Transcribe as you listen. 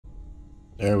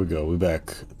There we go. We back.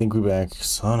 I think we back.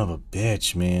 Son of a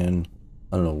bitch, man.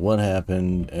 I don't know what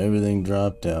happened. Everything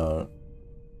dropped out.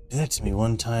 Did that to me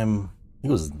one time. I think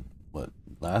it was, what,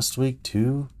 last week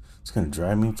too? It's gonna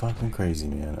drive me fucking crazy,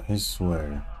 man. I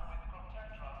swear.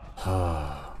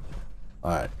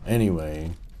 Alright,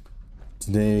 anyway.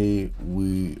 Today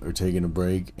we are taking a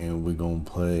break and we're gonna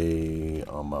play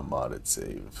on my modded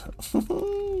save.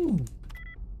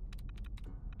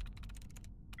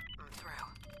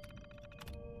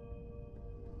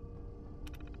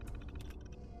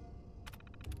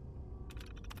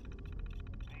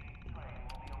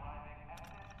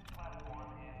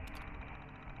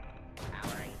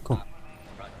 Cool.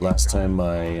 Last time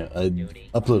I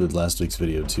uploaded last week's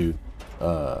video too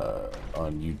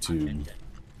on YouTube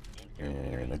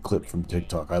and a clip from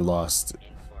TikTok. I lost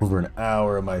over an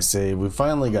hour of my save. We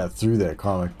finally got through that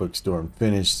comic book store and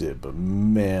finished it, but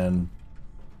man,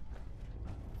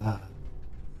 I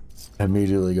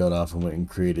immediately got off and went and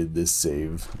created this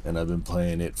save, and I've been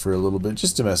playing it for a little bit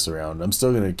just to mess around. I'm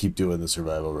still gonna keep doing the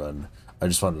survival run. I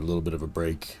just wanted a little bit of a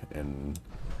break, and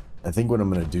I think what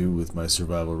I'm gonna do with my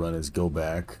survival run is go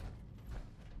back,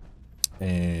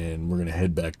 and we're gonna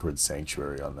head back towards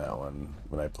Sanctuary on that one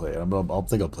when I play it. I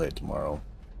think I'll play it tomorrow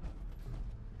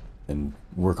and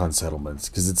work on settlements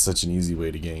because it's such an easy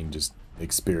way to gain just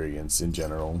experience in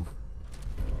general.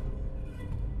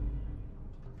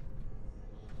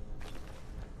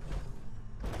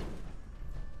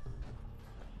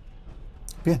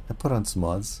 Yeah, I put on some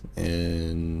mods,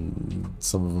 and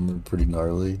some of them are pretty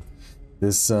gnarly.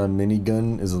 This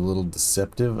minigun is a little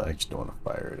deceptive. I actually don't want to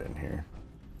fire it in here.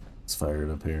 Let's fire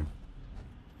it up here.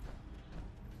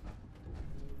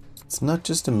 It's not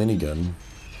just a minigun.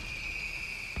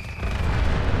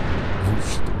 Oh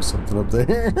shit, there was something up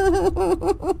there.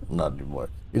 Not anymore.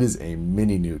 It is a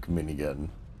mini nuke minigun.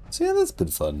 So yeah, that's been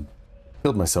fun.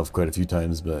 Killed myself quite a few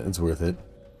times, but it's worth it.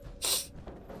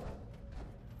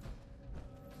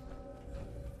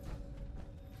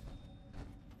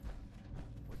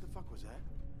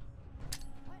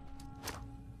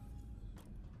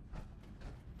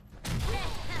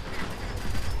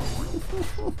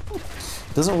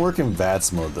 Doesn't work in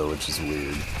VATS mode though, which is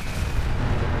weird.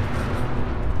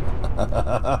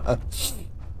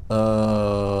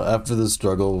 After the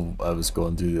struggle I was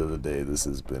going through the other day, this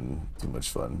has been too much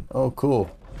fun. Oh,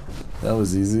 cool. That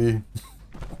was easy.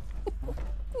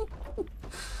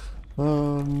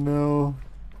 Oh no.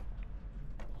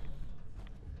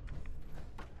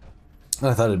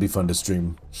 I thought it'd be fun to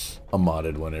stream a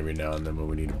modded one every now and then when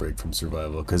we need a break from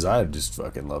survival, because I just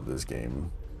fucking love this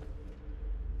game.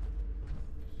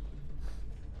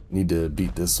 Need to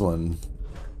beat this one,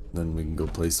 then we can go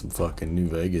play some fucking New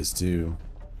Vegas too.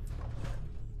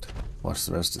 Watch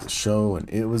the rest of the show, and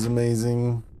it was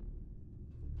amazing.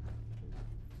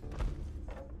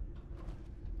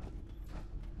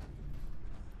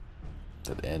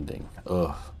 That ending,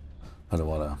 ugh. I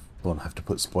don't have to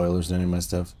put spoilers in any of my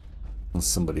stuff. Unless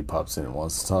somebody pops in and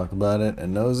wants to talk about it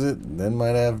and knows it, then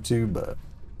might have to, but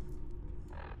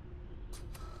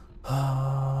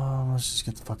let's just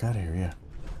get the fuck out of here, yeah.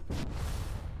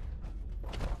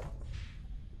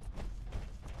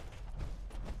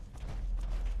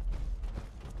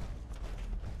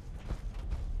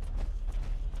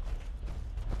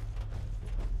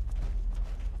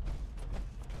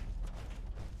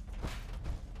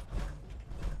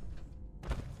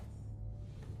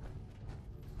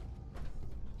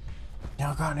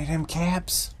 Y'all got any of them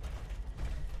caps?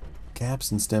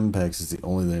 Caps and stem packs is the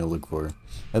only thing I look for. I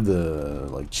have the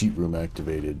like cheat room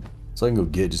activated, so I can go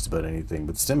get just about anything,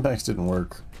 but stem packs didn't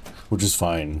work, which is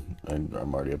fine.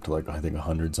 I'm already up to like, I think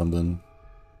 100 something.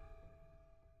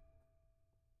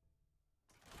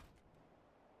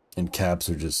 And caps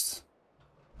are just,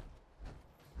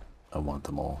 I want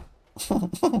them all.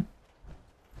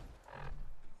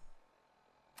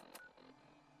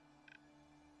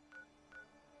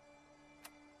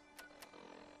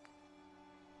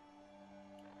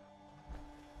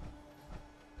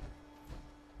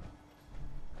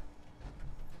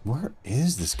 Where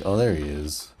is this guy? Oh, there he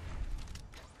is.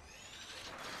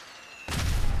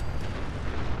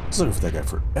 I was looking for that guy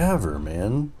forever,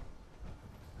 man.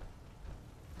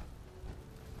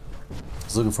 I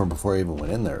was looking for him before I even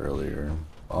went in there earlier.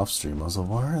 Off stream, I was like,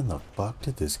 where in the fuck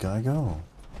did this guy go?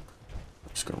 I'm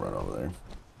just gonna run over there.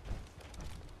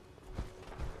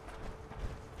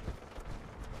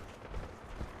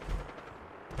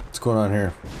 What's going on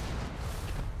here?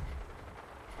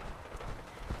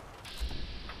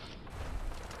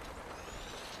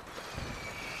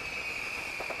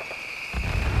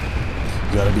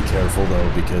 You gotta be careful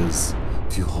though, because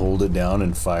if you hold it down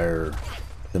and fire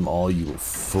them all, you will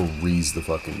freeze the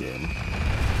fucking game.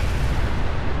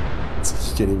 So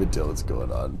you can't even tell what's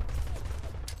going on.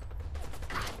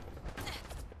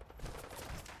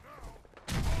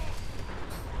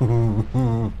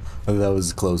 That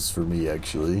was close for me,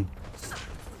 actually.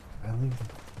 I leave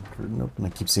the curtain open. I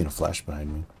keep seeing a flash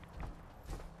behind me.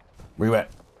 Where you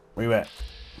at? Where you at?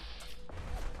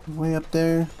 Way up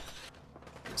there.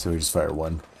 So we just fire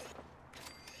one.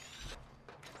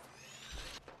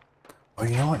 Oh,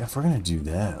 you know what? If we're gonna do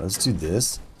that, let's do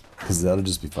this. Because that'll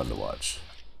just be fun to watch.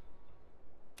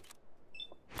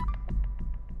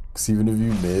 Because even if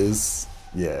you miss,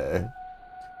 yeah.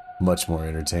 Much more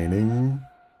entertaining.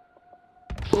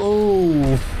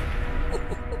 Oh!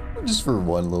 Just for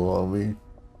one little homie.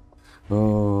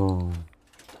 Oh.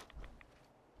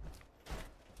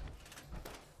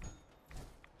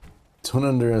 Don't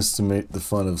underestimate the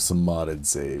fun of some modded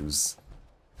saves.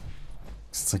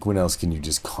 It's like, when else can you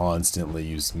just constantly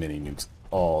use mini nukes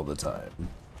all the time?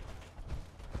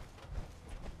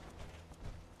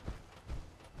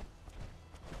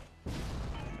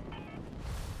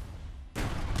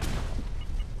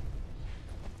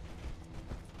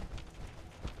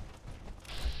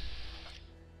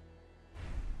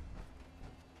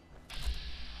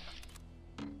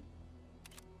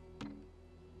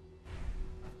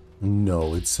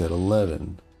 No, it said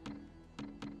 11.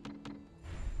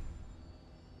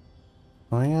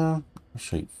 Oh yeah? I'll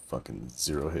show you fucking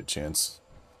 0 hit chance.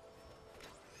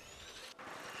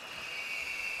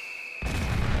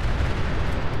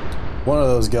 One of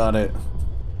those got it.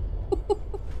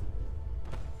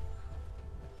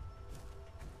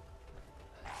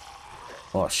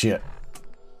 Oh shit.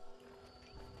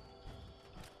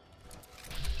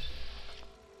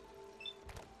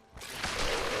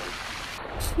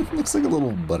 Looks like a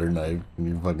little butter knife in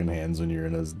your fucking hands when you're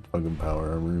in a fucking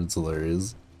power armor. It's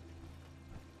hilarious.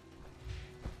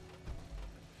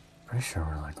 Pretty sure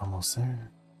we're like almost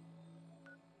there.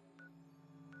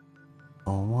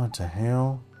 Oh, what the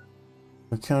hell?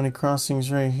 The county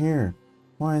crossing's right here.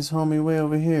 Why is homie way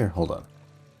over here? Hold on.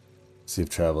 See if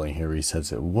traveling here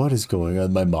resets it. What is going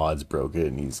on? My mod's broke it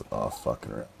and he's off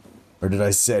fucking around. Or did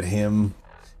I set him?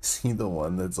 Is he the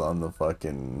one that's on the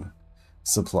fucking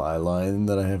supply line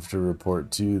that I have to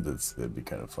report to? That'd be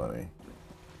kind of funny.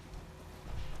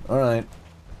 Alright.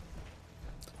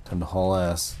 Time to haul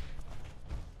ass.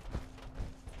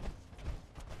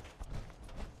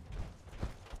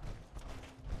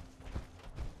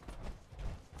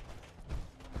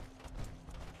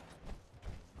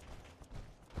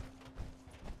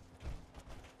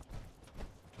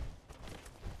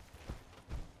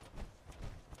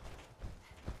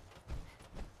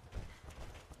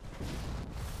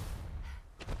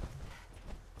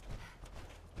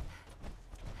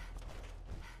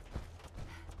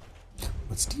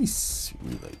 What's this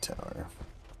relay tower?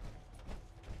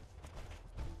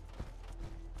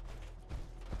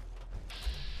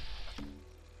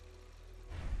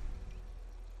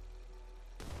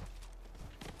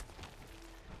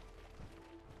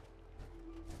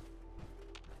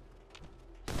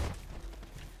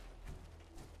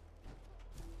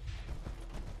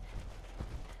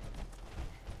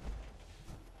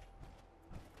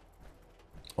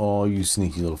 Oh, you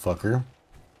sneaky little fucker.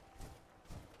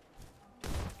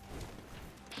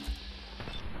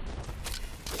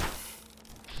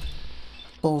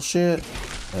 Bullshit.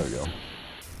 There we go.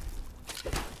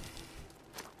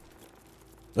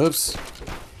 Oops.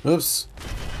 Oops.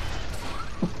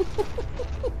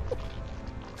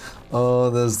 Oh,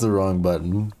 that's the wrong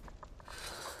button.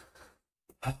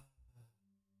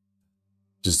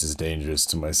 Just as dangerous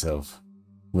to myself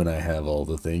when I have all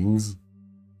the things.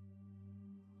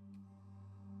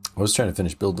 I was trying to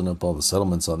finish building up all the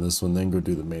settlements on this one, then go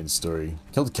do the main story.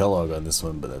 Killed Kellogg on this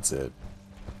one, but that's it.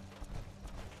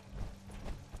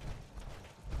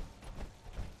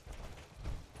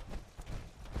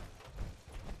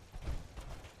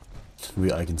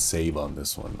 I can save on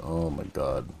this one. Oh my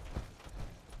god.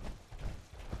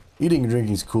 Eating and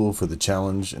drinking is cool for the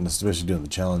challenge, and especially doing the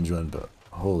challenge run, but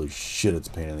holy shit, it's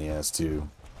a pain in the ass too.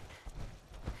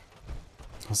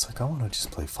 I was like, I want to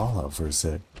just play Fallout for a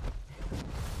sec.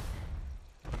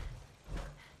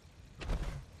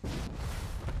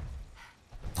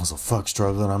 I was like, fuck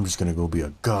struggling, I'm just gonna go be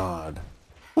a god.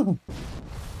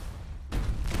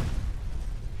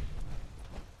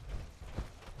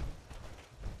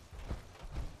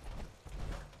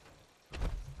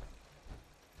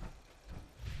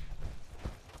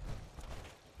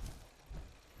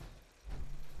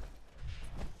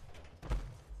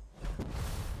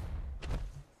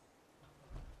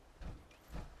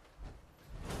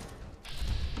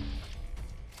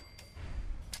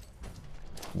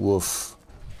 Woof.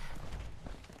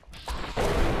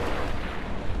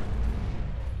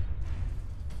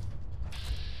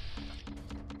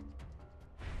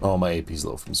 Oh, my AP's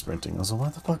low from sprinting. I was like,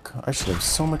 what the fuck? I should have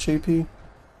so much AP.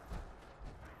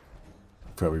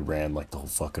 Probably ran like the whole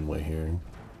fucking way here.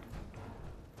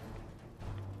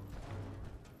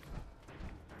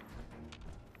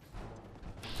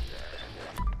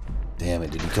 Damn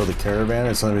it, did he kill the caravan?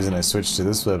 That's the only reason I switched to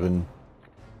this weapon.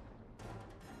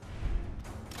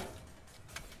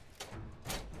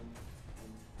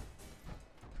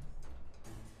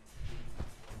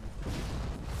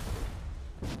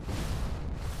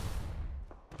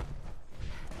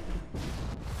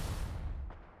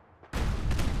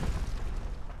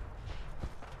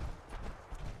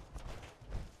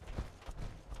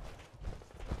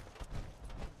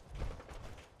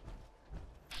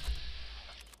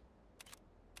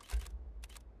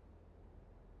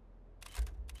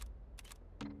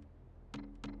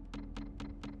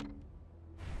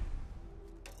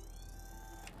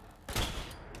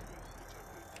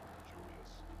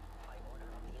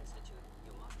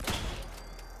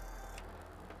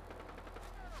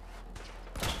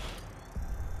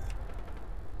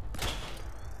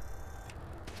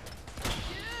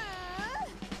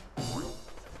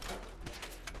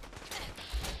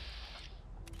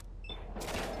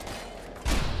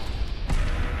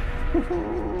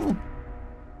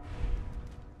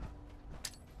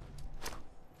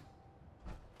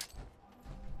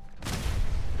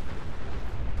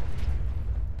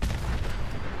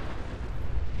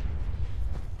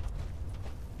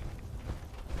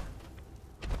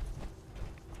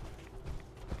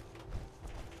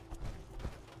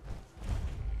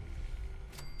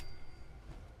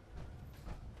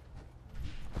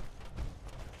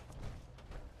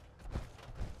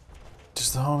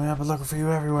 Just the homie, I've been looking for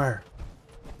you everywhere.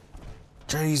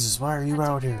 Jesus, why are you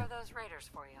out here? Those raiders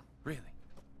for you. Really?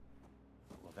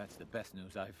 Well, that's the best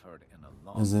news I've heard in a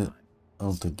long Is it? time. I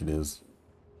don't think it is.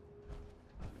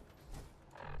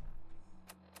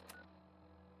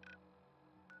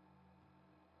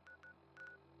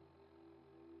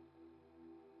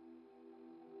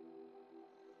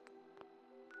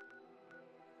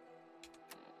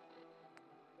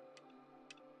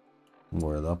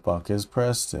 Where the fuck is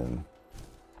Preston?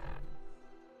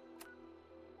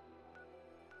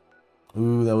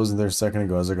 Ooh, that wasn't there a second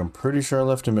ago. I was like, I'm pretty sure I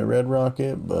left him at Red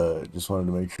Rocket, but just wanted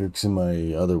to make sure, because in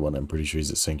my other one, I'm pretty sure he's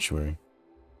at Sanctuary.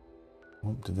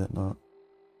 Oh, did that not?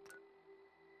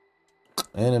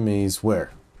 Enemies,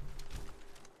 where?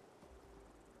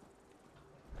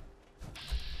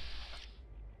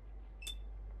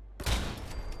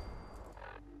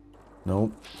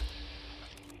 Nope.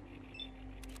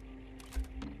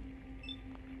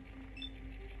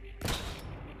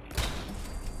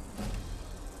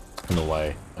 I don't know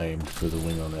why I aimed for the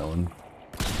wing on that one.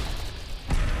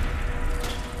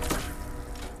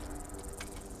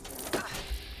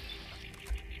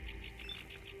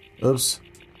 Oops.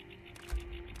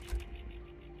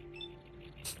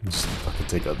 Just fucking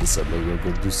take out the settler real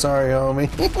quick. Dude, sorry, homie.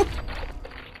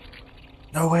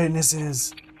 No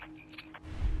witnesses.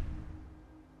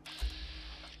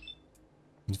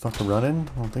 You fucking running?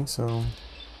 I don't think so.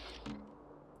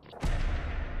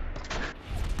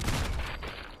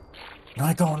 I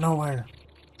ain't going nowhere.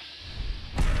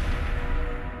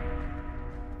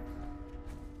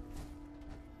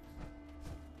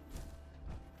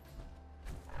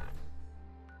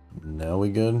 Now we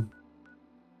good?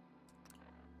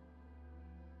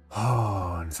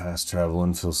 Oh, and fast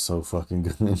traveling feels so fucking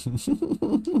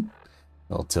good.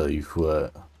 I'll tell you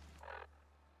what.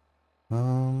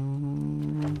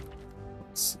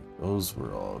 Let's see. Those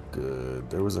were all good.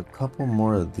 There was a couple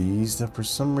more of these that for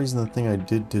some reason the thing I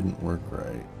did didn't work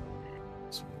right.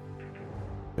 Let's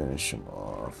finish them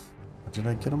off. Did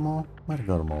I get them all? Might have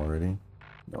got them all already.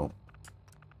 Nope.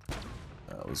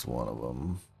 That was one of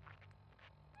them.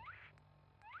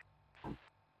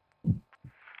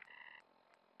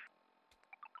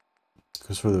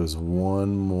 Because there was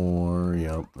one more.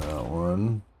 Yep, that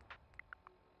one.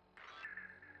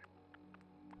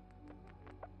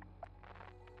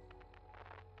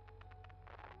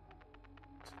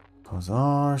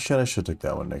 Oh shit, I should take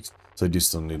that one next. So I do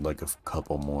still need like a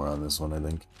couple more on this one, I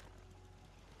think.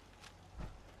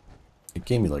 It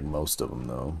gave me like most of them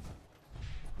though.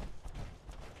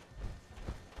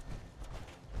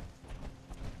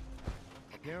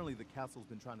 Apparently the castle's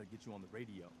been trying to get you on the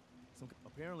radio.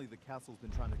 Apparently the castle's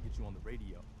been trying to get you on the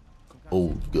radio.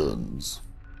 Old guns.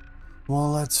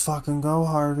 Well, let's fucking go,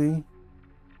 Harvey.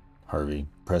 Harvey.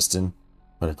 Preston.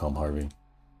 What do I call him, Harvey?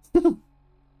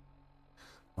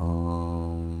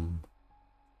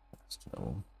 Fast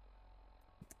travel.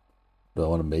 Do I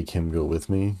want to make him go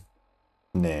with me?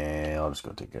 Nah, I'll just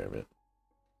go take care of it.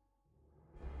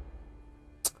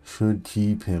 Should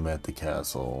keep him at the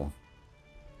castle.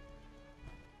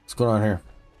 What's going on here?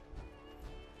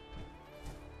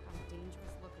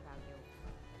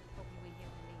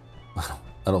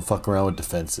 I don't fuck around with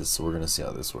defenses, so we're gonna see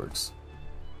how this works.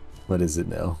 What is it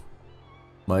now?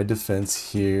 My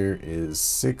defense here is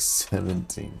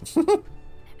 617.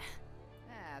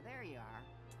 There you are.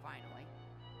 Finally.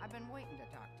 I've been waiting to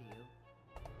talk to you.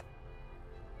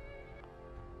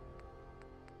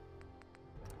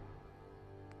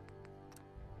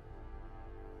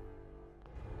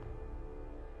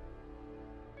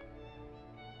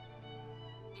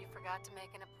 You forgot to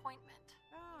make an appointment.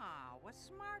 Oh, was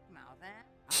smart mouth, eh?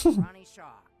 I'm Ronnie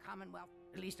Shaw, Commonwealth.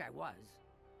 At least I was.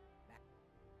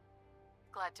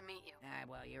 Glad to meet you.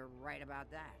 Well, you're right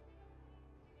about that.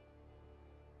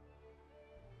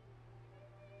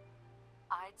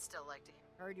 I'd still like to hear.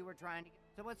 Heard you were trying to get...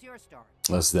 So what's your story?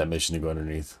 That's that mission to go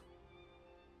underneath.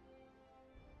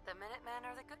 The Minutemen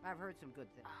are the good. I've heard some good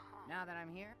things. Now that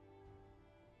I'm here?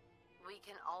 We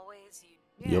can always use.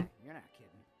 Yeah, Yep. You're not kidding.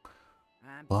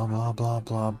 Blah, blah, blah,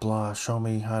 blah, blah. Show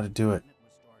me how to do it.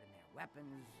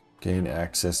 Gain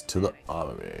access to the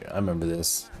armory. I remember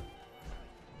this.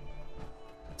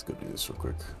 Let's go do this real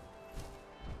quick.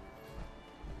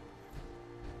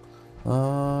 I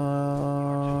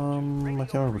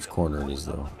can't remember which corner it is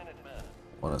though. I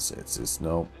want to say it's this.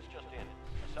 No.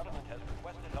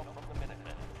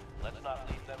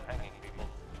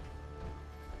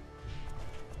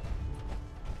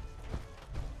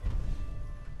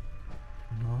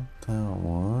 Not that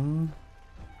one.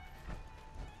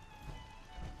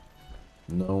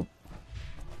 Nope.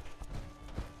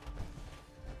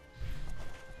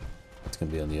 It's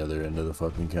gonna be on the other end of the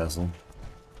fucking castle.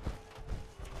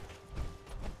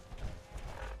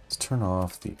 Let's turn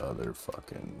off the other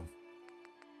fucking...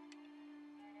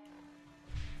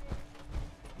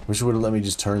 Wish it would have let me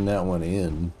just turn that one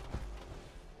in.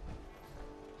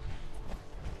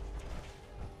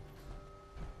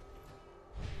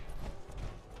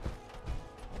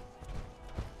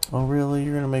 Oh really?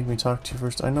 You're gonna make me talk to you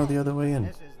first? I know the other way in.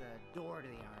 This is the door to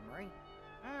the armory.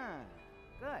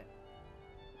 Good.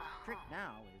 Trick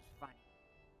now is fine.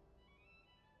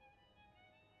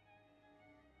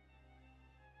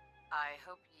 I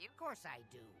hope you. Of course I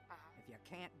do. If you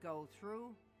can't go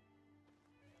through...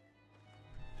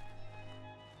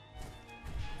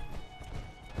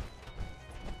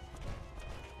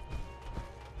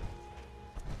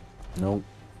 Nope.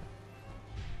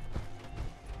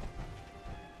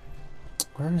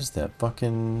 Where is that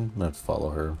fucking... I'm gonna follow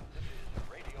her.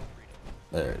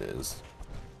 There it is.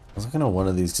 I was looking at one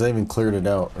of these because I even cleared it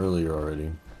out earlier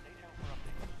already.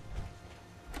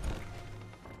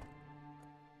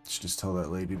 Should just tell that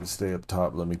lady to stay up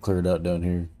top. Let me clear it out down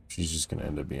here. She's just gonna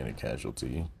end up being a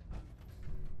casualty.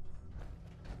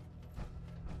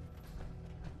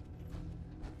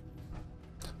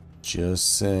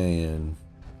 Just saying.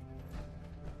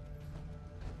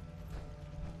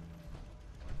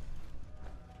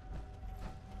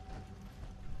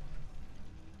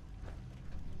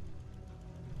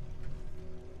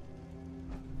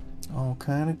 All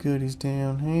kind of goodies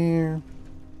down here.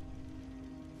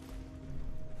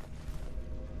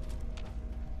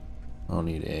 I don't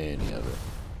need any of it.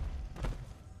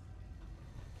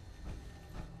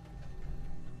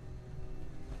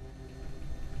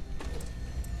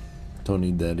 Don't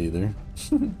need that either.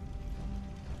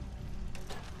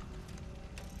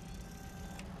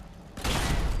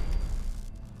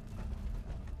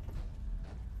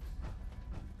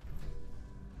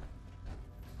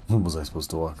 Was I supposed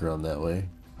to walk around that way?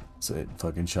 So it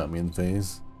fucking shot me in the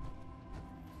face.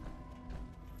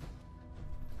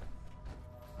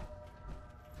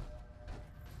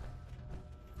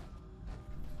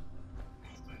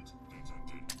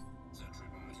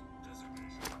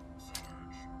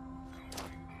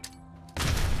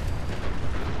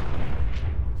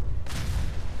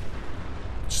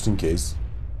 Just in case.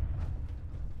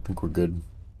 I think we're good.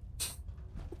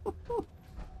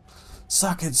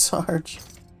 Suck it, Sarge.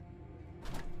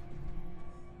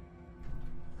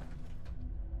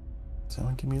 Does that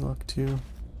one give me luck too?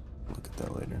 Look at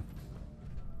that later.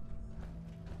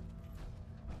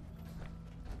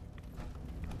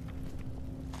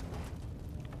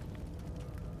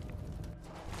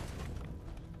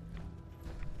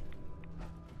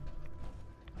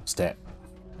 Stat.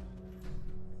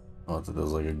 Oh, I thought that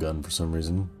was like a gun for some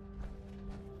reason.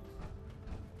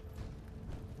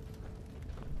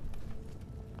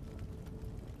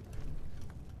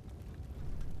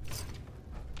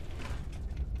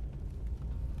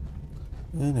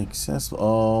 Inaccessible.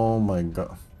 Oh my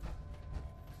god.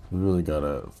 We really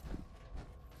gotta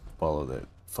follow that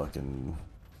fucking...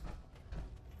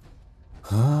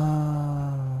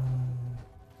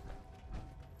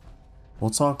 Well,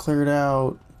 it's all cleared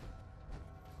out.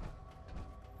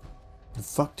 The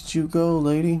fuck did you go,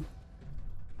 lady?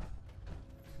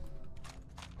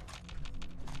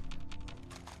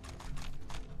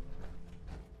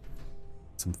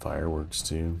 Some fireworks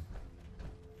too.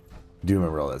 I do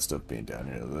remember all that stuff being down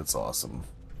here. That's awesome.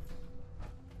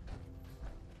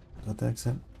 Is that the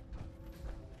exit?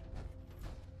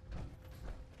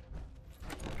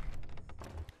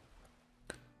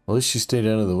 Well, at least she stayed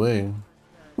out of the way.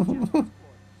 Used to be a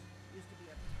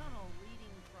tunnel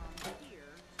leading from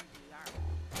here to the armory.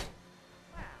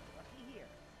 Wow, looky here.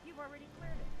 You've already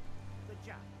cleared it. Good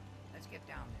job. Let's get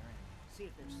down there and see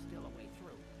if there's still a way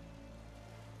through.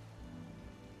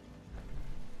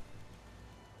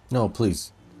 No,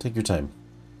 please. Take your time.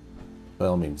 By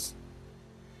all means.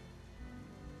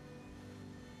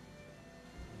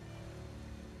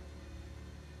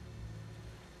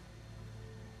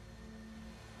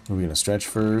 Are we gonna stretch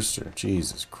first, or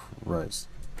Jesus Christ?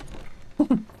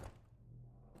 You're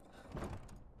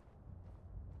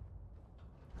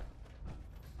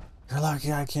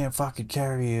lucky I can't fucking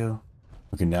carry you.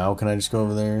 Okay, now can I just go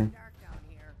over there? Dark down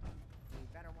here. We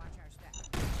better watch our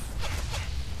steps.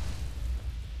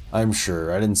 I'm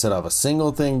sure. I didn't set off a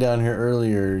single thing down here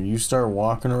earlier. You start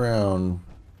walking around.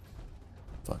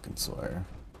 Fucking swear.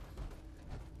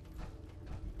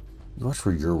 Watch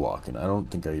where you're walking. I don't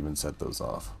think I even set those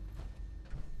off.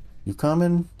 You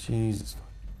coming? Jesus.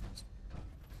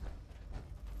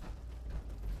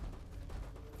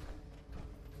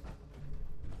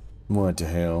 What the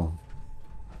hell?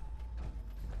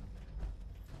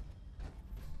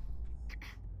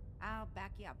 I'll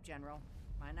back you up, General.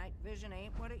 My night vision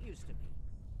ain't what it used to be.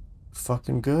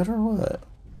 Fucking good or what?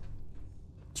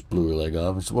 Just blew her leg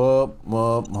off. Just, whoop,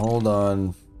 whoop, hold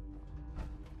on.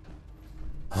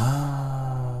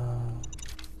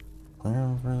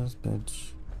 Clear for this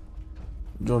bitch.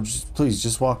 Joe, just please,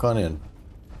 just walk on in.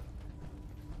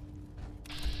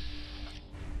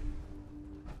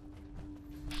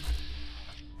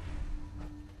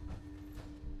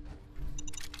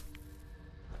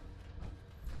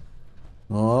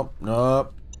 Nope,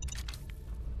 nope.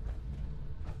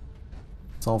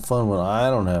 It's all fun when I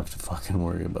don't have to fucking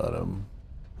worry about him.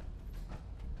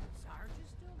 Sarge is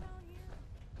still down here?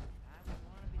 I wouldn't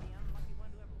want to be the unlucky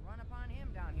one to ever run upon him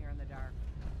down here in the dark.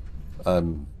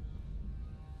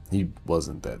 He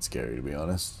wasn't that scary, to be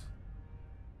honest.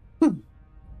 I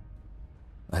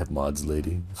have mods,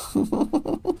 lady.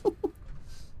 Want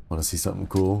to see something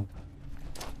cool?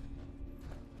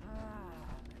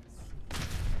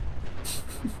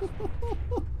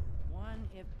 One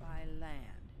if by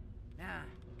land. Nah,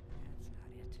 that's not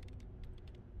it.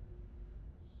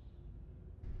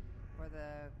 For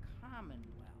the Commonwealth.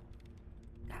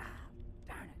 Ah,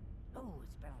 darn it. Oh,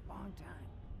 it's been a long time.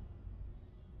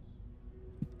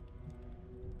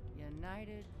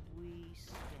 United we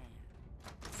stand.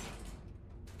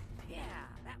 Yeah,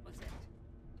 that was it.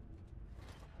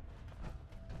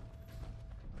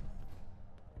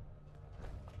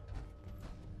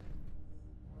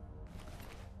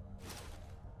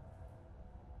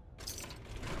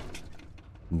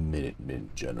 Minutemen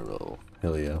General.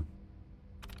 Hell yeah.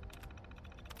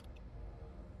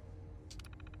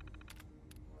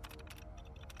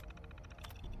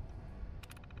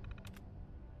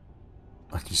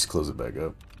 I can just close it back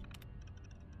up.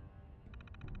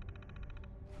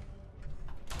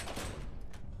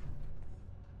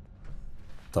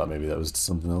 Thought maybe that was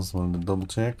something else. Wanted to double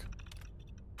check.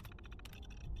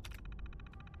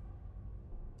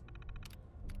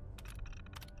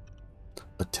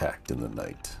 Attacked in the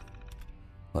night.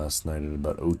 Last night at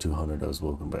about 0200 I was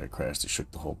woken by a crash that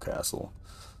shook the whole castle.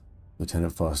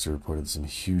 Lieutenant Foster reported that some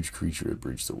huge creature had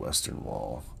breached the western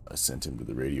wall. I sent him to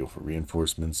the radio for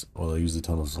reinforcements while I used the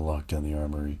tunnels to lock down the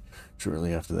armory.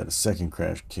 Shortly after that, a second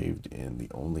crash caved in the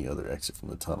only other exit from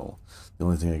the tunnel. The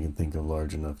only thing I can think of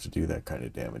large enough to do that kind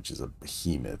of damage is a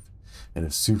behemoth. And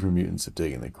if super mutants have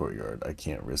taken the courtyard, I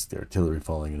can't risk the artillery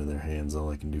falling into their hands.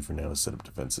 All I can do for now is set up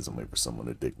defenses and wait for someone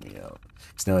to dig me out.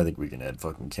 So now I think we can add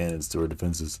fucking cannons to our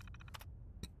defenses.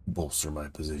 Bolster my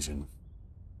position.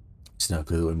 It's now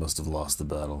clear that we must have lost the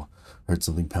battle. I heard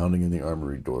something pounding in the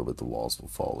armory door, but the walls will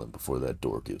fall in before that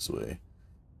door gives way.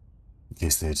 In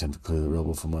case they attempt to clear the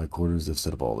rubble from my quarters, they've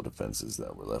set up all the defenses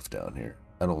that were left down here.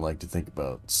 I don't like to think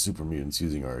about super mutants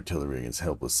using our artillery against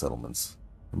helpless settlements.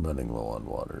 I'm running low on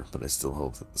water, but I still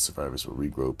hope that the survivors will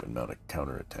regroup and mount a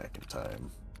counterattack in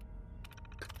time.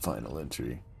 Final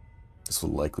entry. This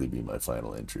will likely be my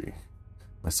final entry.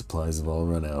 My supplies have all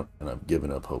run out, and I've given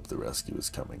up hope the rescue is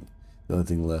coming. The only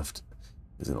thing left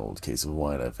is an old case of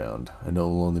wine I found. I know it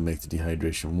will only make the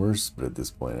dehydration worse, but at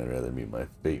this point I'd rather meet my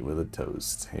fate with a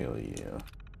toast. Hell yeah.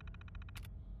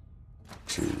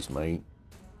 Cheers, mate.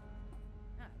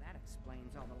 Ah, that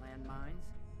explains all the landmines.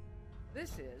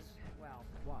 This is, well,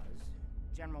 was,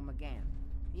 General McGann.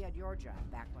 He had your job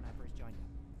back when I first joined him.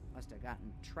 Must have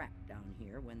gotten trapped down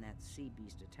here when that sea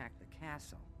beast attacked the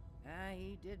castle.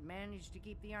 He did manage to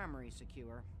keep the armory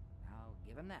secure. I'll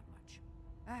give him that much.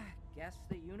 Guess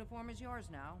the uniform is yours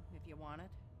now, if you want it.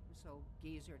 So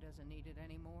Geezer doesn't need it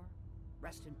anymore.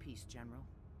 Rest in peace, General.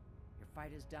 Your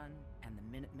fight is done, and the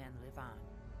Minutemen live on.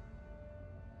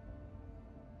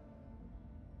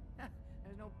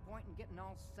 There's no point in getting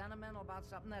all sentimental about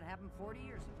something that happened 40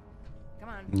 years ago. Come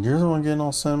on. You're the one getting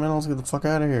all sentimental. Let's get the fuck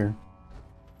out of here.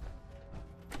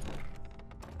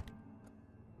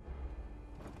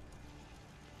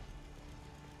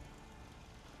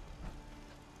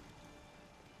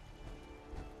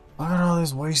 Look at all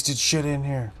this wasted shit in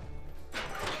here.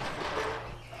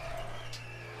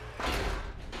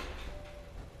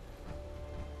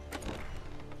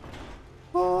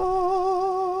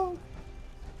 Oh.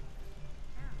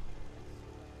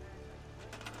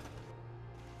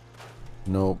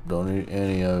 Nope, don't eat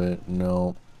any of it.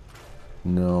 Nope.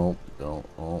 Nope, don't.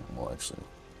 Oh, well, actually,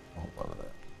 hold on to that.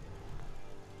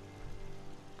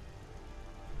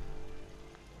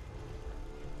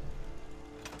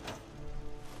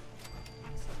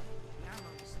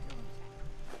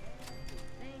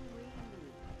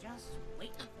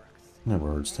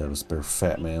 Never hurts to have a spare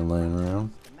fat man laying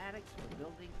around. Schematics for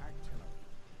building artillery.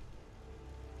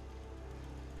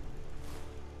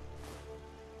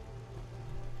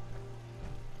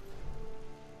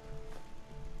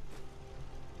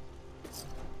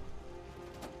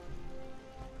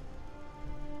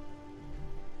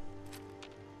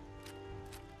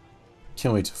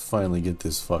 Can't wait to finally get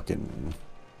this fucking...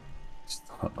 Just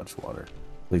not much water.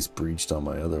 At least breached on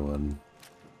my other one.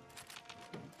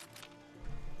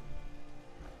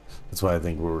 That's why I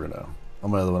think we're gonna...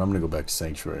 On my other one, I'm gonna go back to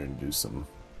Sanctuary and do some...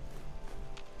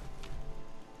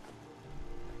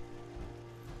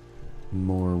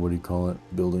 more, what do you call it?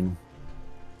 Building.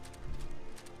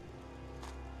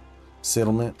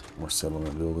 Settlement. More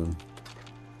settlement building.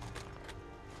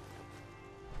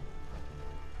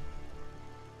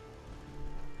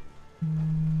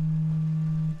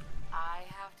 I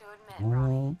have to admit,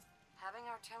 Ronnie, having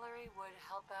artillery would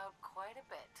help out quite a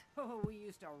bit. Oh, we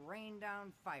used to rain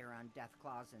down fire on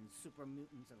Deathclaws and super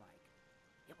mutants alike.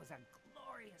 It was a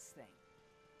glorious thing.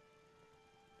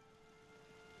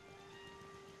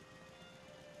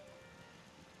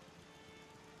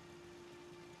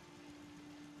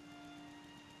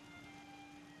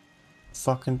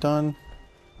 Fucking done.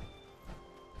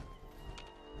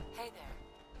 Hey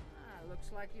there.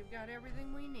 Looks like you've got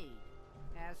everything we need.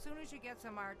 As soon as you get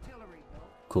some artillery built...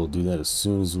 Cool, do that as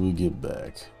soon as we get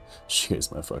back. Show you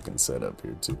guys my fucking setup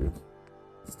here too.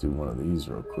 Let's do one of these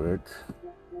real quick.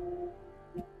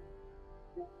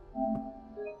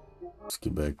 Let's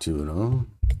get back to it, huh?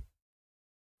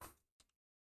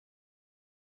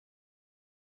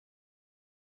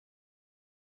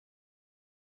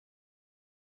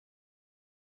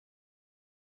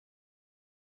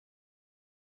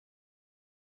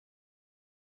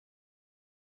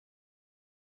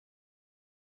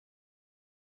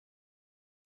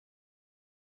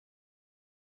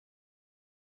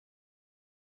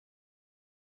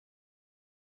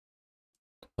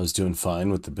 I was doing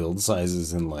fine with the build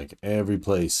sizes in like every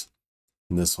place.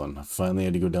 In this one, I finally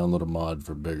had to go download a mod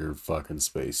for bigger fucking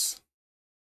space.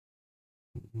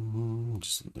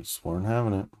 Just weren't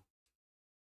having it.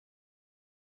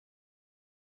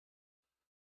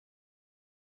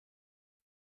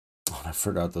 Oh, I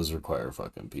forgot those require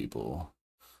fucking people.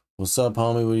 What's up,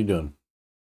 homie? What are you doing?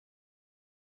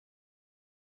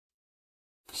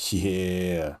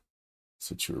 Yeah.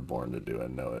 That's what you were born to do. I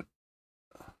know it.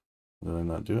 Did I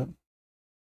not do it?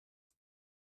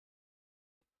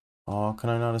 Oh,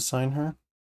 can I not assign her?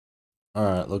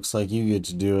 Alright, looks like you get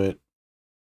to do it.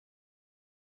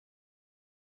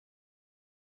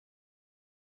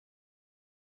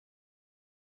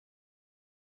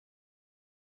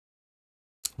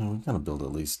 We gotta build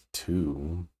at least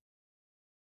 2.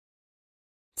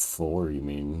 4, you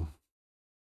mean?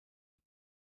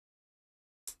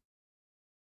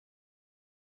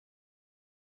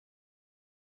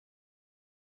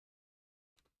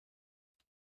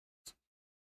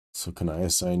 So can I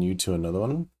assign you to another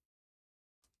one?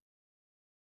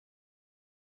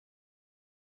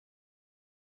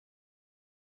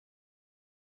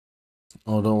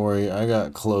 Oh, don't worry. I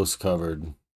got close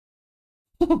covered.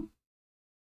 Yeah,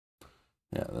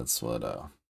 that's what, of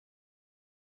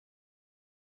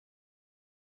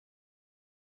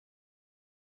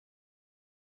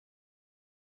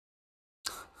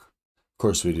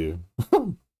course we do.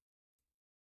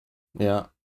 Yeah,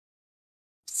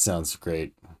 sounds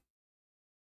great.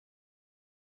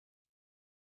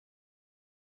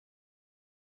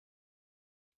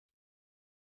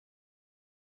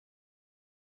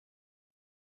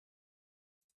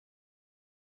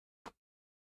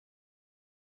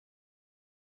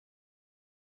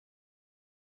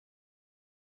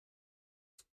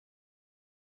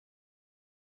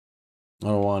 I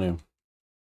don't want to.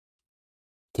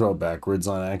 Throw it backwards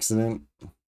on accident.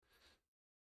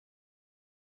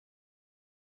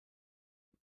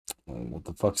 What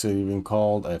the fuck's it even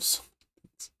called? I have so...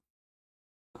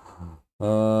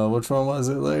 which one was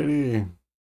it, lady?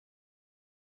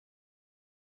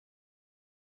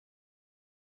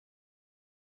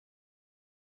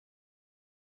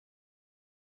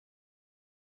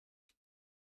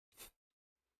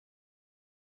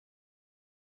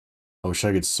 I wish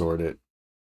I could sort it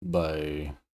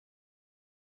by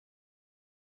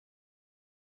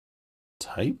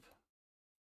type.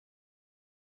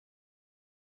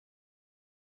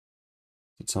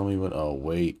 You tell me what. Oh,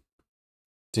 wait.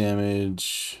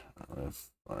 Damage.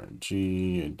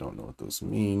 RNG. I don't know what those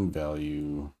mean.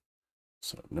 Value.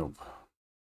 So, nope.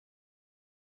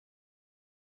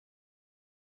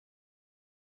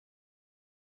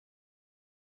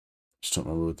 Just don't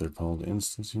remember what they're called.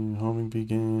 Instance homing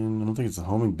beacon. I don't think it's a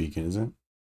homing beacon, is it?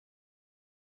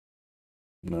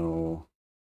 No.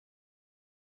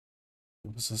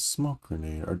 It was a smoke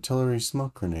grenade. Artillery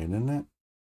smoke grenade, isn't it?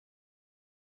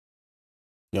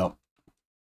 Yep.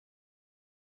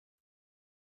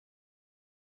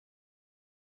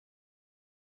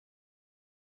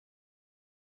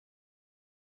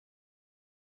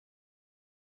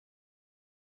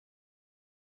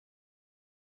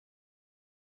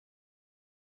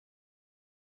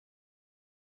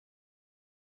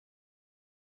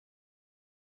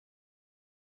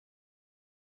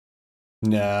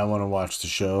 Nah, I want to watch the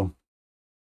show.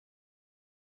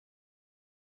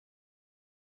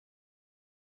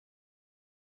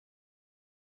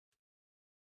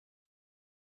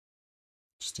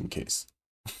 Just in case.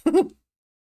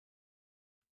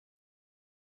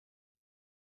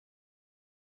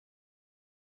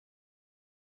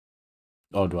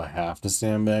 Oh, do I have to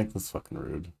stand back? That's fucking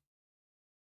rude.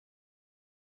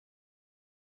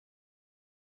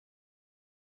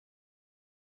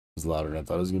 It's louder than I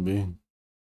thought it was gonna be.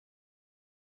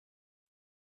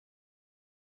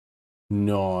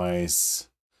 Nice.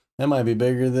 That might be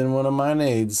bigger than one of my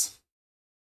nades.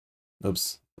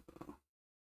 Oops.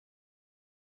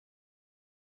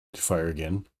 Fire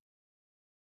again.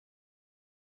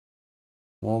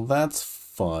 Well, that's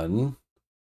fun.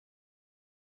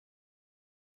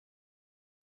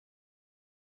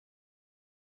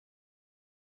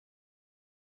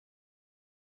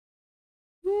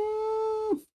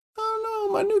 I don't know.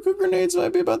 My nuke grenades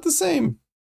might be about the same.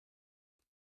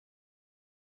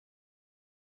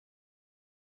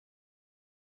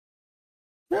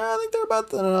 Yeah, I think they're about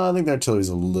the. No, I think their artillery's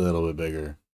a little bit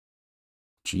bigger.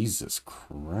 Jesus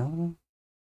Christ.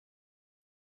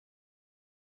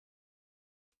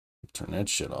 Turn that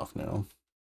shit off now.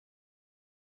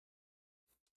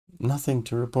 Nothing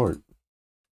to report.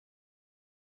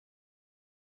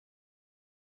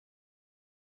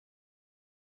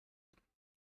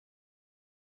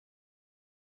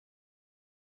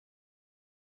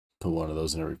 Put one of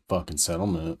those in every fucking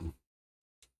settlement.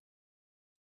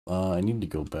 I need to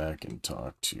go back and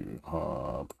talk to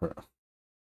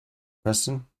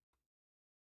Preston.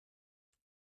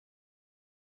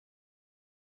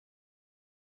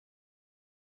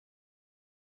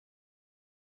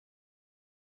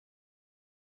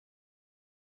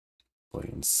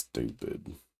 Playing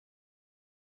stupid.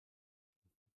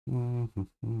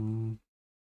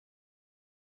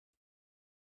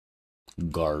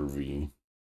 Garvey.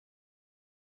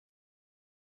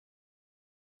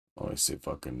 Oh, I say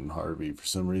fucking Harvey for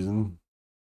some reason.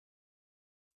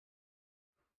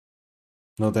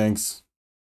 No thanks.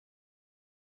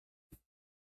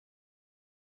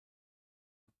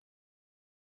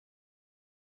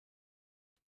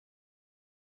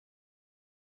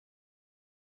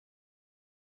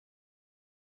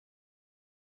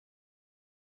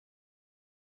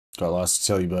 Got lots to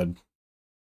tell you, bud.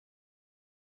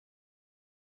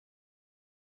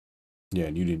 Yeah,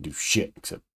 and you didn't do shit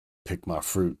except pick my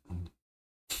fruit.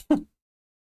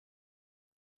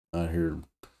 Out here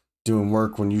doing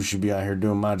work when you should be out here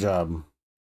doing my job.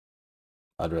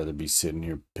 I'd rather be sitting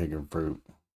here picking fruit.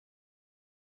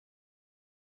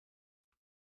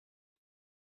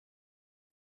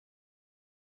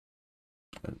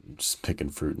 Just picking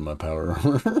fruit in my power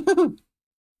armor.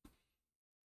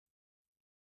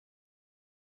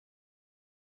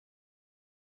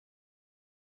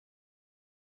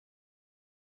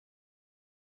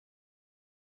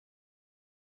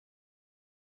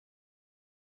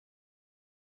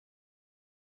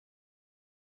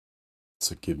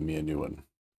 So give me a new one.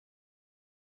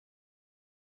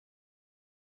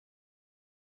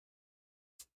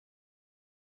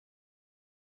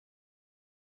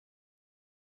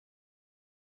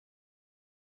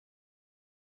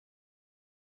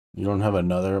 You don't have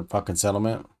another fucking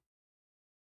settlement?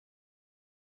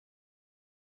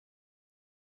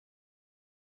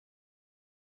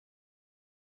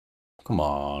 Come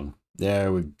on.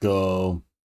 There we go.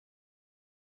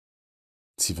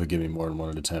 Let's see if I give me more than one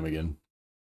at a time again.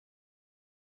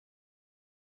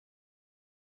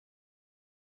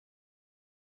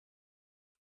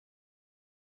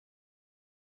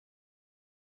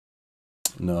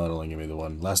 No, it only gave me the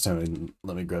one. Last time it didn't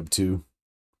let me grab two.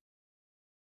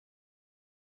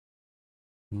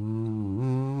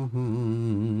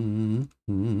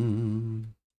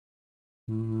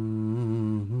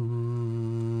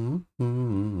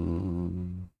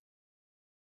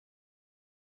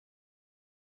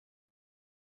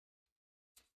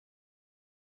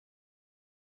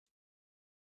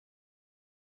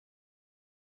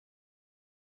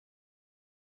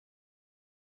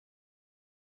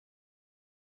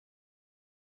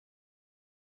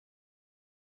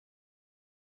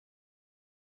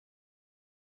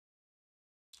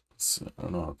 So I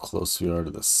don't know how close we are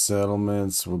to the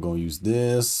settlements. We're going to use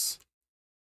this.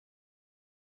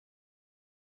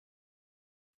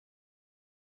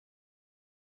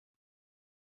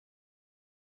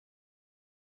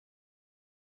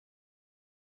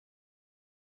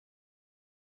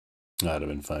 I'd have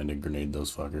been fine to grenade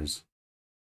those fuckers.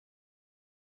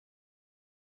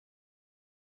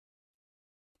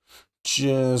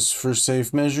 Just for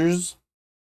safe measures.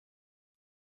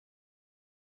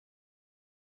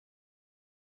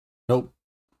 Nope.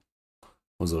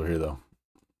 Was over here though.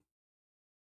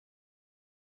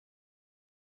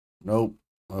 Nope.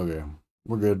 Okay.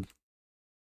 We're good.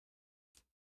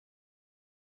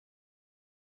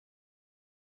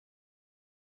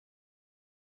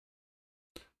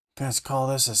 Guys, call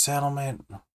this a settlement.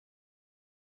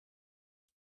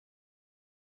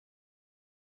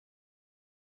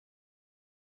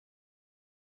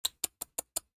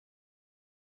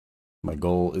 My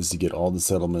goal is to get all the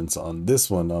settlements on this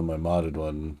one, on my modded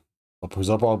one. I'll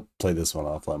play this one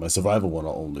offline. My survival one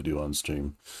I'll only do on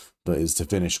stream. But is to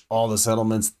finish all the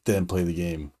settlements, then play the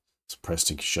game. So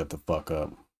Preston can shut the fuck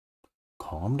up.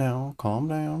 Calm down, calm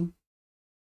down.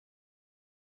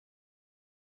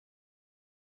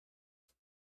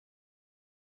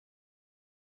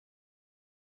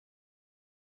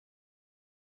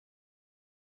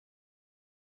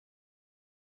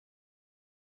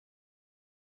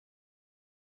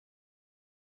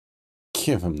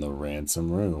 Give him the ransom.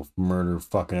 We're gonna murder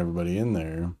fucking everybody in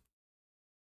there.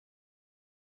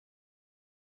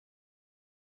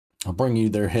 I'll bring you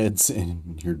their heads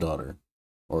and your daughter.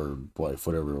 Or wife,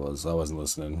 whatever it was. I wasn't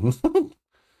listening.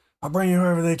 I'll bring you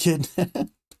whoever they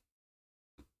kidnapped.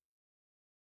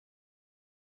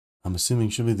 I'm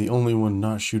assuming she'll be the only one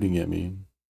not shooting at me.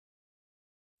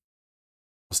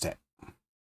 What's that?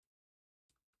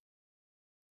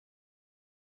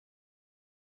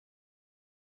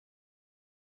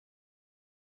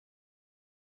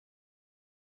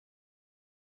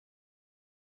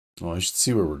 Oh, I should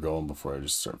see where we're going before I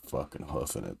just start fucking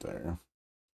hoofing it there.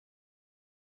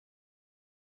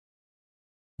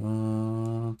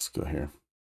 Let's go here.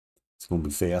 It's gonna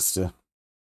be faster.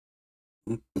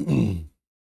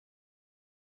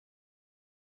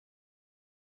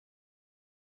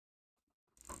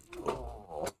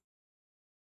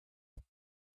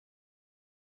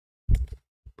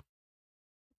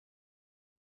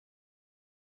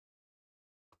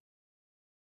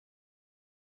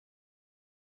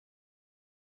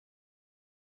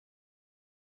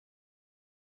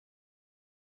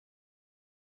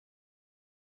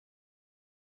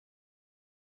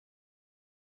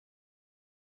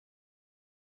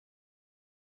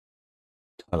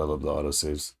 I love the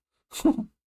autosaves.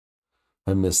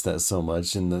 I missed that so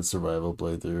much in that survival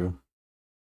playthrough.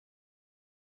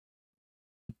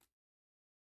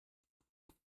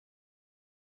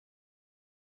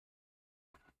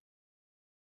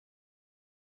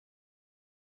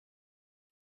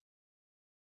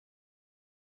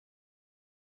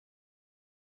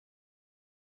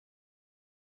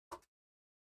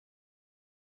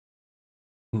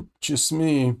 Just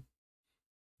me.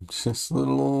 Just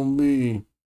little old me.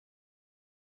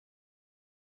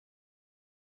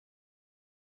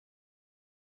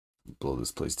 Blow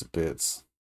this place to bits.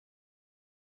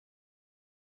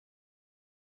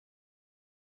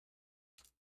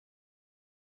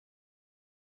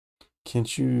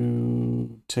 Can't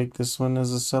you take this one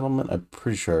as a settlement? I'm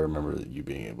pretty sure I remember that you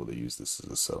being able to use this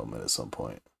as a settlement at some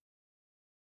point.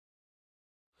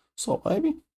 So,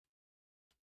 baby.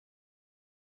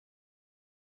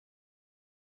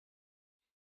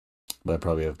 But I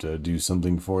probably have to do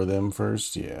something for them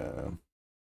first. Yeah.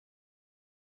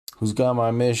 Who's got my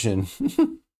mission?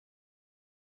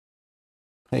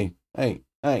 Hey, hey,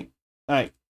 hey,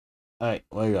 hey, hey,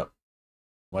 wake up.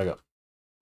 Wake up.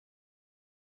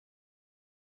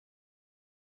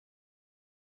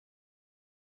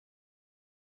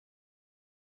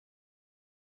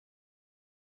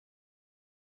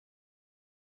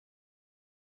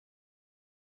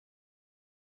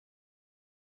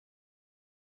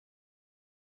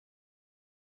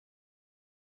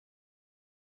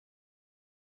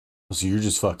 So you're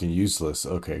just fucking useless.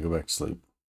 Okay, go back to sleep.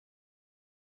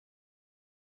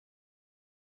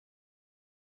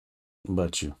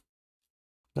 But you.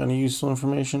 Got any useful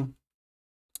information?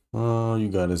 Oh, you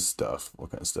got his stuff. What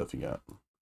kind of stuff you got?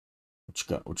 What you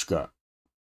got? What you got?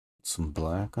 Some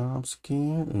Black Ops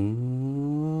gear?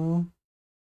 Ooh.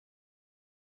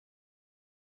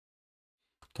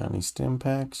 Got any stim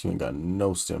packs? You ain't got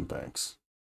no stim packs.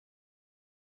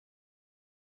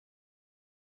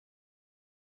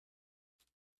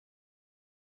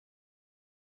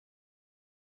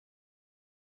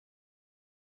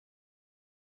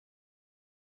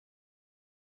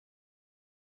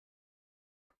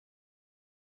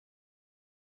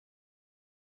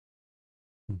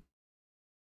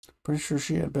 Pretty sure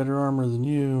she had better armor than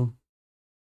you.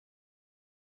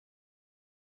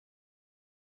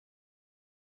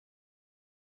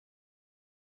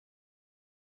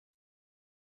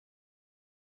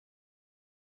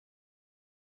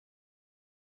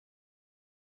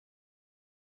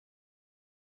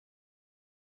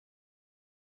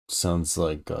 Sounds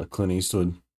like Clint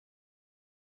Eastwood.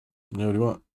 You what do you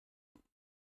want?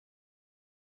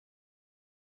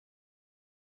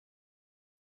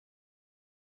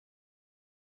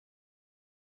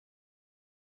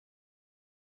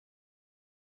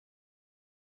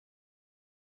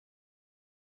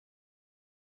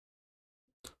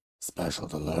 Special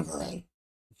delivery.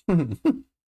 I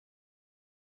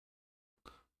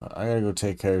gotta go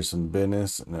take care of some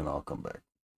business and then I'll come back.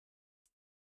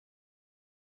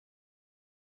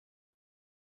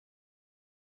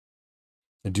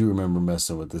 I do remember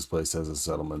messing with this place as a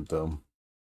settlement though.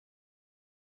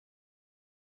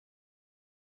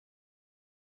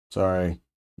 Sorry.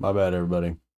 My bad,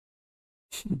 everybody.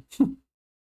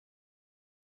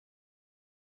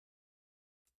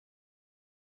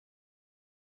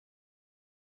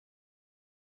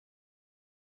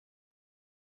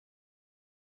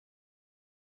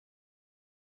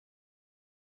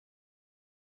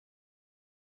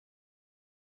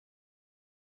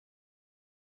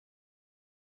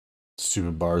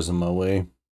 Stupid bars in my way.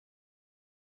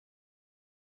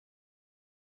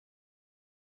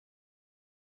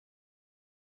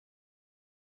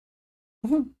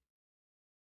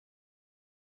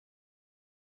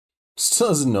 Still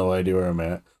has no idea where I'm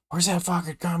at. Where's that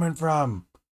fucking coming from?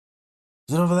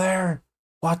 Is it over there?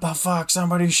 What the fuck?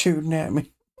 Somebody's shooting at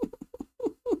me.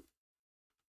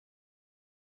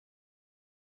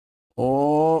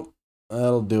 Oh,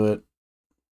 that'll do it.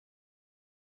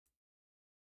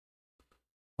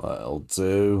 I'll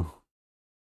do.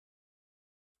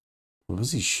 What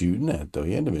was he shooting at, though?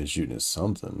 He had to have been shooting at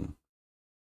something.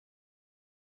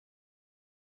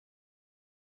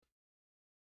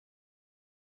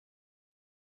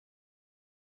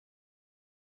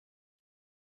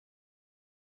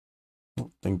 I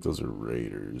don't think those are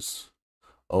raiders.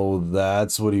 Oh,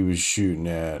 that's what he was shooting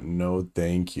at. No,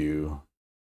 thank you.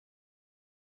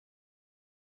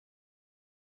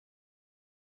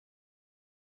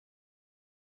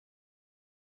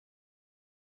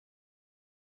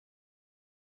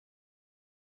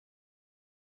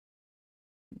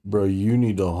 Bro, you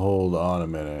need to hold on a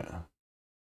minute.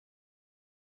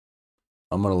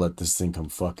 I'm gonna let this thing come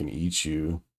fucking eat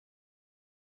you.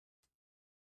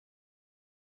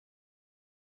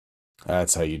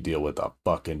 That's how you deal with a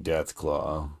fucking death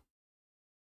claw.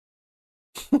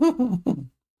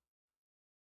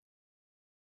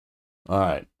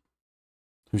 Alright.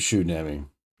 Who's shooting at me?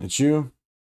 It's you?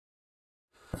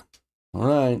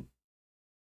 Alright.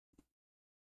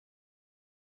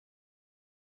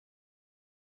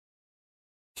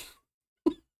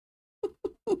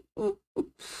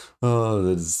 Oh,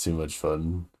 that is too much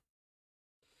fun.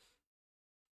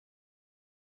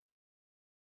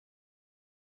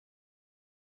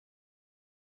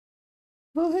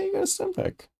 Oh, hey, you got a stim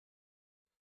pack.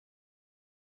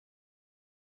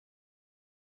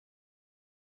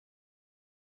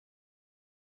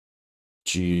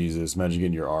 Jesus, imagine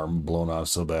getting your arm blown off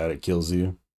so bad it kills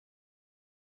you.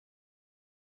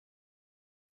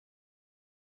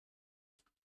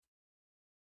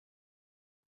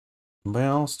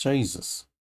 Well, Jesus.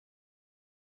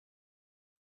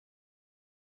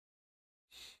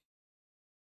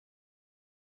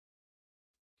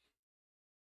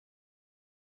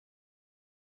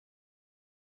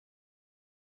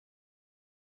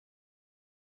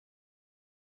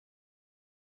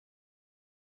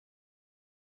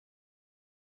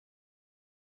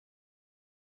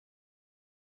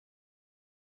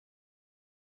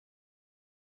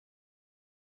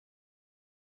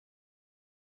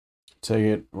 Take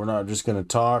it. We're not just gonna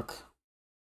talk.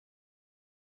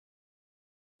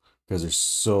 Because they're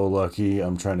so lucky.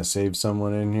 I'm trying to save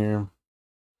someone in here.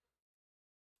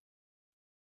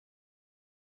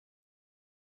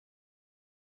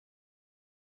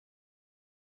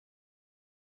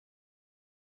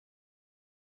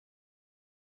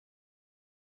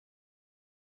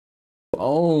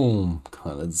 Oh,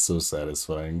 God, that's so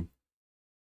satisfying.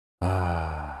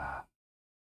 Ah.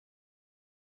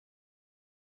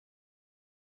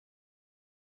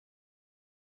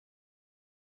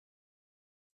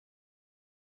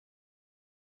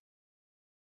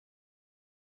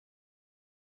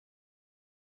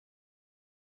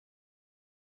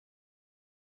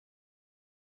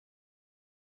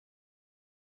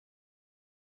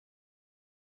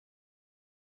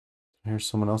 Here's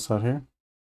someone else out here.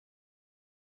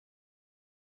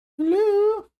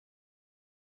 Hello.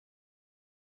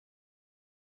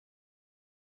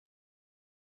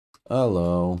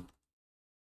 Hello.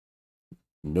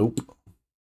 Nope.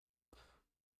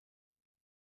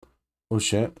 Oh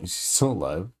shit, is he still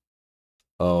alive?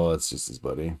 Oh, that's just his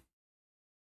buddy.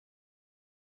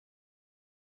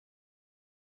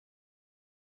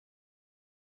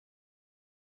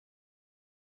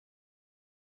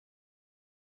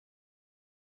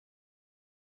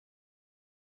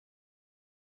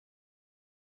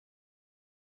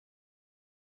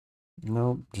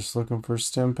 Nope, just looking for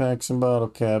stim packs and bottle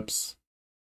caps.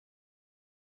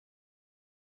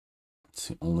 It's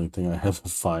the only thing I have a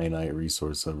finite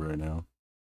resource of right now.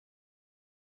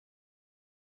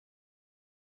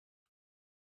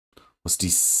 What's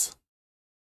this?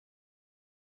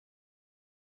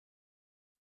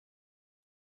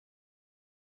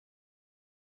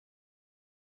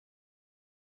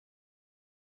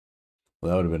 Well,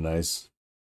 that would have been nice.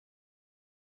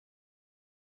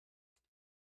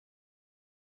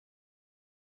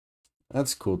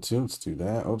 That's cool too. Let's do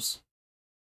that. Oops.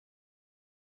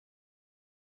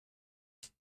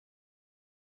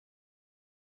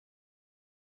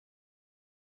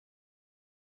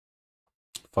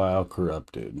 File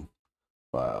corrupted.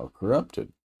 File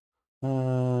corrupted.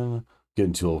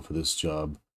 Getting too old for this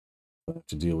job. I have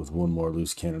to deal with one more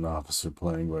loose cannon officer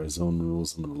playing by his own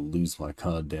rules. I'm gonna lose my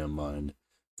goddamn mind.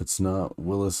 If it's not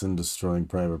Willison destroying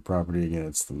private property again,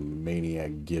 it's the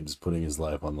maniac Gibbs putting his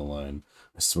life on the line.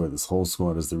 I swear this whole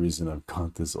squad is the reason I've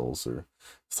got this ulcer.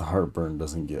 If the heartburn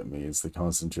doesn't get me, it's the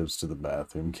constant trips to the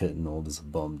bathroom. Getting old is a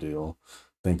bum deal.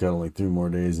 Thank God only 3 more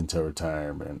days until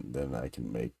retirement. Then I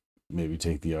can maybe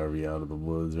take the RV out of the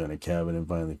woods, rent a cabin, and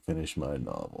finally finish my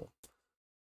novel.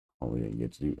 Oh, we didn't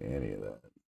get to do any of that.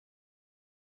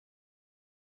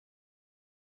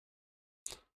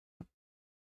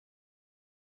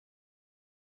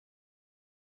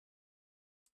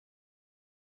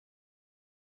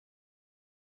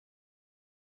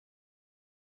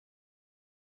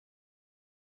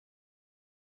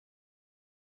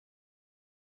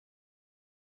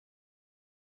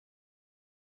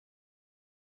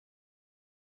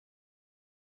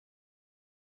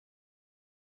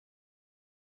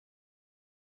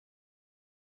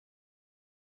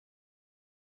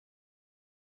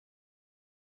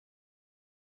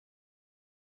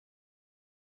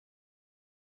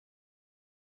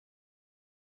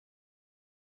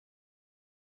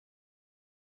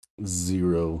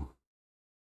 Zero.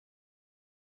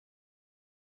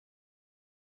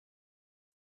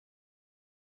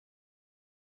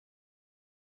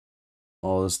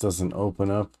 Oh, this doesn't open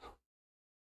up.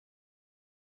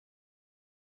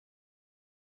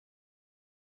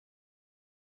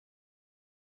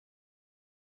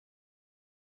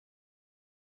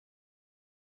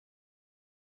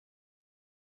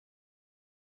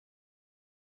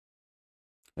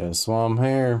 Yeah, swamp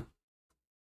hair.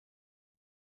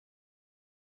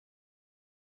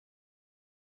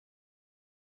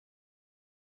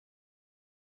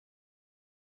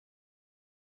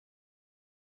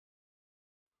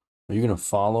 Are you gonna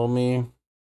follow me?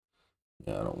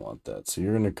 Yeah, I don't want that. So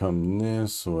you're gonna come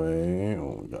this way.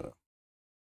 Oh, we got a...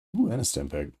 Ooh, and a stem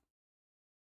pack.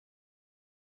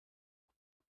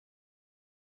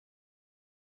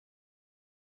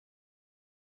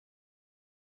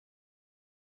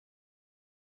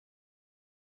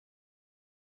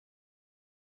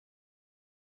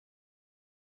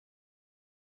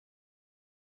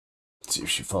 Let's see if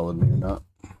she followed me or not.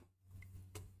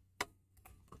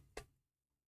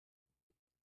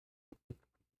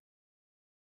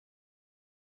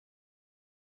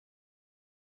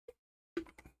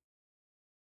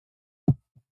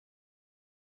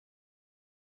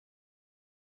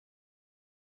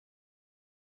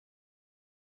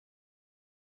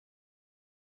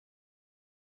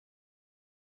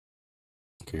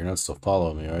 Okay, you're not still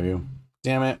following me, are you?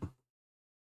 Damn it.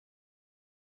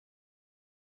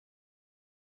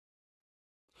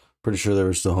 Pretty sure there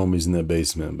were still homies in that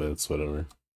basement, but it's whatever.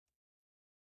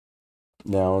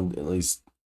 Now, at least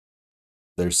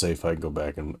they're safe. I can go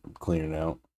back and clean it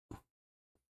out.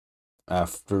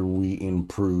 After we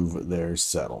improve their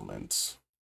settlement.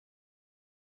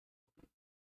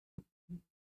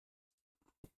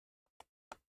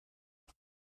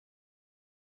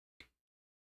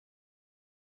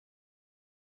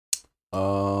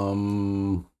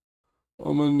 I'm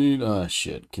gonna need,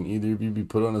 shit. Can either of you be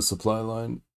put on a supply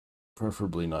line?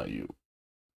 Preferably not you.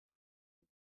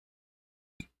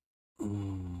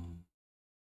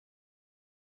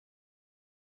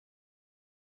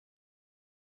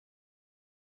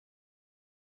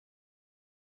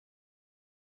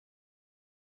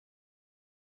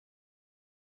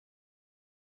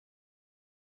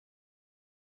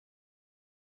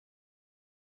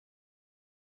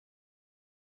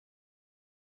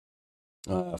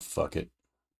 Fuck it.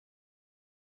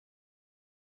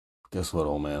 Guess what,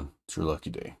 old man? It's your lucky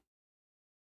day.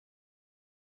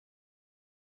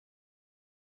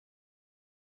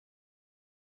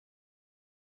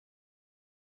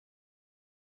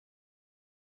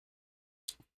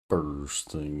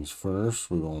 First things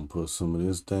first, we're gonna put some of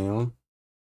this down.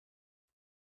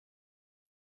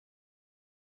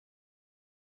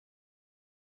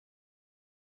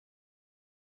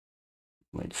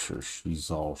 Make sure she's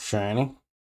all shiny.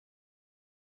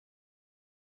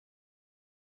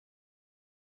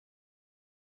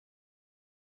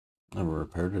 Never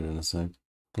repaired it in a sec.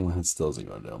 Well, it still doesn't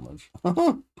go down much.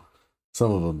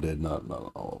 Some of them did, not all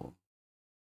of them.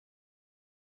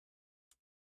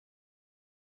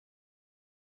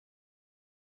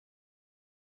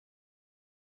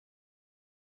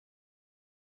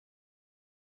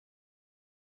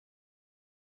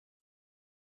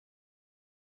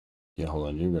 Yeah, hold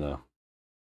on. You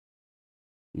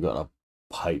got a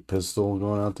pipe pistol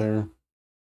going out there?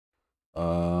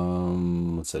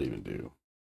 What's that even do?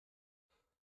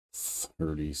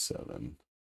 37.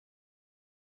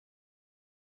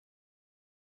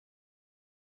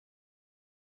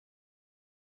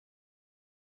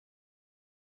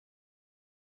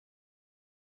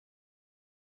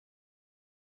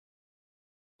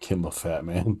 Give him a fat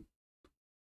man.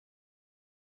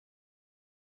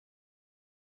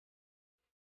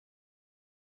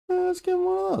 Let's give him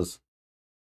one of those.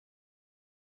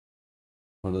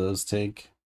 What do those take?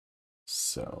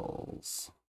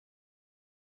 Cells.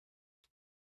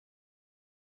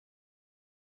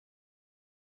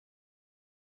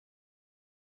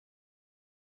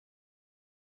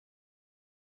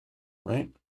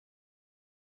 Right?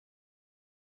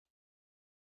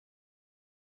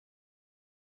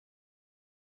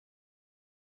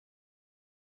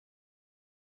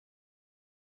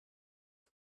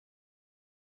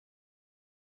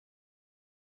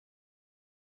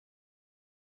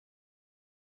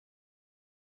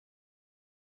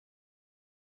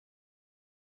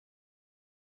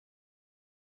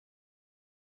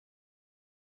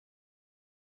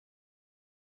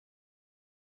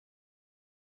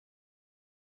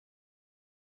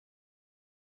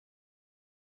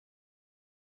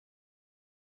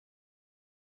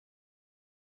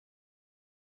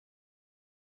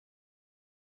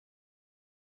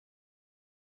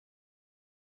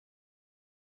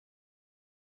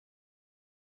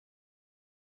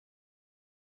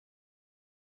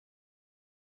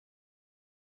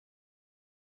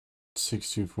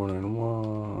 Six two four nine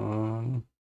one.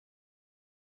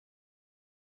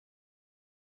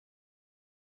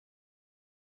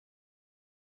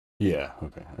 Yeah,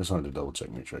 okay. I just wanted to double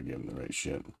check, make sure I gave him the right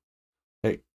shit.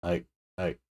 Hey, I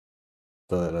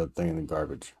throw that other thing in the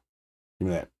garbage. Give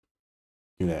me that.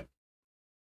 Give me that.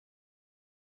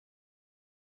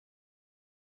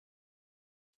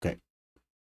 Okay.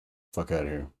 Fuck out of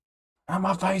here. Out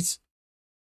my face!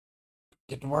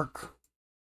 Get to work.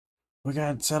 We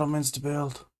got settlements to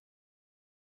build.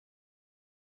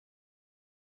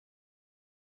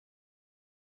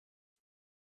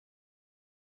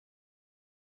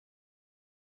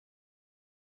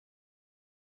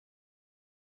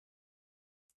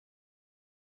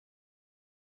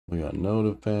 We got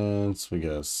no defense. We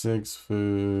got 6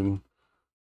 food.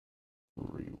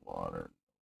 3 water.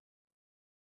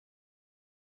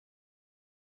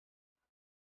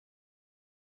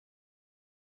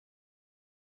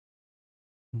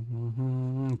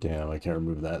 Damn, I can't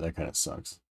remove that. That kind of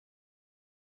sucks.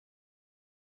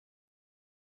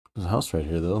 There's a house right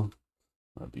here, though.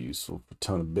 Might be useful for a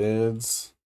ton of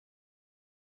beds.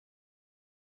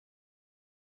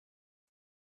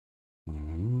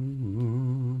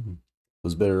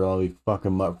 Those better all be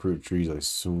fucking mutt fruit trees, I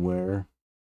swear.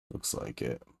 Looks like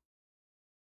it.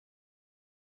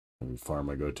 Every farm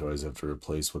I go to, I always have to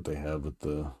replace what they have with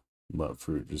the mutt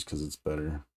fruit just because it's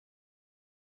better.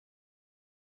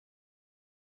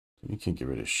 You can't get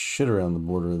rid of shit around the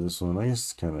border of this one. I guess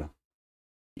it's kind of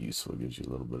useful. Gives you a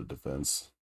little bit of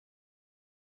defense.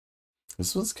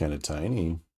 This one's kind of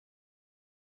tiny.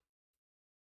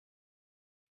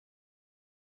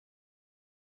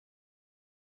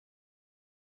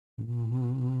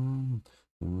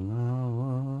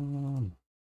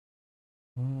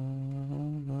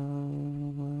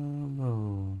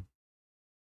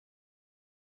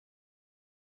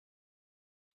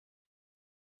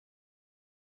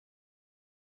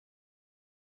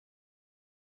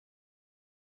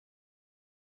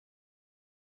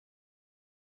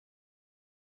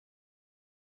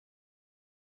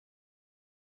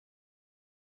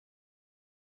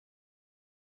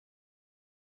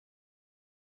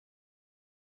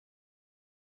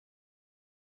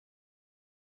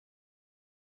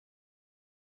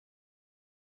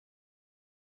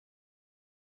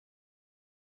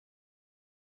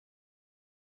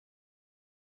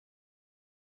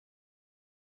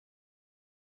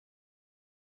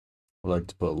 I like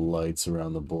to put lights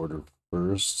around the border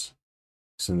first,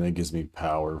 so that gives me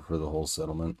power for the whole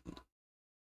settlement.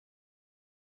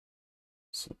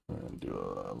 So we're gonna do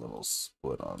a little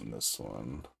split on this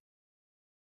one.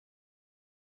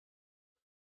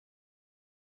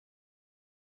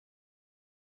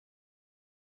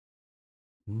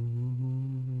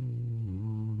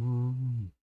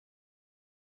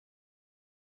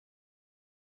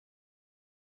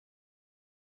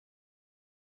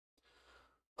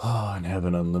 Oh, and have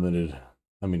an unlimited.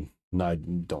 I mean, no, I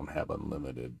don't have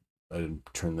unlimited. I didn't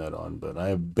turn that on, but I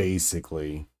have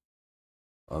basically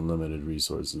unlimited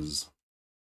resources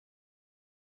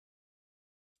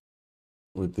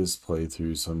with this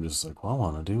playthrough. So I'm just like, well, I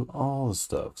want to do all the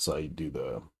stuff. So I do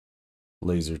the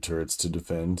laser turrets to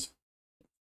defend.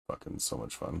 Fucking so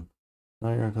much fun. Now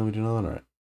you're not gonna do another one, right?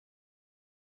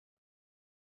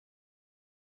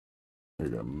 You're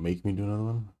gonna make me do another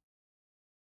one?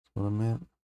 That's what I meant.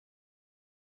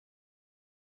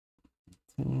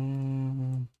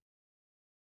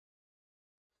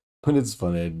 But it's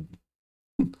funny.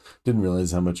 I didn't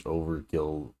realize how much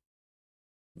overkill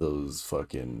those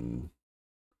fucking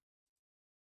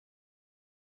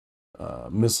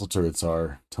missile turrets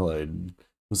are till I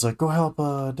was like, go help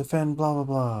defend, blah blah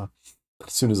blah.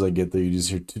 As soon as I get there, you just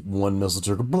hear one missile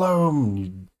turret go bloom.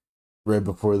 You, right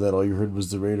before that, all you heard was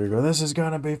the raider go, this is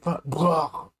gonna be fun.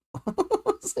 Blah.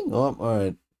 Oh, all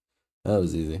right, that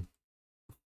was easy.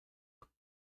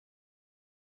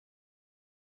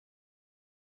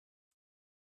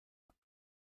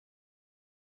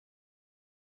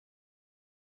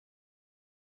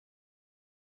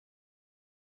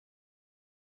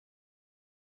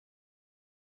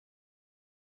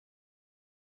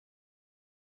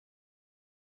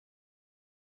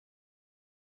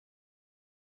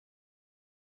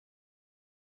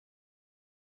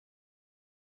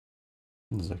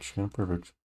 This is actually kind of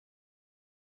perfect.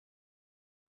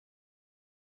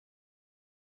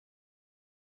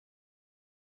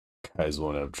 Guys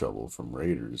won't have trouble from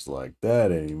raiders like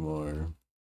that anymore.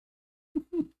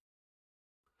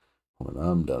 When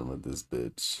I'm done with this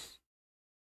bitch.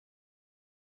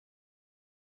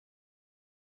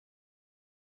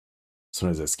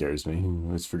 Sometimes that scares me. I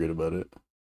always forget about it.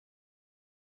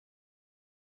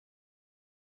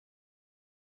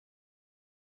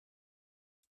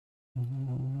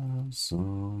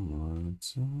 Somewhere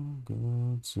to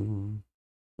go to.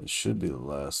 It should be the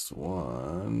last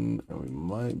one, and we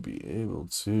might be able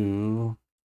to.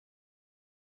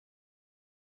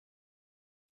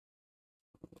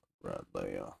 Right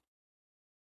there.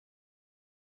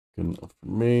 Good enough for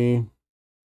me.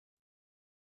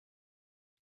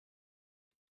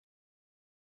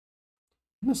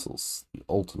 Missiles, the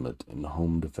ultimate in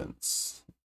home defense.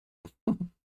 I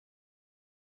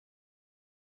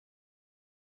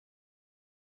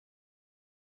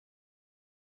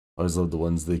always love the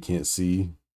ones they can't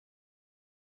see.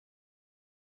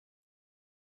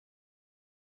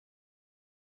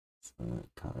 That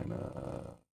kind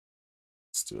of.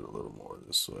 Let's do it a little more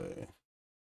this way.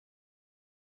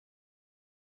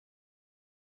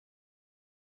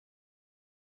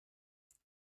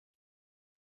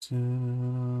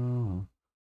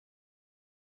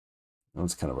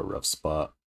 That's kind of a rough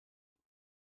spot.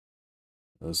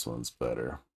 This one's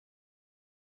better.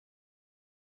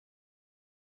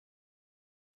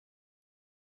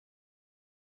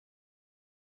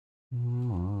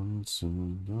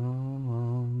 Monsoon,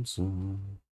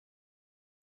 monsoon.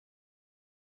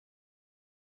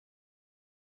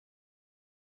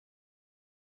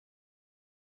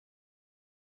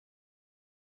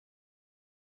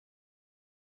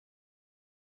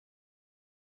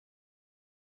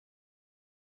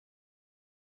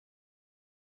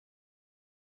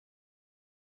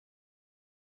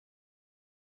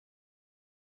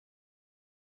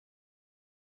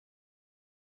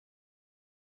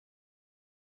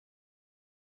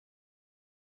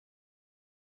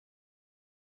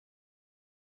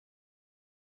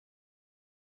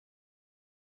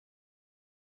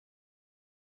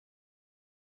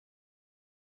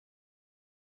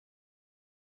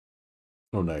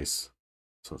 Oh, nice.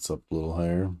 So it's up a little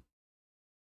higher.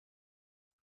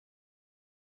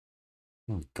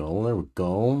 There we go. There we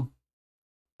go.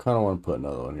 Kind of want to put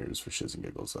another one here just for shits and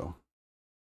giggles, though.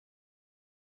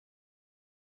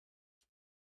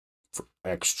 For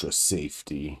extra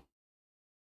safety.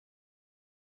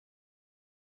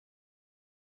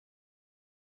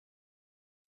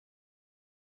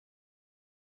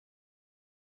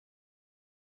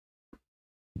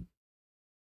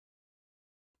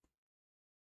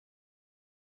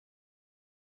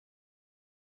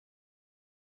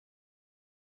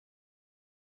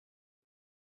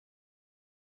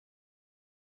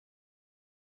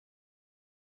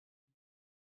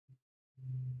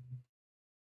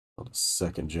 Build a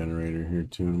second generator here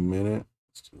too in a minute.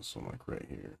 Let's do this one like right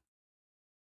here.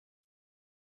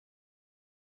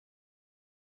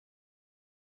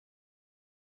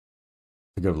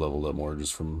 I think I've leveled up more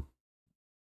just from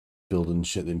building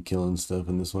shit than killing stuff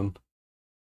in this one.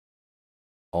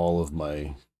 All of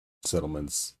my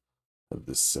settlements have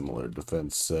this similar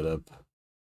defense setup.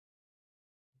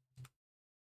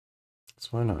 So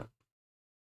why not?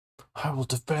 I will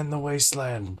defend the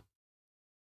wasteland.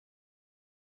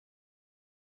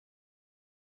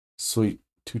 Sweet.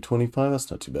 225,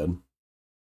 that's not too bad.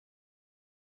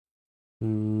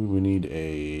 We need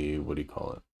a, what do you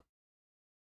call it?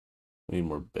 We need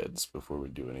more beds before we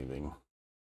do anything.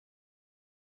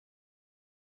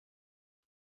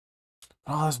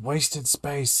 Oh, that's wasted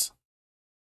space.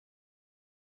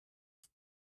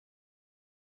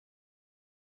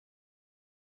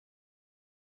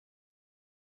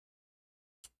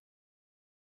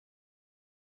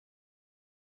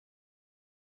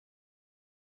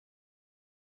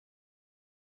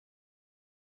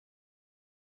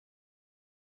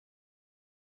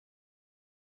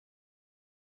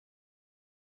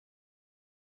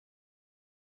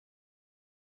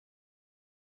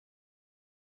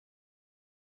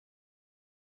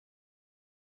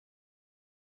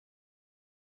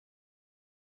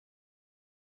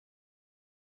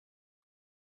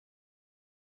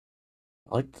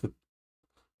 I like the,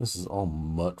 this is all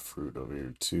mutt fruit over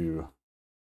here too.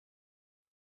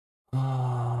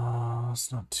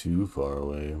 It's not too far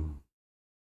away.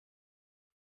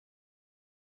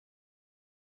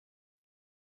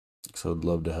 So I'd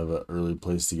love to have an early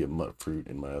place to get mutt fruit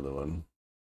in my other one.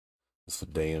 That's for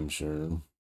damn sure.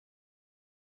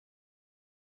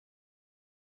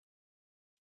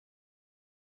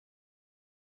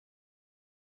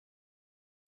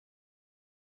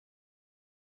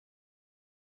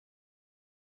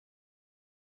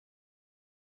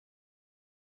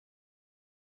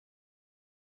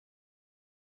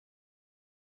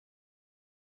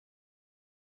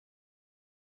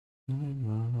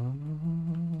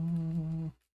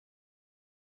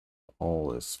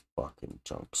 All this fucking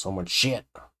junk. So much shit.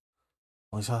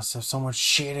 All these houses have so much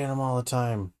shit in them all the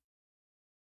time.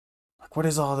 Like, what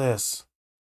is all this?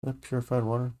 Is that purified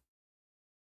water?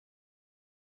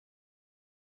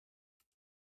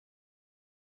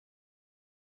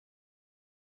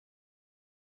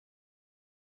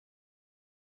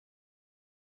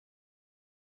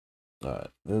 Alright,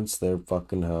 it's their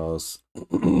fucking house.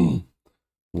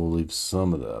 We'll leave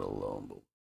some of that alone, but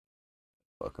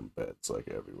fucking beds like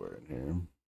everywhere in here.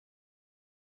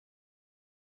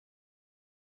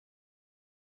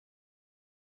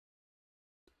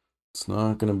 It's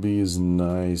not gonna be as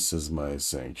nice as my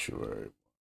sanctuary.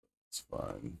 It's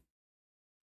fine.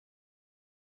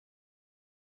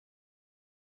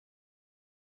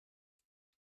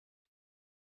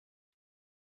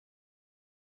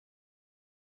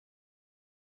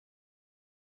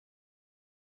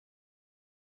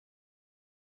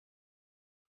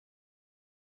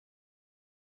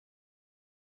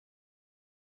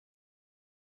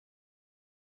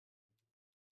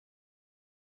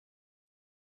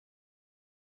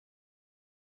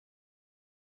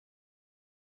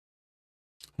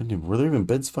 Were there even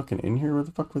beds fucking in here? Where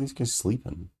the fuck were these guys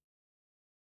sleeping?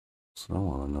 That's what I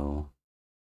want to know.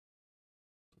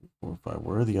 4 or 5.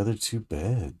 Where are the other 2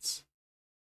 beds?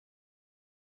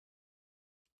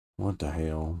 What the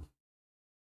hell?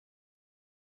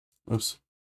 Oops.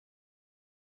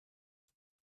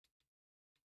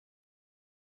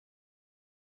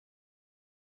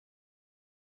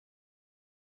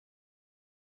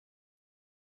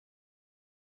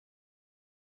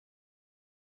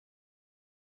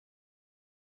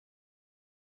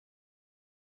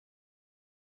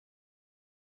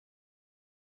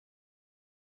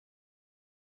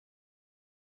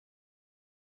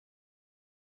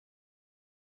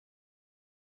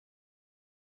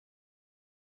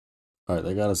 Alright,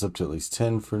 they got us up to at least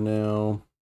 10 for now.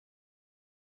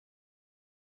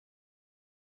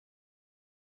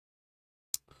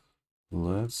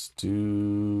 Let's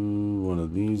do one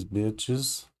of these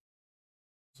bitches.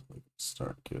 So we can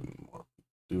start getting more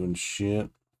doing shit.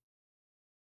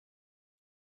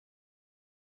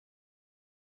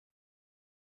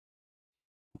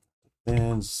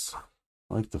 Beds.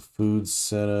 I like the food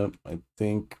setup. I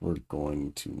think we're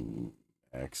going to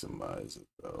maximize it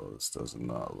though. This does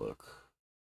not look.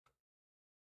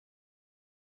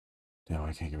 Damn,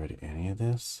 I can't get rid of any of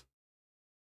this.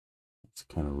 It's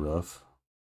kind of rough.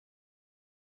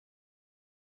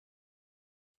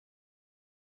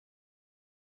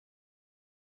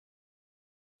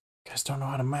 You guys don't know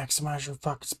how to maximize your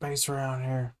fucking space around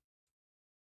here.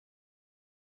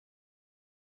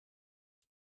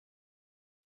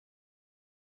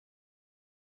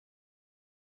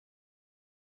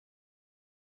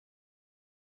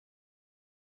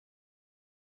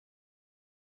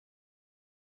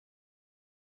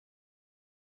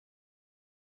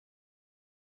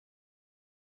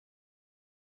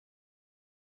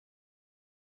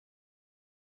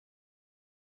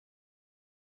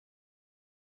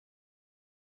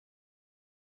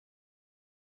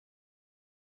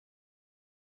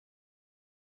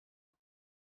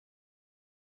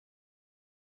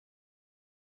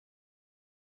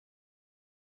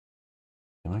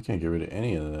 I can't get rid of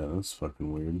any of that. That's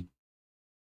fucking weird.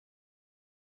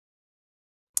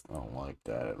 I don't like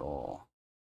that at all.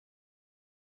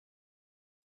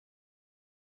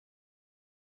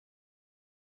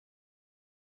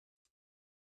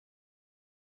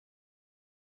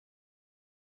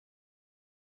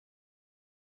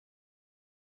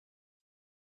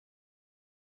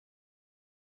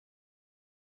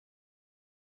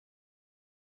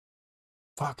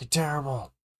 Fucking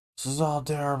terrible. This is all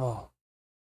terrible.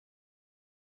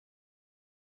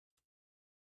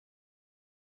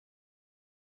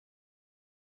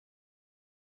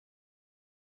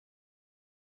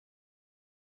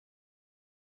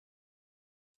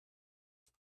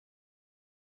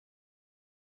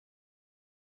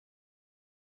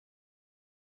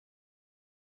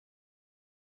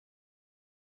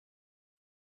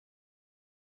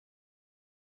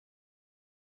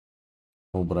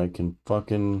 Oh, but I can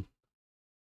fucking...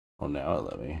 Oh, now it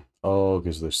let me. Oh,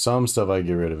 because there's some stuff I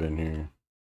get rid of in here.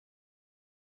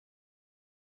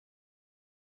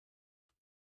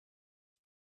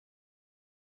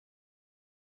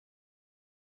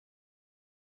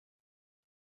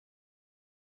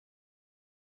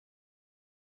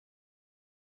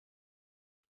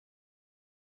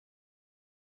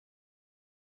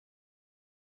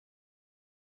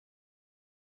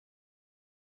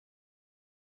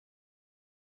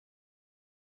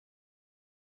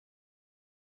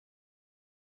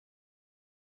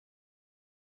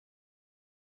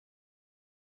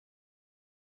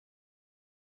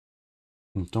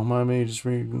 Don't mind me just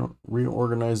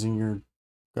reorganizing your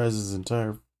guys'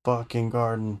 entire fucking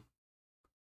garden.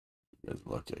 You guys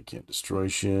are lucky I can't destroy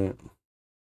shit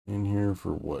in here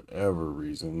for whatever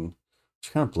reason.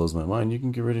 Which kind of blows my mind. You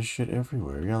can get rid of shit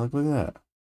everywhere. Yeah, look at that.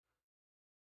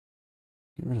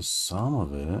 Get rid of some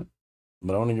of it.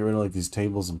 But I want to get rid of like these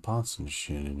tables and pots and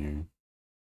shit in here.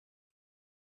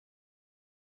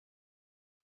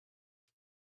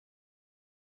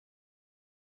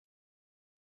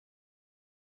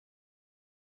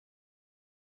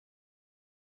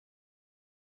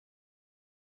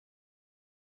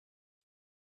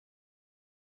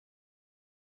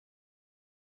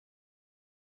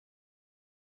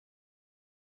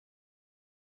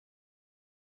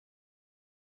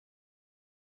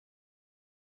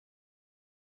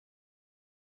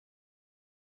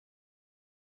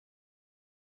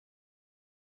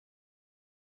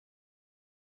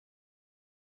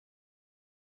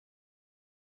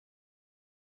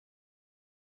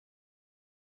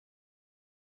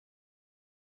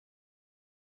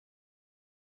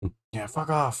 Yeah, fuck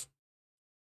off.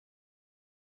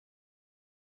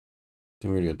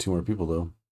 Think we're gonna get 2 more people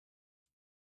though.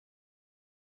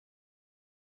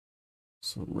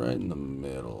 So right in the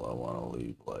middle, I want to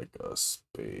leave like a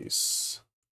space.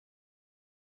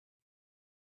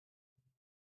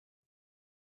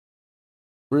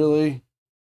 Really?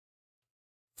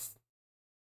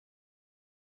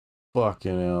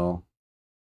 Fucking hell.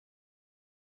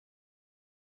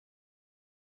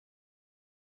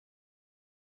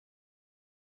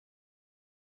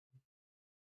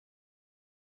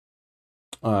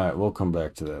 All right, we'll come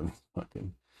back to that.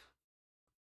 Fucking.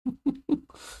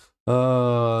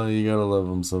 You gotta love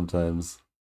them sometimes.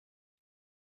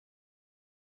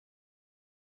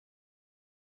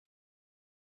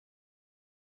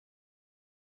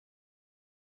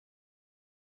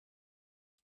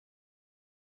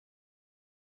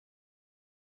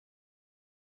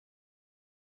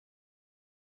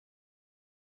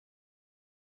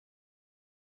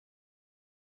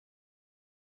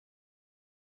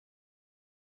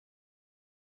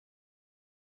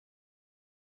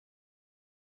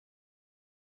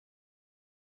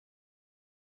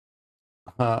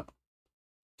 Uh,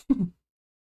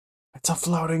 it's a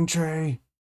floating tray.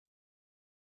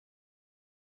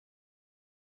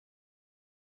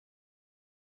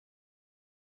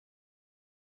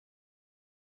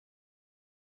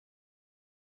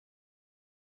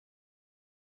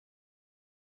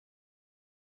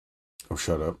 Oh,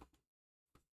 shut up.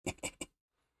 I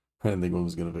didn't think one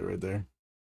was gonna fit right there.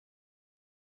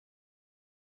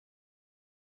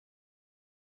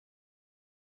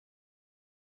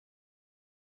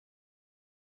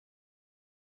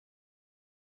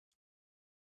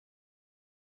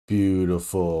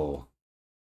 Beautiful.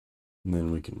 And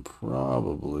then we can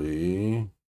probably...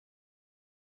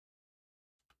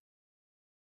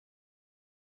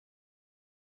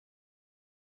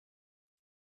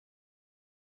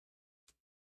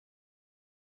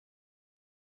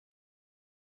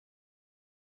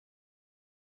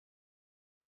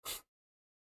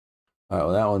 All right,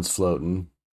 well, that one's floating.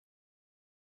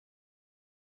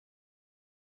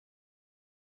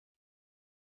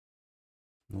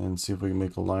 And see if we can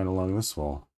make a line along this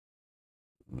wall.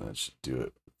 And that should do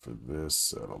it for this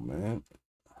settlement.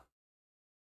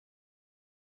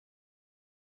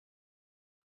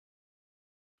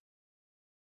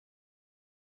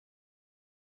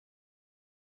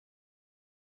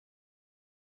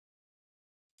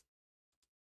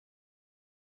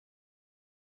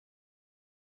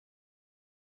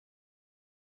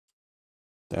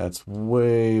 That's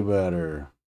way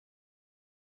better.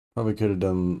 Probably could have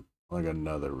done like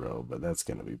another row, but that's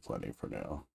going to be plenty for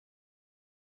now.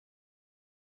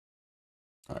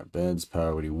 All right, beds,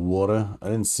 power, we need water. I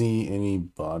didn't see any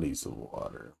bodies of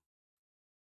water.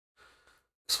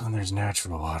 So when there's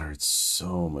natural water, it's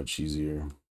so much easier.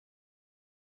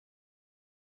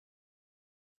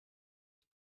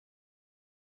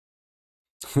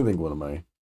 I think one of my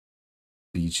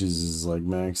beaches is like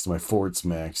maxed. My fort's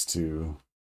maxed too.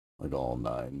 Like all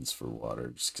 9s for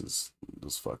water, just because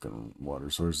those fucking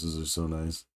water sources are so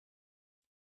nice.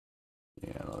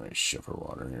 Yeah, I don't need shit for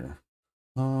water here.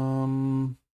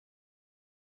 Kind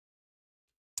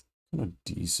of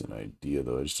decent idea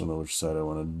though. I just don't know which side I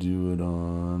want to do it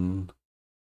on.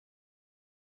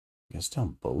 I guess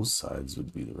down both sides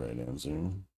would be the right answer.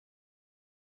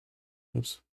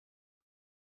 Oops.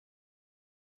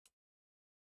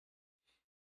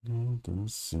 Ain't the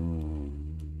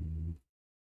same.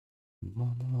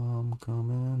 Mama, I'm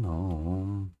coming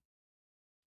home.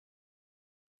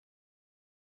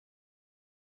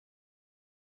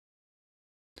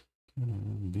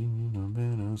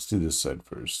 Let's do this side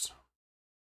first.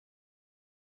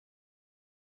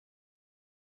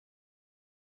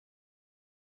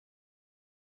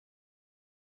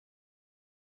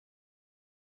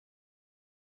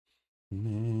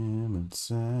 Name it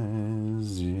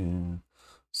says, yeah.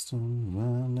 Stand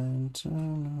around and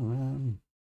turn around.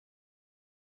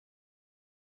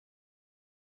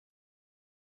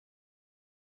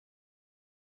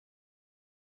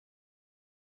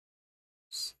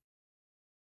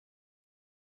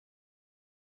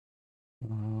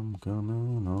 I'm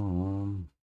coming home.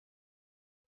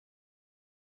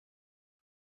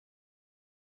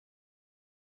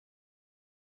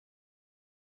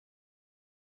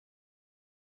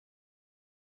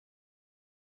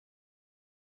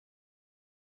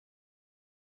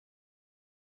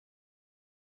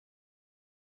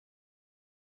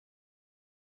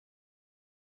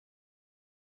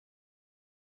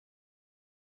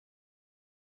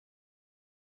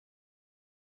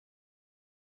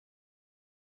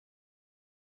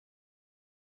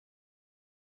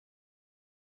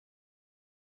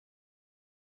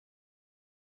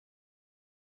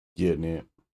 getting it.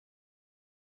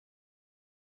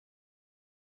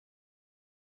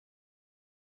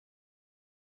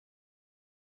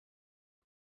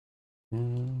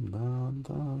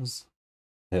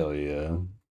 Hell yeah.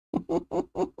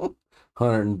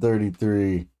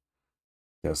 133.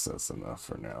 Guess that's enough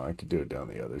for now. I could do it down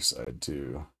the other side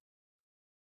too.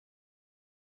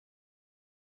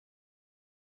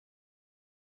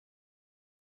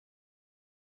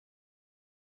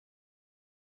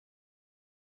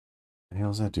 The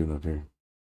hell's that doing up here?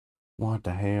 What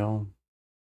the hell?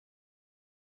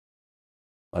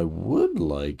 I would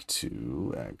like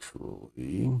to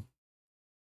actually.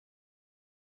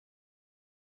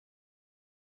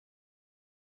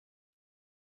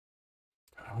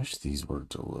 I wish these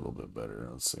worked a little bit better.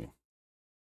 Let's see.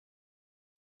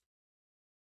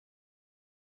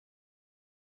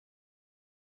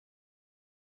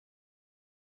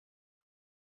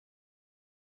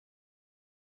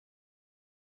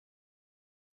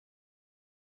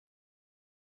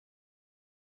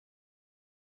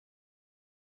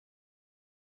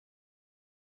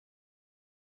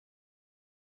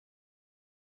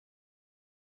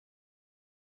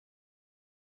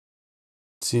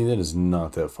 See, that is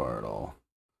not that far at all.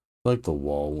 I like the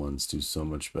wall ones do so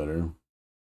much better.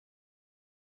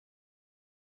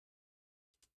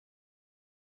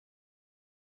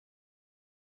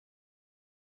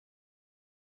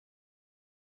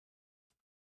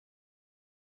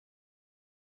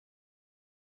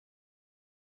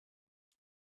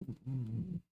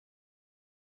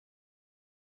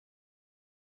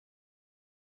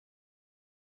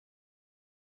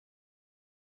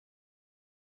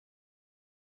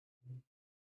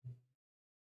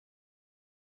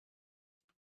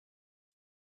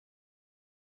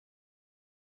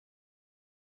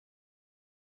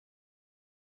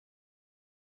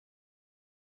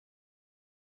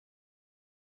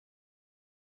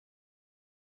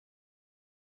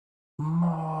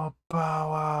 More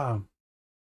power.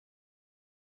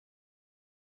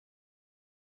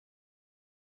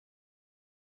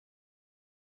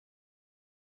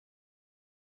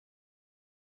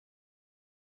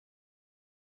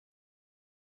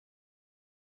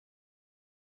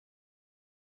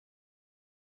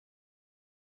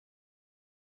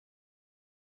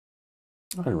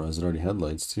 I didn't realize it already had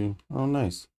lights too. Oh,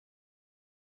 nice.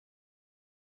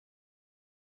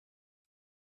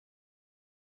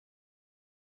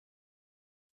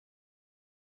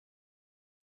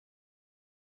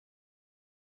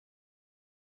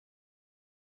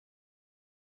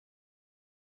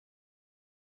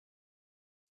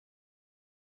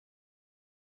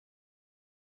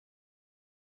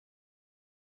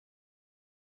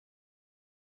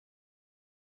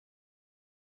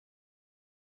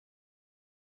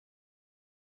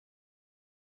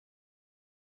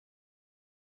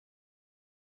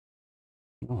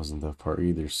 That wasn't that far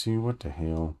either. See, what the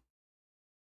hell?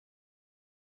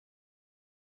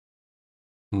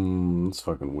 It's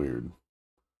fucking weird.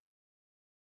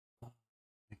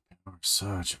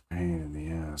 Such a pain in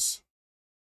the ass.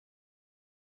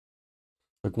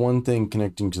 Like one thing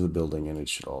connecting to the building and it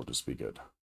should all just be good.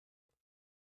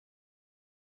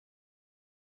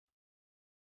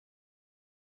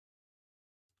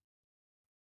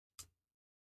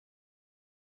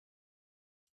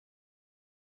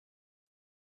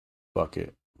 Fuck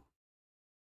it.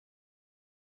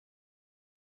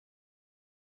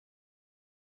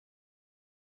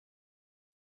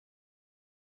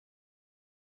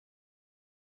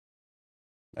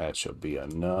 That should be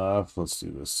enough. Let's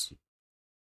do this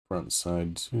front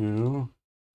side too.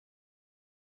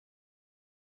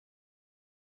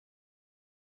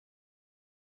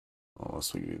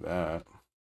 Unless we do that.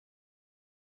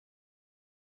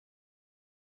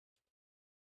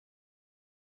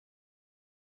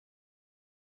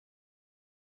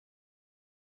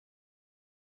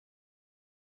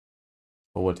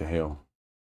 Oh, what the hell?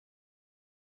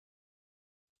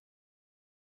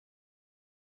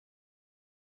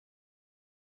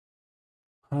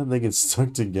 How did they get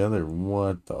stuck together?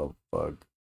 What the fuck?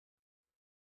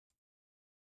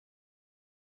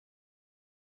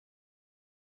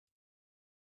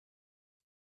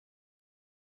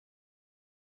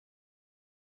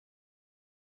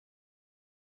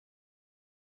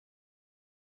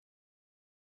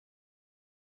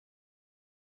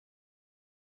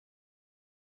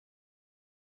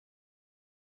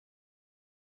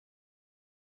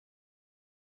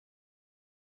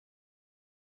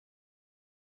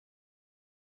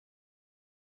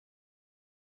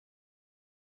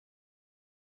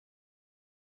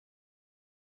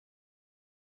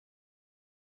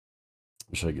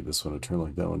 Should I get this one to turn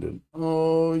like that one did?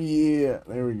 Oh yeah,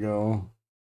 there we go.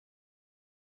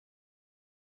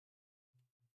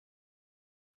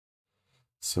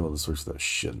 So this works without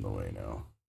shit in the way now.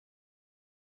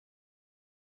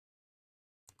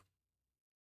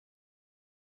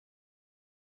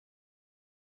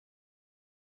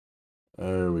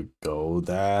 There we go.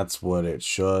 That's what it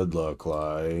should look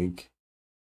like.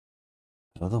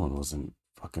 The other one wasn't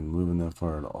fucking moving that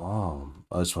far at all.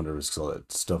 I just wonder if it's 'cause all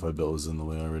that stuff I built was in the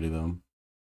way already, though.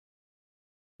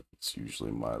 It's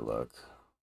usually my luck.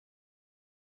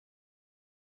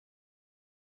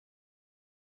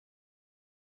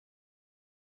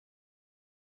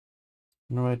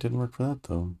 No, it didn't work for that,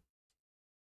 though.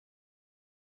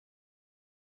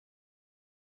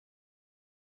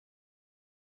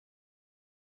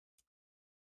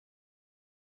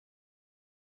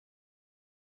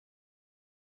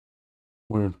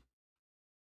 Weird.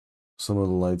 Some of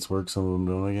the lights work, some of them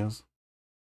don't, I guess.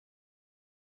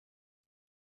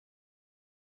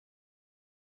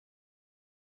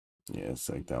 Yeah, it's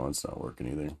like that one's not working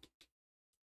either.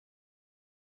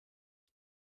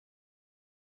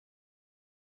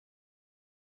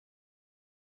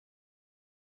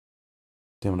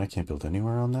 Damn it, I can't build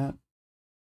anywhere on that.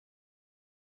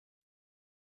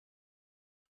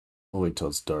 We'll wait till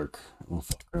it's dark. We'll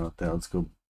fuck around with that. Let's go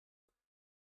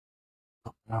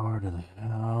power to the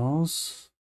house.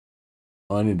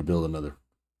 Oh, I need to build another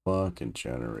fucking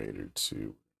generator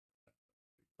too.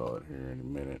 Call it here in a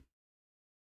minute.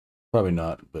 Probably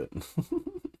not, but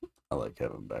I like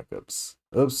having backups.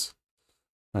 Oops,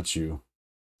 not you.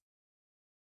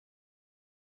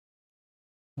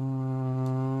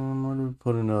 Where do we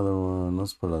put another one?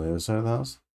 Let's put it on the other side of the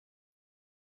house.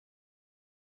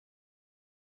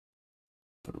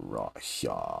 Put it right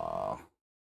here.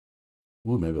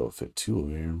 Ooh, maybe it'll fit two over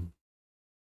here.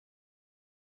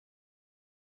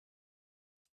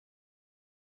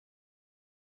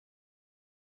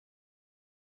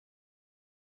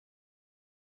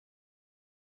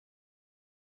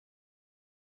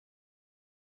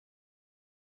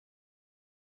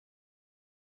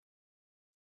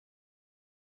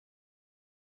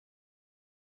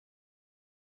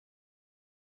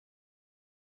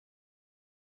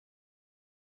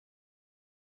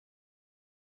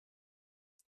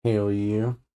 Hell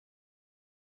yeah.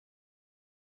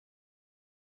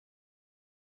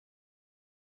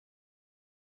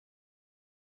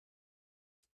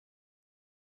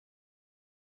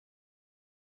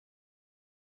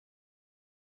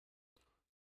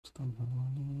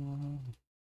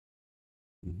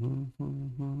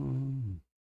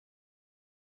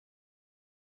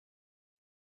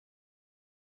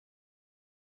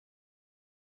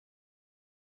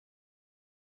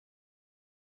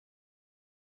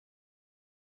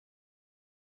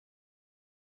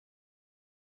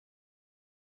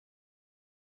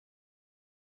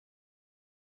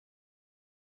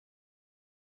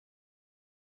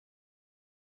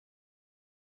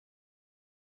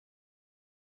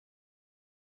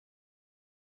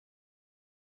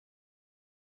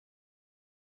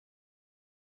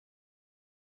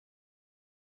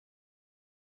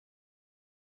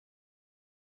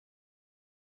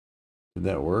 Did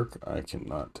that work? I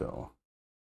cannot tell.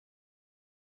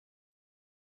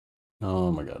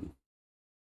 Oh my god.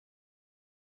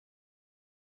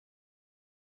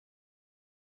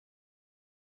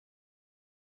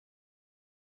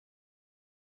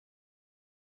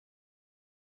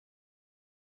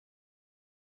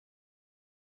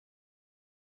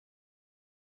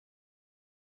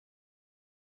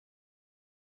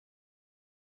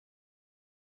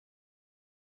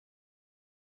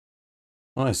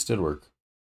 Oh, nice, did work.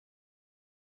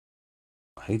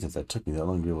 I hate that that took me that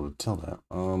long to be able to tell that.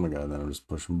 Oh my god, then I'm just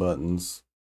pushing buttons.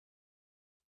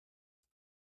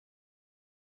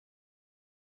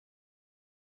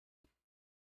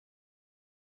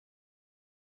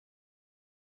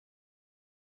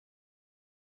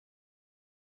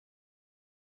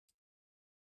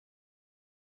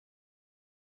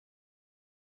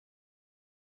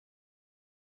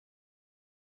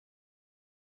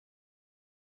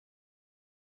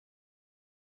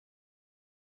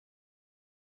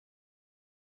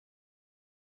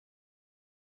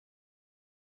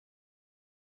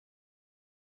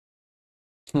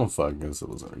 Oh fuck, I guess it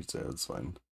wasn't reset. That's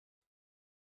fine.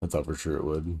 I thought for sure it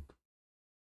would.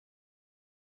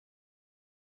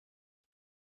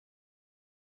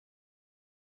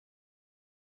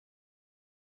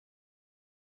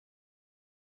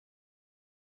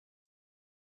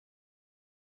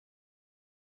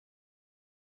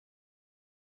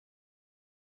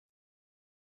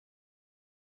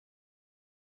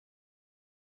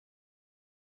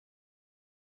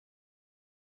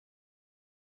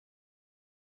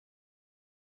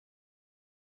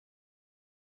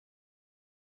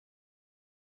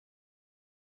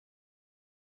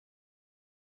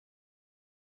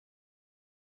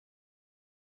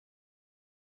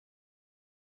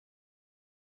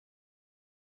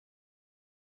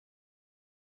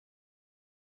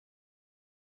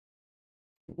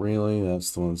 Really?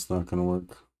 That's the one that's not gonna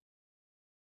work?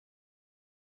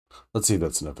 Let's see if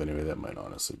that's enough anyway. That might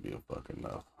honestly be a fucking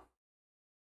enough.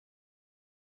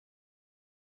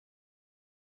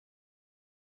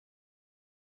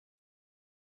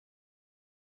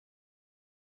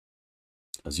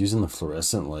 I was using the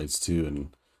fluorescent lights too,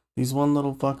 and these one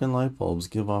little fucking light bulbs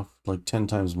give off like 10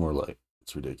 times more light.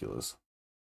 It's ridiculous.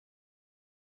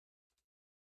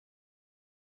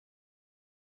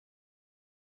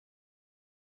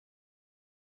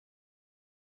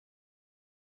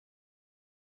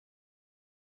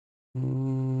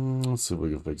 Let's see if we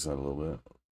can fix that a little bit.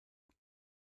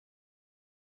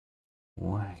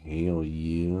 Oh, hell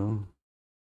yeah.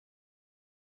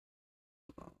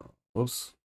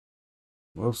 Whoops.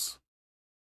 Whoops.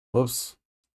 Whoops.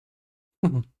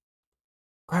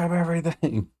 Grab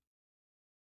everything.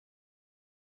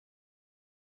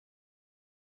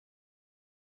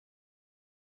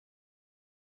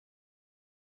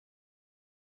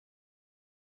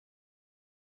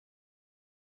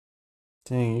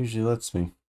 Dang, it usually lets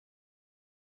me.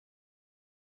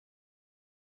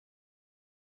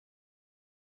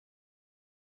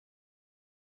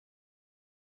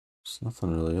 There's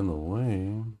nothing really in the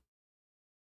way.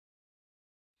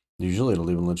 Usually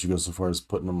it'll even let you go so far as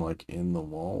putting them like in the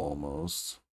wall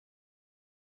almost.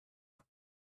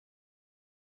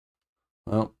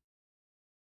 Well,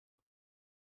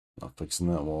 not fixing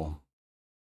that wall.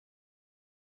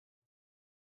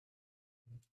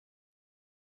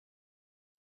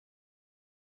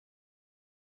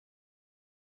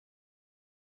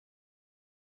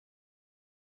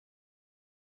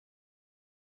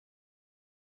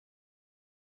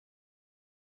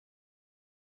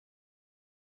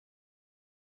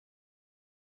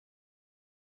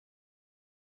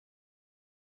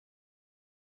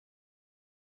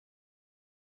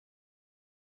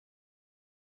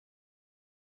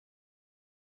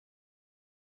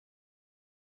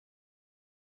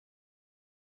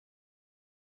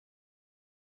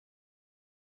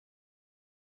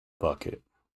 Fuck it.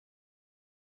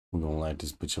 I'm gonna light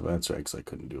this bitch up. That's right, because I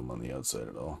couldn't do them on the outside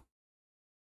at all.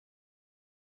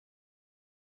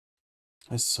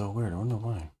 That's so weird. I wonder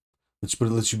why.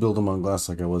 Let you build them on glass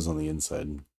like I was on the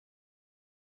inside.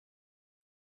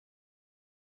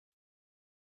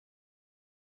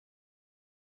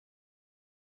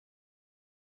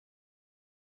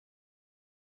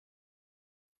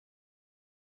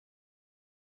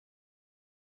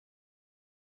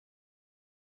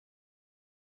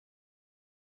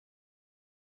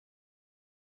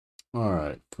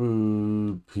 Alright,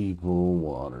 food, people,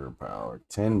 water, power.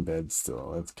 10 beds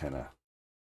still. That's kind of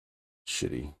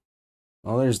shitty.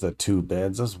 Oh, there's the 2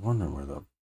 beds. I was wondering where the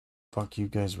fuck you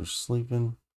guys were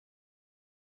sleeping.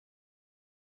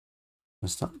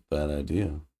 It's not a bad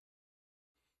idea.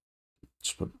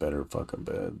 Just put better fucking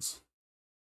beds.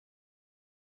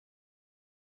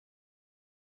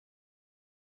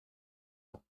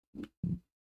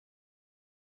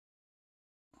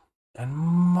 And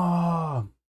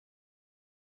mom.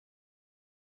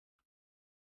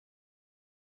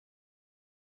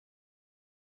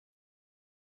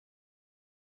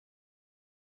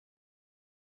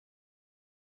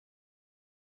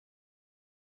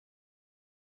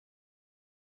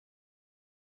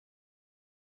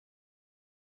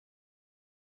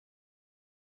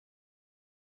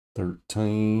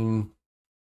 $13.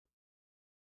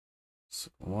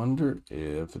 So I wonder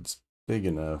if it's big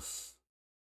enough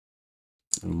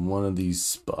in one of these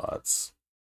spots.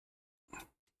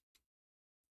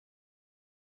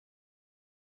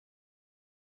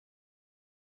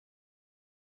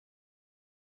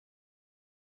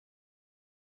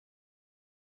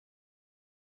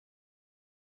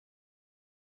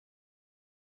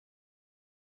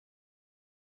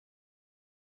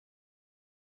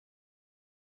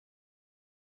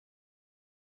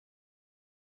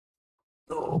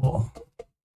 Oh.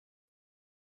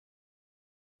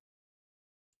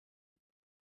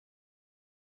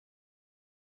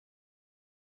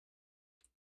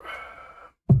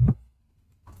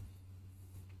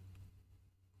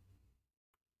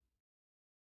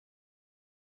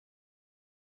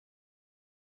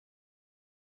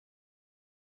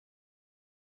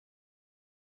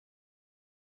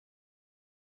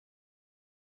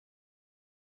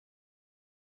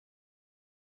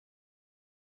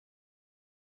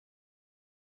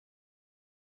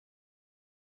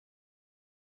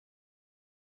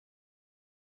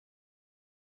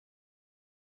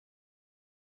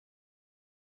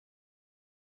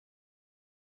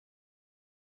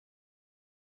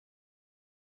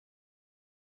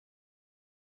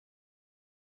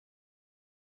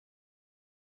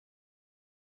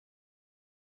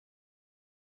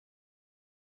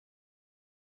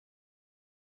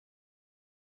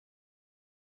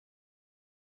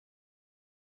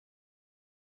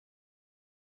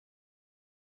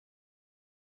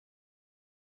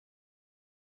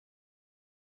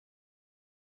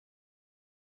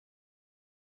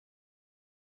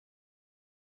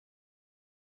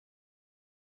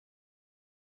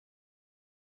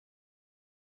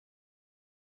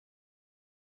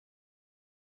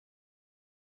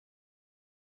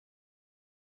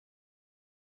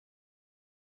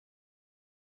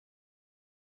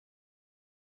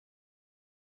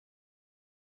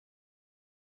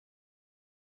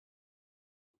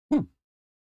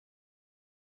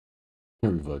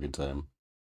 Every fucking time.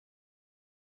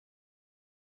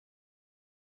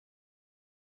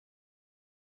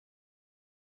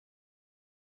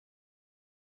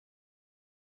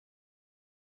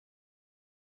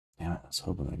 Damn it, I was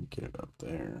hoping I could get it up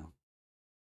there.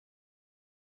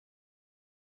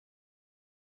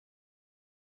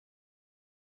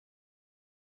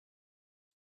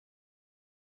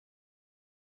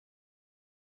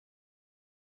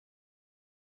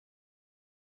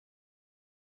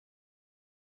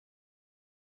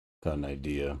 Got an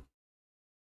idea.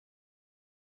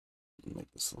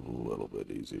 Make this a little bit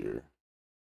easier.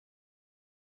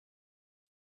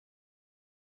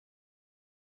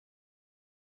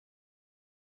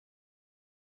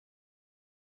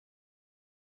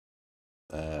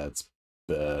 That's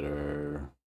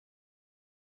better.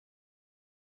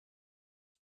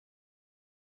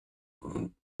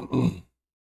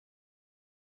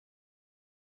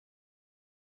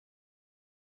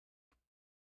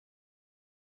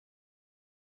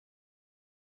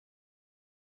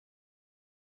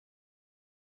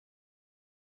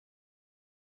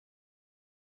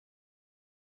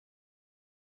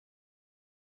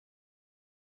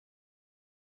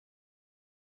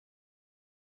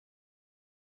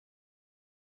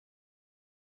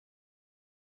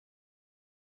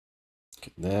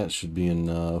 Okay, that should be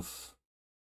enough.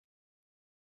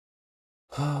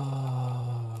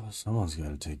 Someone's got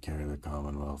to take care of the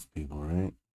Commonwealth people,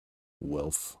 right?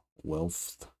 Wealth.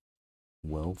 Words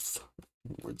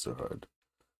are hard.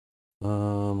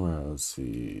 Right, let's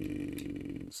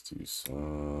see. Let's do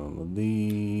some of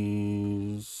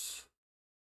these.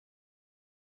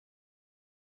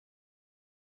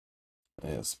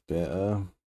 That's better.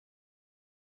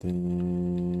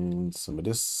 Then some of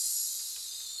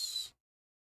this.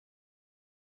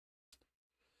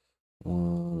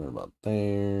 One about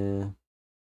there.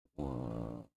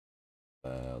 One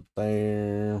about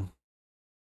there.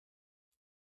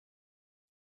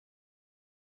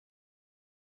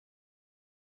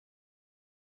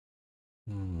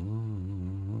 And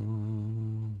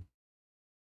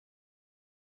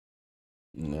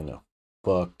then a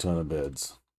fuck ton of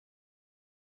beds.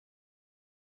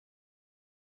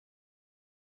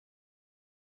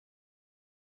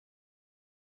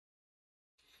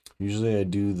 Usually I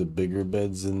do the bigger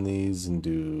beds in these and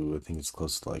do, I think it's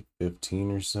close to like 15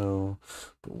 or so.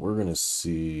 But we're going to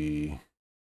see if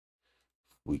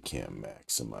we can't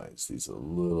maximize these a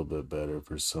little bit better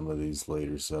for some of these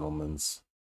later settlements.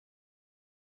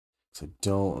 So I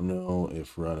don't know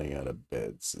if running out of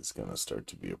beds is going to start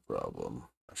to be a problem.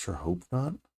 I sure hope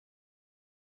not.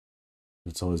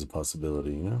 It's always a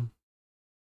possibility, you know?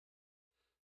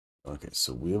 Okay,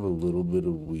 so we have a little bit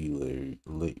of leeway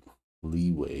right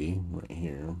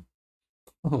here.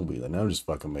 Oh, wheeler. Now I'm just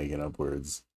fucking making up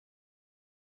words.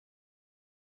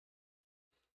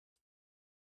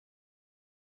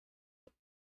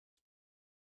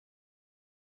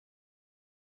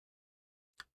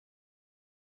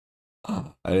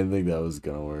 I didn't think that was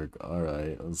gonna work. All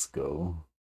right, let's go.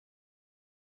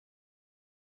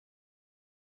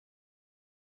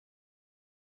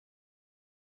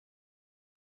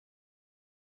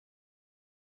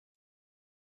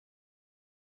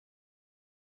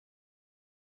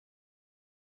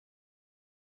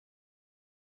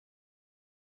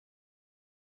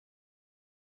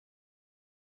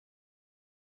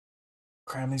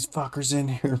 Cram these fuckers in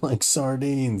here like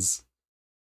sardines.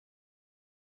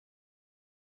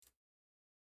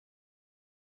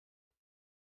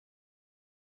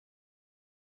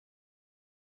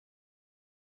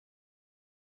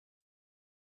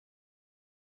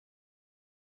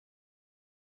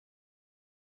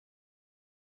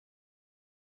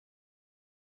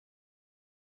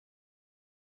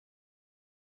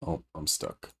 Oh, I'm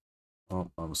stuck.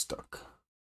 Oh, I'm stuck.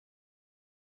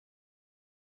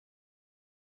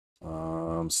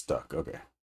 I'm stuck. Okay.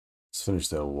 Let's finish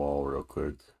that wall real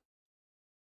quick.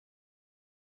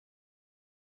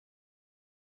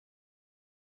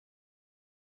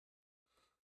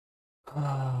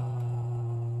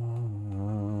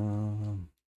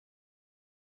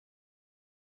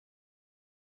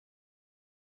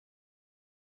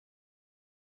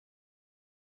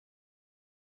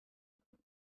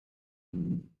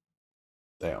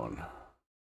 Down.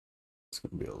 It's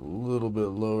gonna be a little bit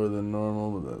lower than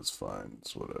normal, but that's fine.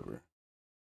 It's whatever.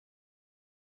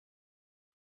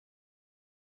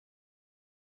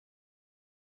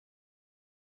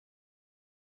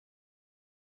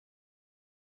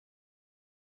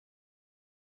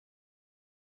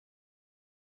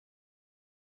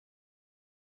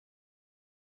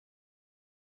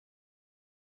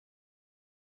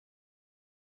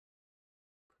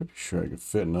 Pretty sure I could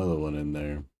fit another one in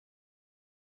there.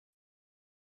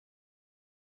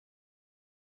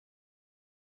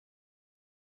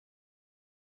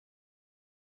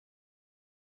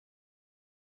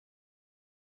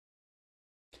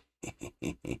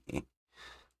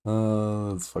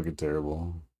 Oh, that's fucking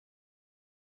terrible.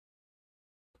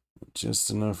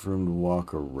 Just enough room to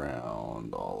walk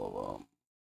around all of them.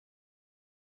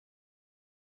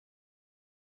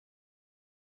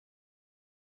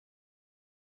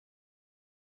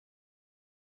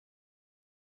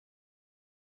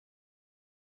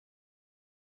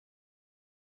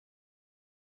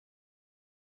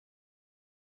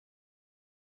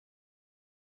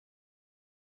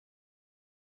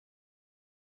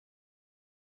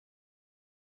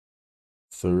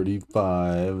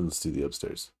 $35. Let's do the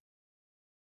upstairs.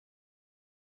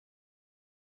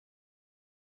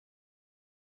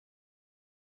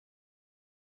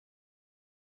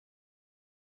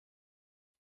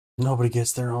 Nobody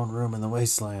gets their own room in the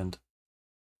wasteland.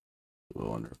 I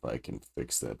wonder if I can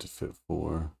fix that to fit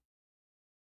 4.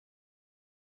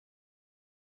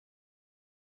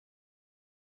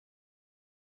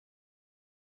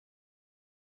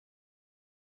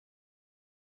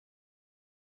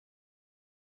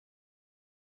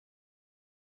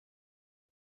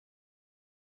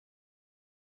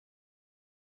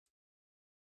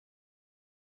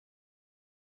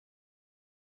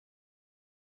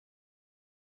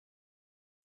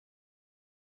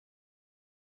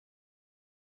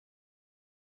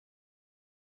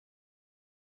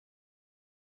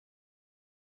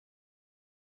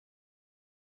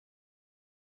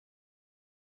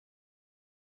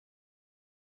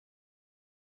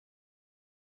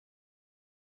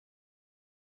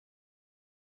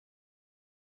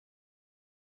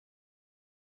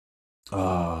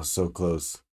 Oh, so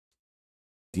close.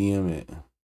 Damn it.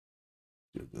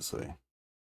 Do it this way.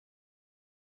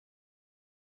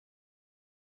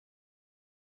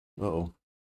 Uh-oh.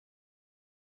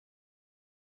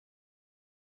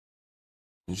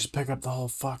 You just pick up the whole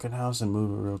fucking house and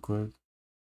move it real quick.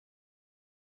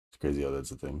 It's crazy how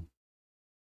that's a thing.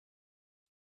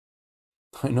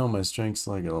 I know my strength's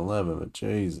like an 11, but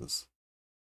Jesus.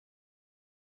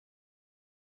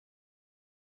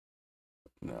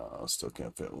 No, still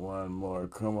can't fit one more.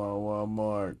 Come on, one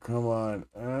more. Come on.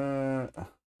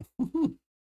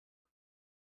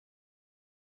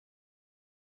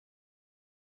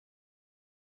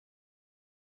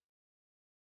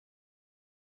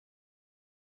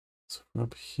 So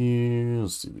up here,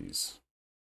 let's do these.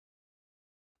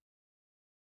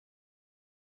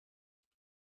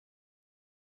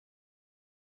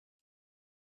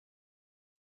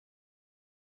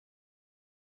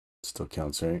 Still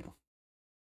counts, right?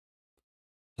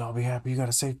 Y'all be happy you got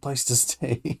a safe place to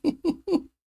stay.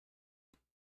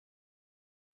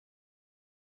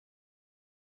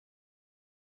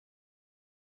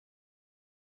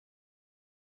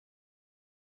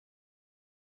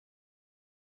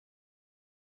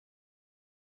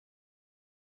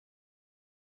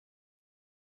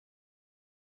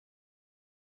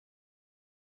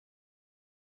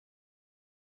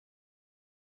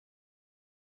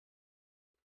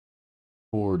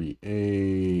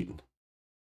 $48.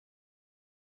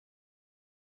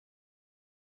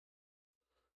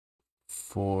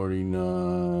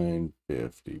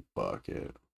 49.50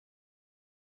 bucket.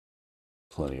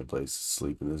 Plenty of places to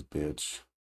sleep in this bitch.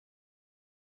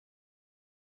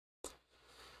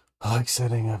 I like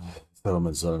setting up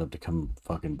settlements so I don't have to come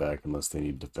fucking back unless they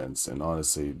need defense. And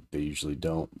honestly, they usually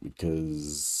don't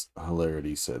because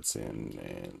hilarity sets in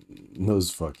and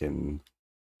those fucking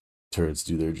turrets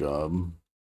do their job.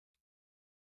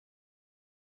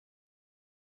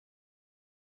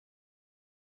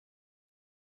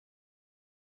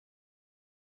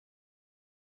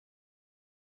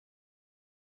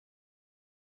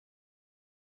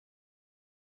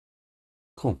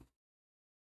 Cool.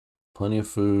 Plenty of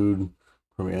food.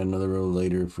 Probably add another row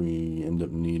later if we end up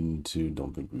needing to.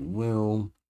 Don't think we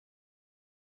will.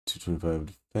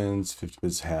 225 defense, 50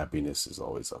 bits happiness is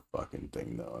always a fucking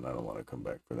thing though, and I don't want to come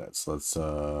back for that. So let's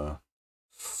let's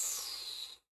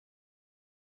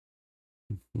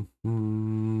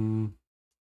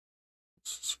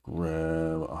just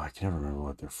grab, oh, I can't remember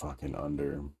what they're fucking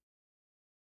under.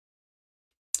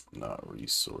 Not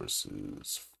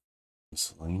resources.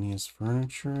 Miscellaneous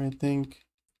furniture, I think.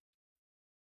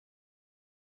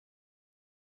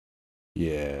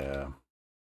 Yeah.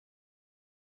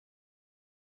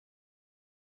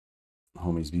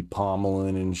 Homies be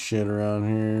pommeling and shit around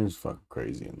here. It's fucking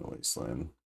crazy in the wasteland.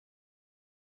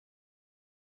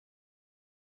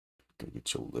 Gotta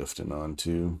get your lifting on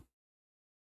too.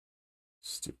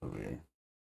 Stick over here.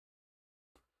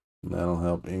 And that'll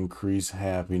help increase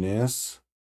happiness.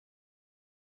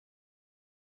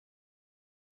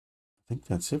 I think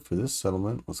that's it for this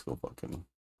settlement. Let's go fucking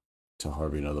tell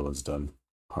Harvey another one's done.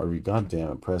 Harvey,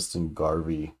 goddamn it, Preston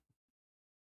Garvey.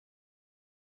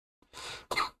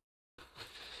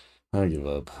 I give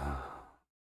up.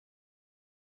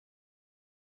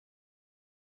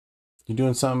 You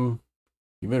doing something?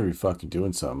 You better be fucking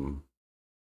doing something.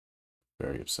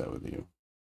 Very upset with you.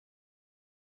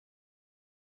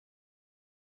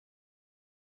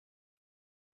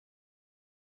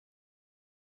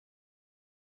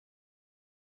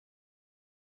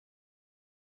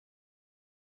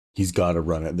 He's got to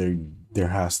run it. There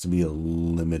has to be a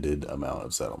limited amount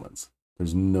of settlements.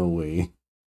 There's no way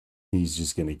he's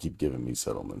just gonna keep giving me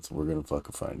settlements. We're gonna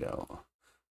fucking find out.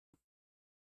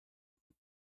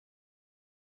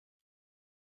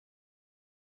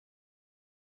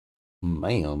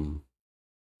 Ma'am,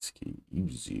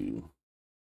 excuse you.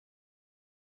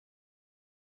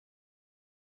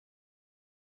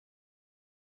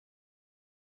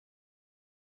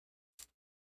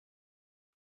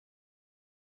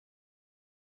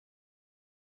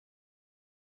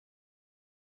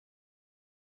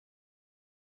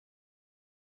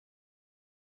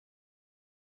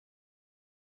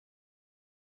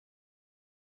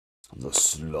 The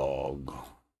slog.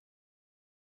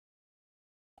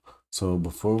 So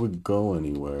before we go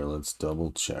anywhere, let's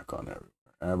double check on everywhere.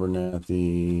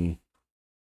 Abernathy.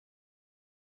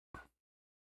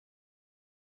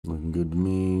 Looking good to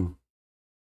me.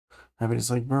 I mean, it's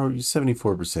like, bro, you're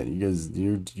 74%. You guys,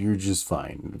 you're just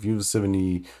fine. If you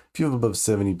have above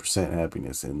 70%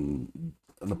 happiness in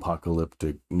an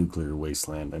apocalyptic nuclear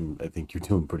wasteland, I think you're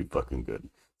doing pretty fucking good.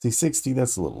 See, 60,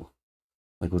 that's a little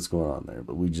like what's going on there.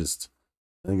 But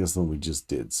I think that's the one we just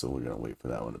did, so we're gonna wait for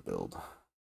that one to build.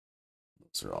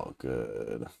 Those are all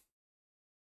good.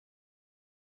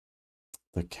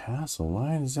 The castle,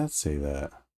 why does that say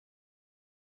that?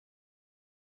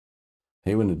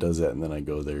 Hey, when it does that and then I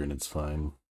go there and it's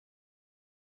fine.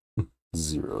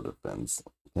 0 defense.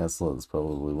 Castle is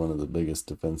probably one of the biggest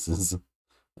defenses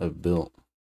I've built.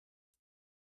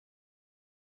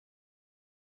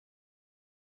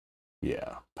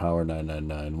 Yeah, power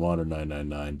 999, water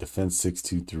 999, defense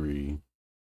 623.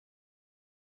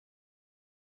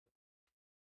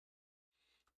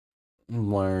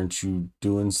 Why aren't you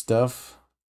doing stuff?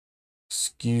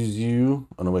 Excuse you.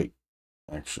 Oh no, wait.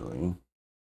 Actually,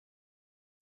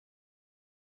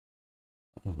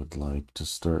 I would like to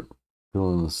start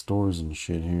filling the stores and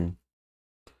shit here.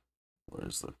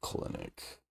 Where's the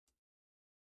clinic?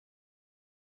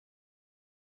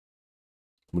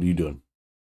 What are you doing?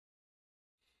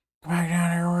 Come back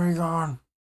down here, where are you going?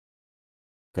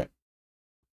 Okay.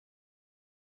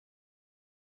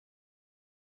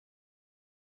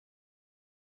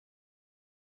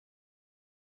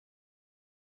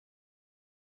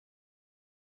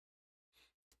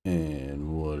 And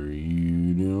what are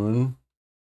you doing?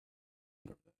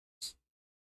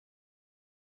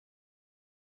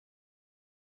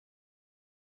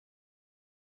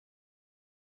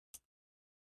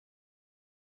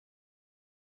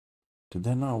 Did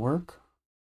that not work?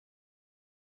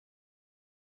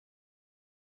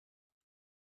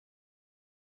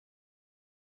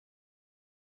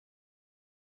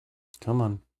 Come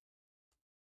on.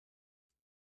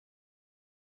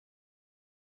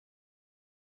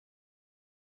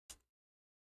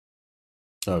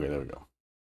 Okay, there we go.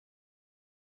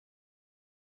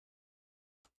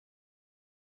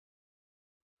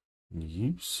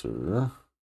 You, sir.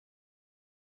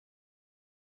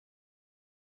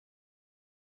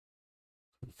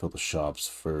 Fill the shops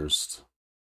first.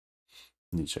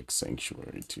 Need to check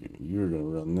sanctuary too. You're gonna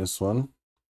run this one.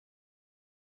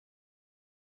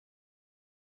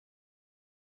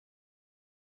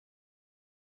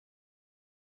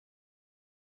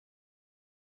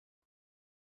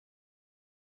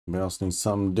 Anybody else need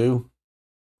something to do?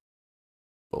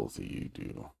 Both of you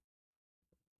do.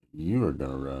 You are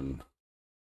gonna run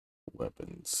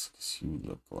weapons because you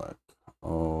look like.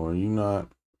 Oh, are you not?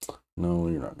 No,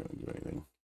 you're not gonna do anything.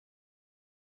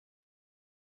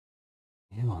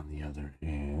 You, on the other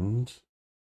hand,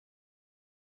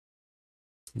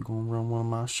 you're gonna run one of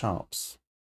my shops.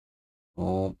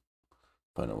 Oh,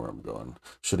 I know where I'm going.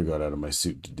 Should have got out of my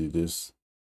suit to do this.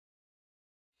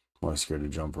 Why scared to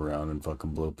jump around and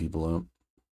fucking blow people up?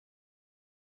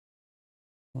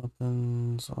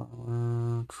 Weapons,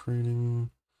 armor,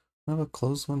 trading. I have a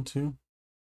closed one too.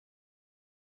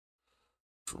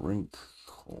 Drink.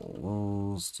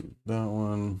 Let's do that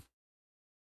one.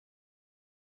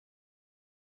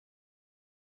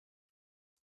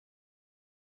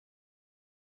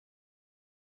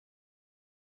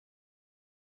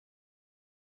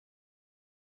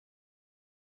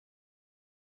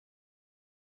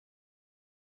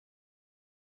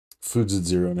 Food's at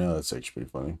 0 now. That's actually pretty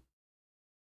funny.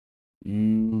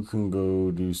 You can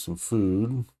go do some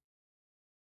food.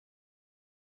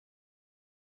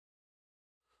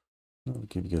 I'll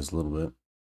give you guys a little bit.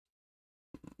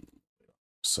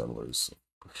 Settlers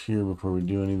here before we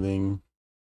do anything.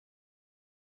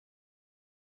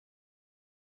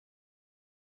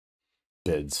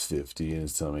 Beds 50, and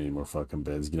it's telling me I need more fucking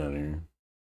beds. Get out of here.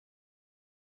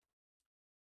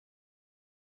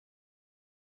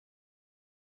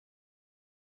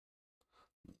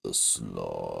 The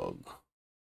slog.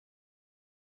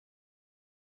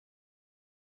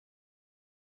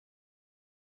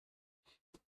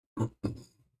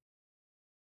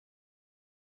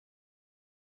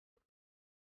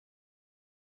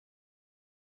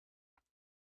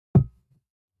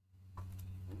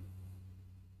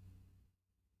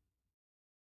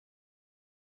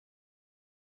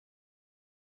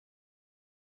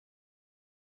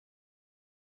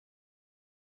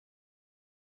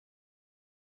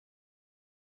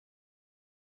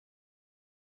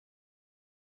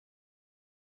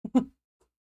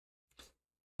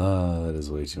 That is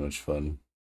way too much fun.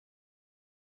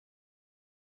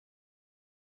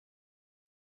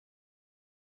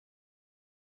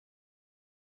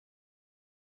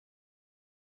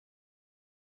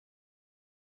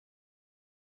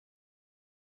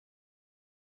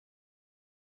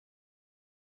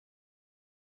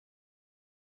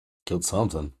 Killed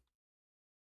something.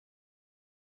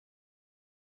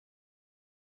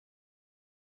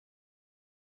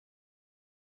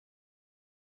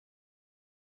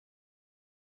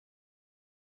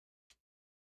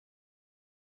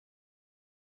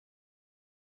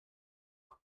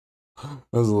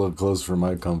 That was a little close for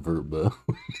my comfort, but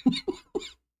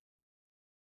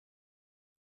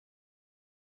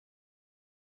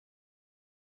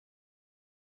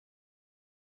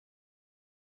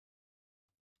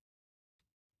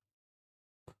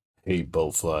hate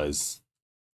boat flies.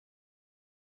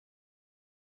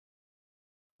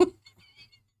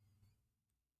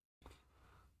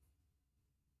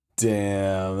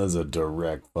 Damn, that's a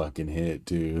direct fucking hit,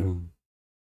 dude.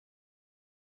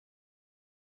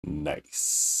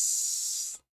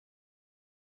 Nice.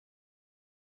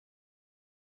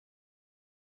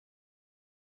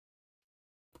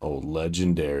 Oh,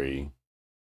 legendary.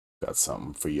 Got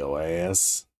something for your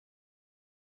ass.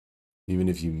 Even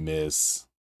if you miss,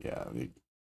 yeah, the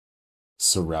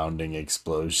surrounding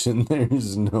explosion,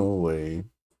 there's no way.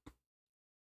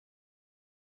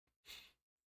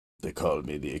 They called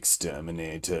me the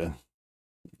exterminator.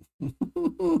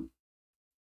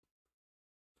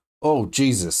 Oh,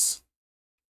 Jesus.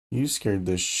 You scared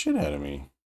the shit out of me.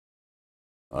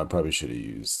 I probably should have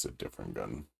used a different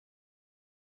gun.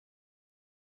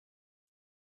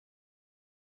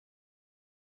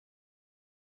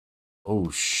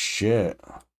 Oh, shit.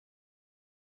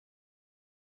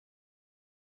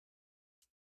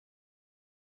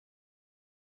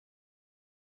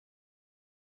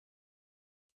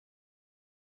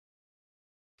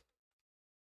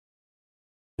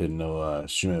 Didn't know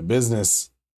she meant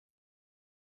business.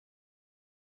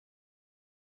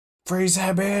 Freeze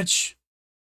that bitch!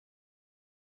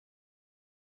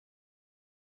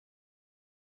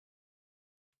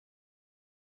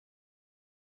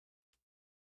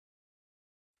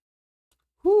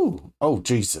 Whew. Oh,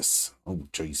 Jesus. Oh,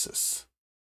 Jesus.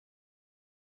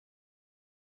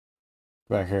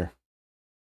 Back here.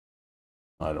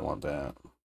 I don't want that.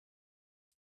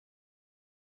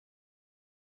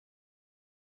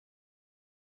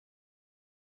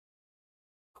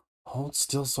 Hold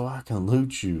still so I can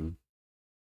loot you.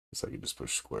 Guess I can just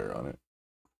push square on it.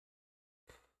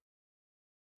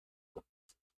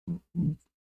 And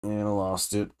I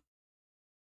lost it.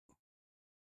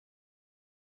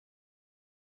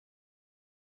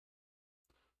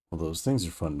 Well, those things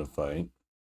are fun to fight.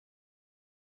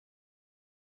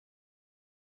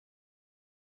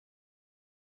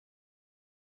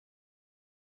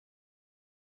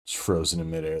 It's frozen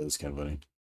in midair. That's kind of funny.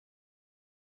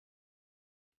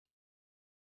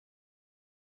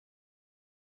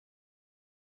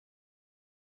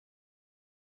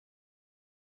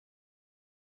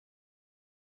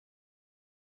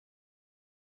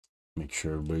 Make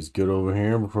sure everybody's good over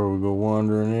here before we go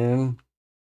wandering in.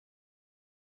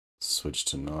 Switch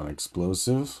to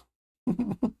non-explosive.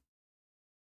 Oh,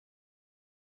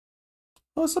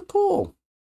 it's a pool.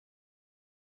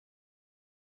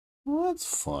 Well, that's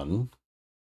fun.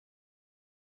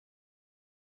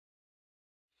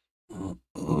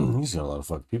 He's got a lot of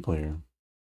fucking people here.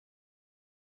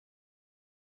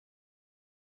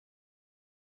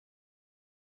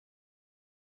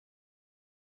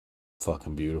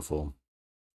 Fucking beautiful.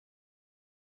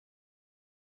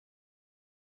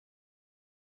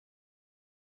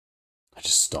 I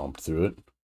just stomped through it.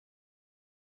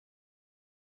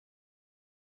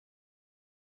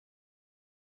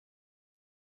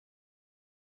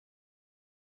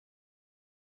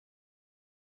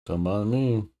 Don't bother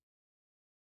me.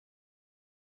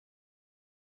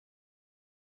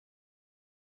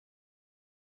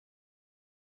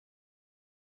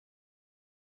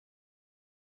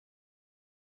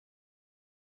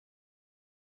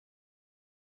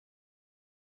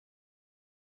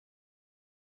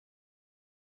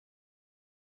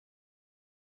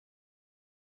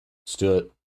 Let's do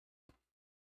it.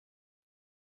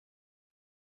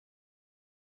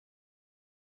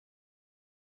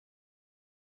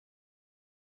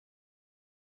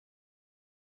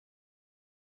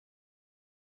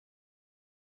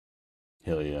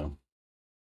 Hell yeah.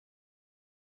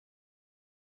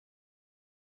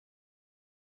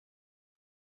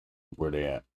 Where they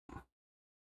at?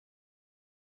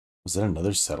 Was that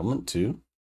another settlement too?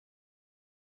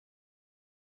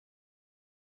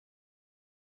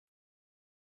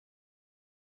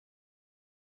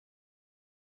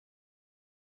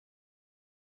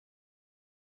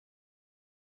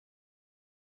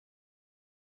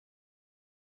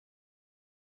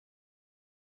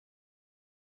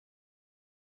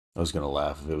 I was gonna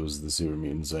laugh if it was the super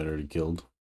mutants I'd already killed.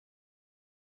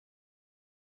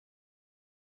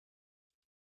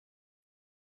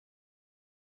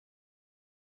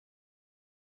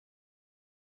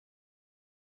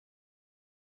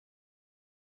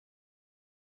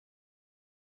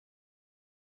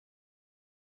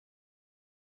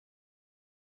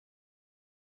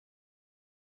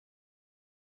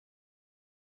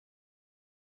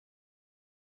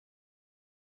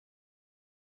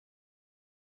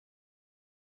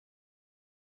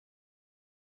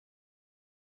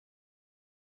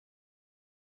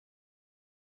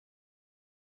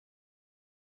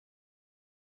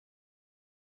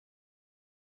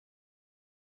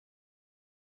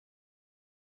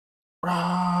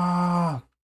 Ah!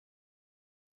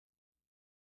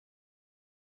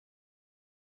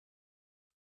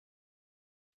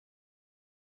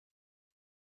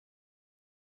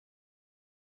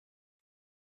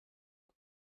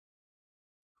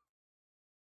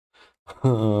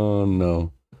 Oh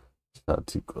no. Not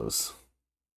too close.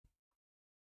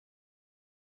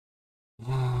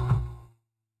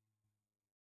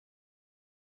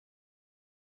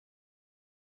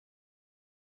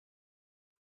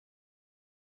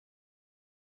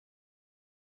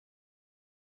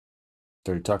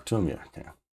 Already talked to him? Yeah, okay.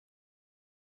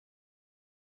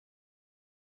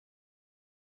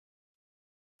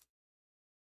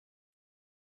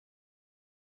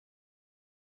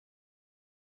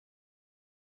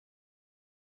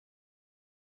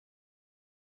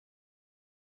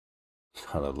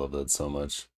 God, I love that so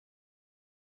much.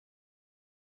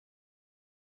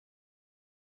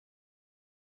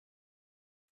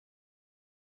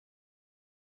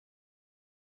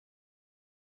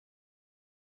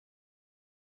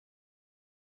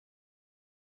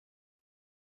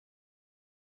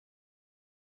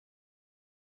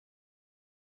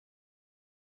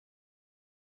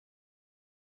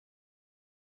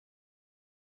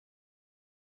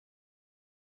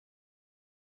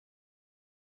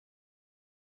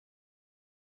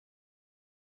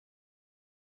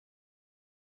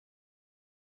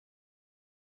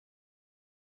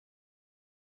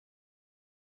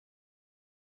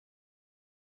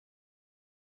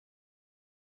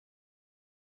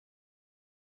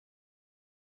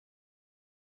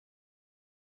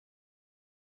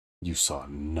 You saw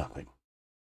nothing.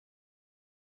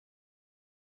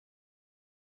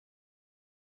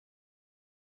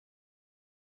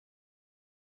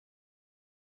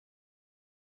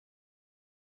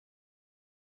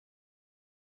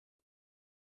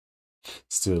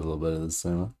 Let's do it a little bit of this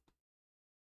time.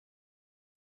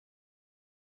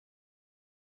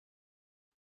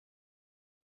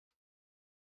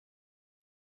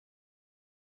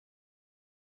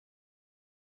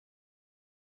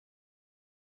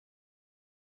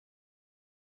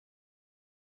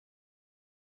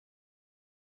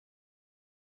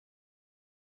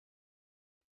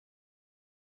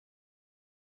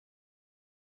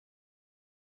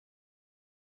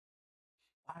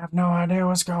 I have no idea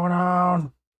what's going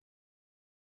on.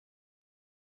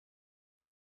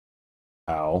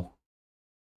 Ow.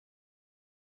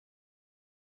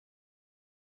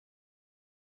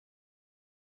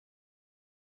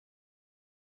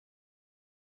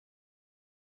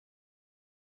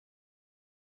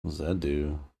 What does that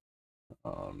do?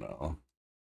 Oh no.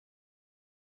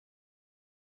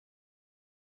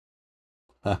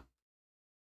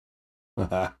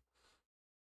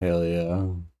 Hell yeah.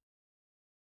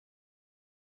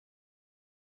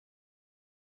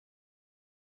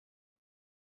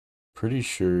 Pretty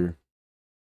sure.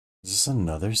 Is this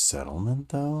another settlement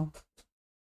though?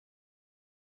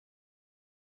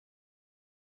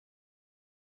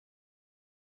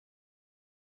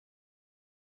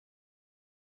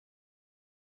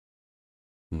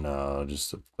 No,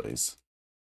 just a place.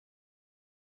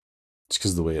 Just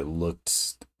because the way it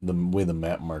looked, the way the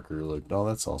map marker looked. Oh,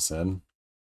 that's all sad.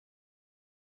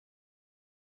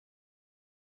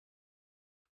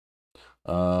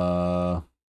 Hope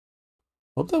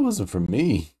that wasn't for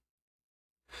me.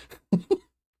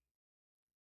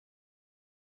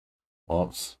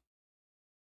 Oops.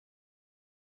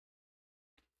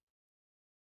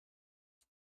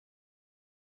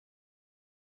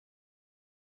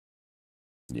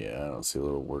 Yeah, I don't see a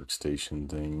little workstation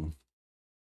thing.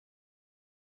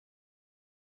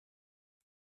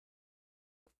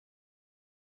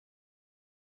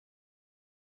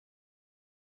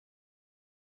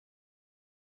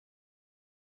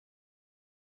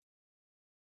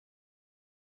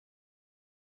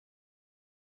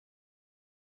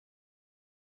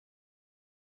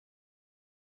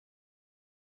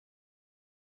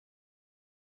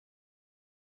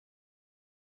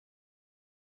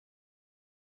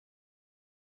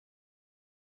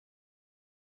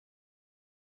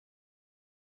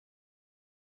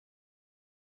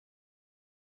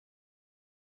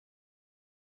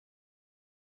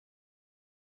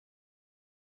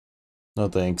 No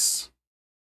thanks.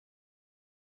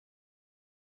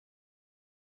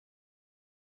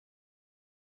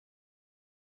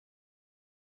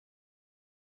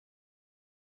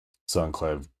 So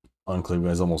Enclave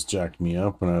guys almost jacked me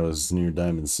up when I was near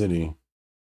Diamond City.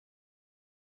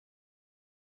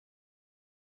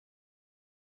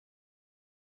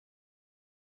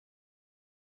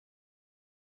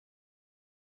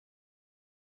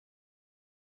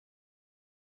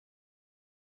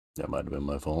 That might have been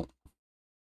my fault.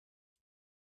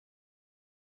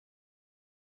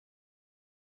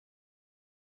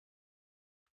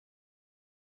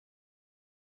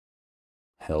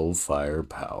 Hellfire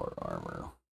power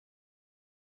armor.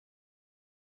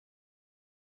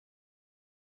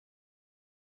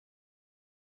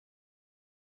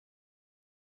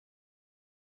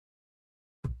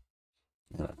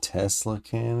 And a Tesla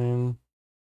cannon.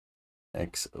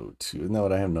 XO2. Isn't that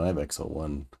what I have? No, I have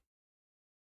XO1.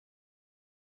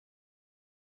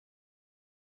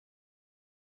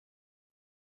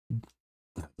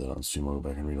 That on stream. I'll go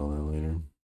back and read all that later.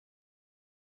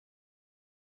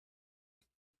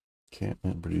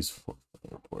 Can't produce 4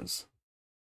 reports.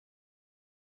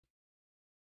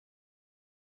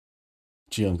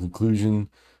 Gee, on conclusion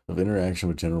of interaction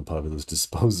with general populace,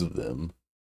 dispose of them.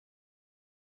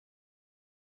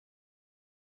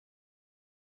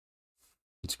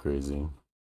 It's crazy.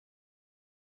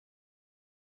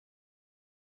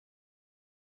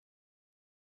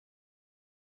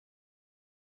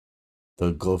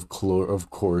 The glove chlor, of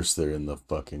course, they're in the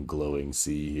fucking glowing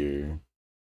sea here.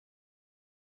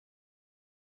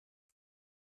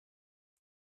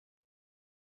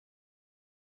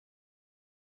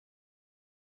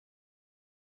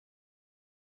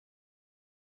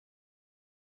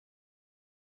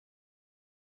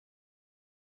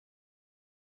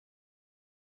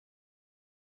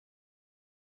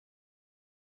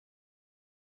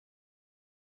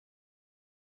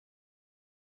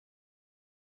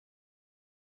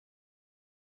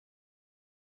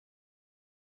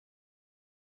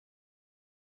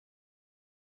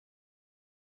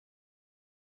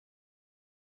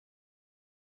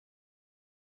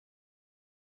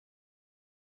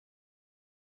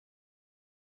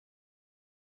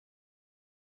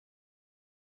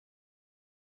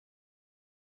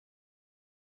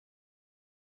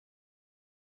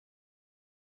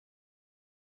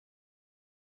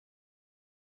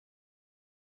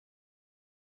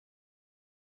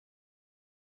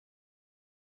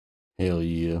 Hell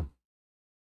yeah.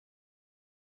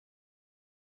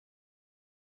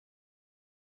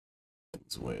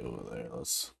 It's way over there.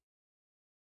 Let's.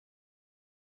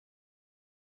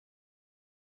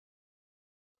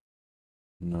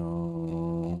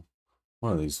 No.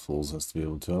 One of these fools has to be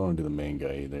able to. I don't want to do the main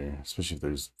guy either. Especially if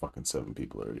there's fucking 7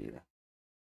 people already here.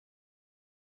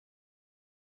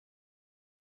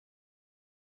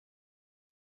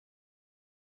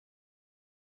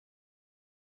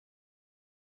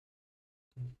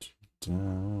 I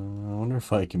wonder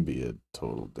if I can be a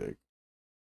total dick.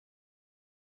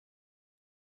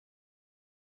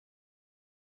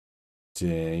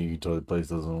 Dang, you can totally place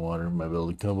those in water. Might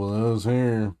build a couple of those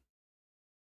here.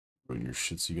 Bring your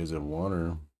shit so you guys have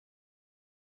water.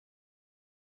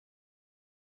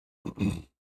 God,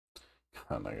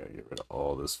 I gotta get rid of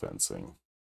all this fencing.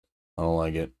 I don't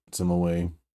like it. It's in my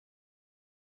way.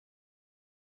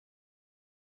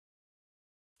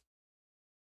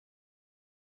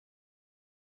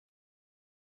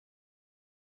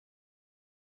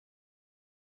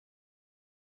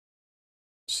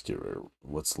 Just get rid of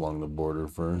what's along the border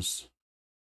first.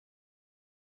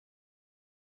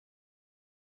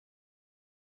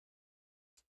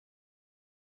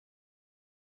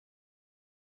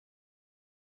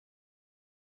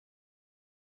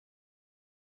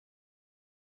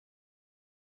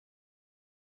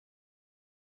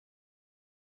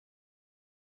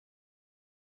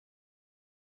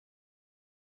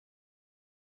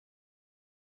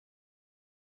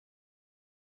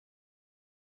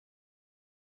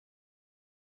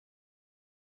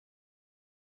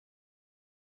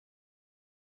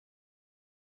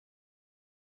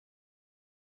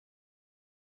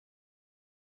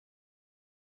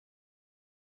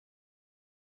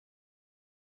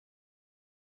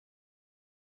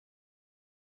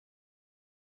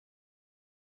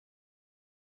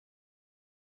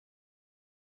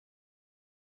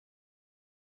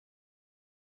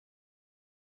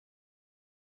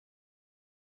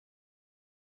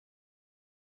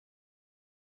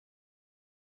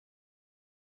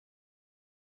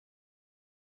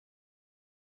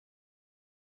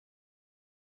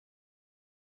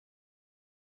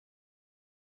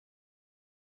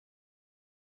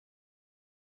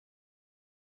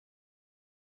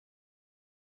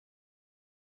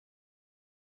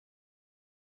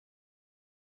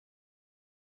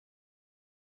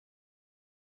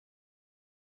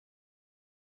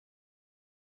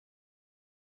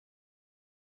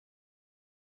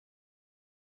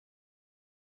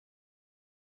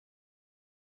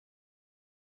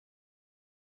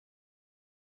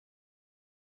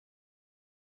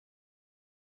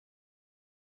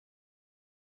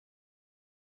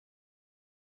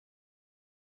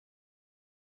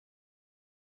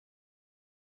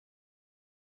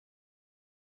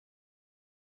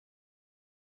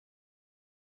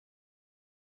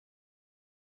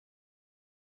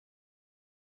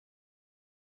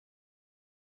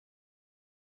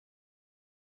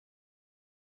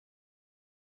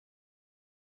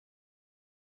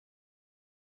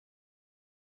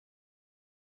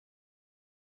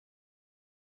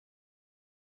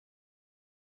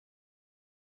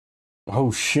 Oh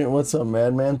shit, what's up,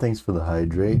 Madman? Thanks for the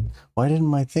hydrate. Why didn't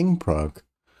my thing proc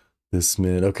this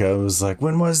minute? Okay, I was like,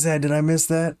 when was that? Did I miss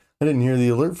that? I didn't hear the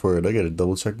alert for it. I gotta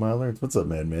double check my alerts. What's up,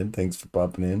 Madman? Thanks for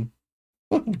popping in.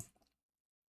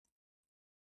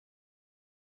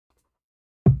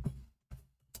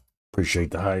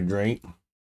 Appreciate the hydrate.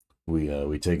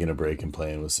 We taking a break and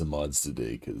playing with some mods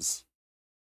today because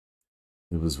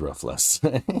it was rough last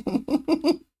time.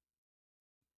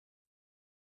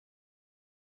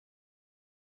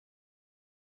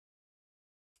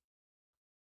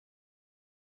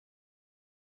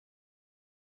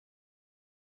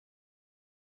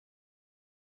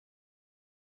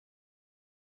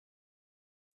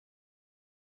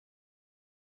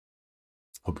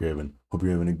 Hope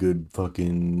you're having a good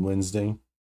fucking Wednesday.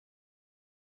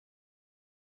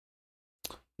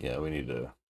 Yeah, we need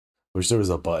to. Wish there was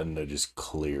a button to just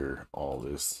clear all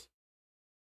this.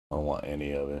 I don't want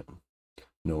any of it.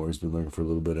 No worries, been lurking for a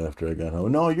little bit after I got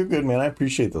home. No, you're good, man. I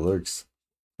appreciate the lurks.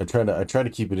 I try to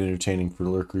keep it entertaining for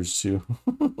lurkers too.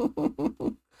 I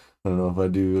don't know if I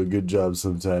do a good job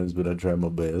sometimes, but I try my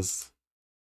best.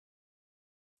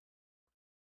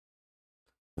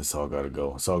 This all gotta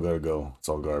go. It's all gotta go. It's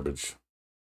all garbage.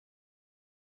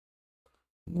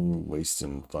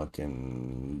 Wasting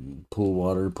fucking pool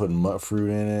water, putting mutt fruit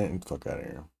in it, and fuck out of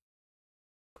here.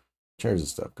 Chairs and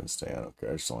stuff can stay. I don't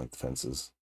care. I just don't like the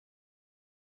fences.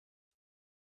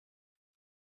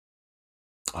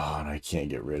 Oh, and I can't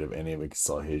get rid of any of it because it's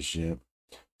all his shit.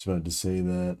 Just about to say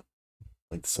that.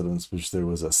 Like the sudden wish there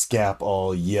was a scap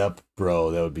all. Yep,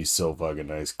 bro, that would be so fucking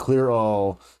nice. Clear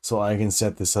all so I can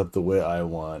set this up the way I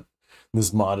want.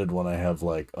 This modded one I have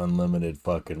like unlimited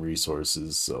fucking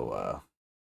resources, so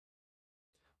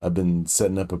I've been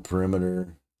setting up a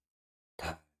perimeter.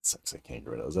 God, it sucks I can't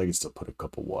get rid of those. I can still put a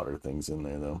couple water things in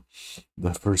there though.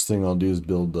 The first thing I'll do is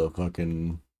build the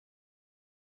fucking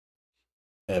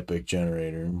epic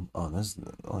generator. Oh, this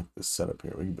I like this setup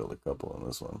here. We can build a couple on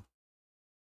this one.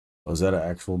 Oh, is that an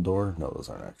actual door? No, those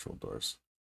aren't actual doors.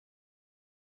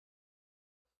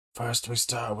 First we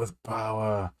start with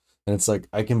power. And it's like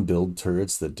I can build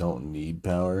turrets that don't need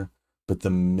power, but the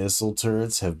missile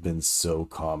turrets have been so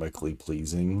comically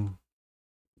pleasing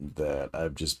that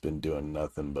I've just been doing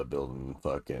nothing but building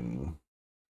fucking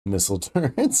missile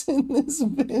turrets in this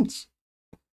bitch.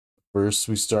 First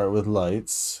we start with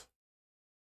lights.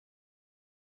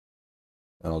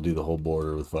 And I'll do the whole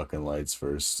border with fucking lights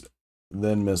first.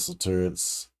 Then missile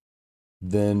turrets.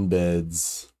 Then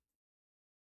beds.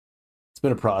 It's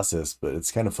been a process, but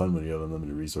it's kind of fun when you have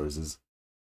unlimited resources.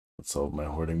 Let's solve my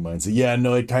hoarding mindset. Yeah,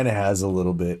 no, it kind of has a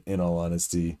little bit, in all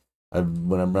honesty.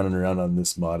 When I'm running around on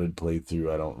this modded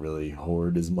playthrough, I don't really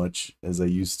hoard as much as I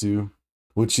used to,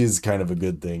 which is kind of a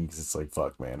good thing because it's like,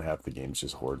 fuck, man, half the game's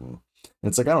just hoarding. And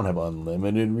it's like, I don't have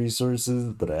unlimited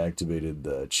resources, but I activated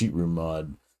the cheat room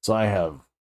mod, so I have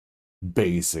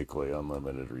basically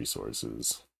unlimited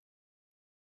resources.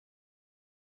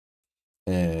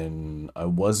 And I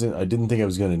didn't think I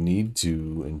was going to need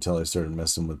to until I started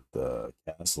messing with the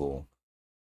castle.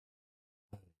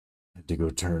 I had to go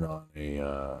turn on a,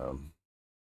 oh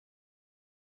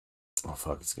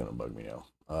fuck, it's going to bug me now.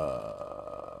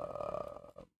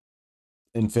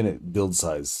 Infinite build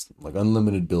size, like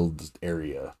unlimited build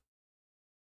area.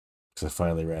 Because I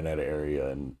finally ran out of area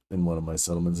in one of my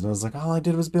settlements, and I was like, all I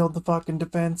did was build the fucking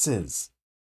defenses.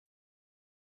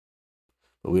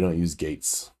 But we don't use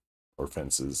gates or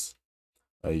fences.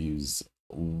 I use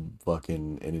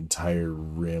fucking an entire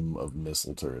rim of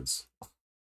missile turrets.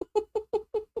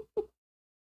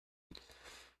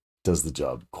 Does the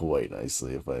job quite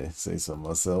nicely, if I say so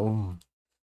myself.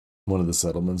 One of the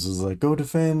settlements was like, go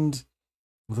defend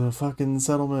the fucking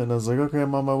settlement. And I was like, okay,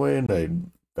 I'm on my way. And I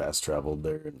fast traveled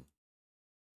there. And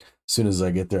as soon as I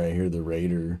get there, I hear the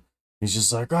raider. He's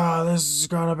just like, oh, this is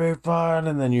gonna be fun.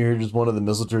 And then you hear just one of the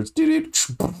missile turrets.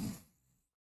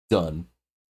 Done.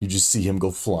 You just see him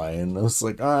go flying. I was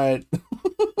like, all right.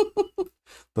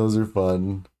 Those are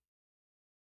fun.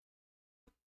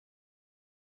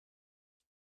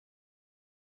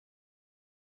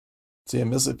 So yeah,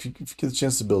 if you get a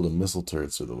chance to build a missile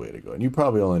turrets are the way to go. And you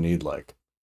probably only need like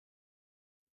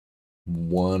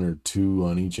 1 or 2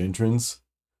 on each entrance,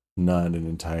 not an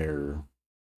entire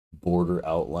border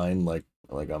outline like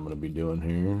I'm gonna be doing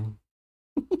here.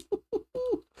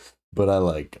 But I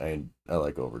like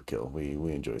overkill.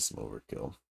 We enjoy some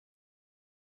overkill.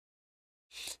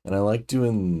 And I like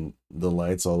doing the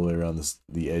lights all the way around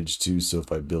the edge too, so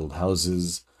if I build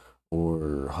houses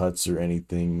or huts or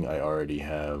anything, I already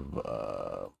have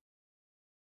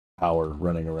power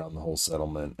running around the whole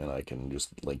settlement, and I can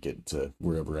just link it to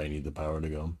wherever I need the power to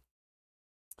go.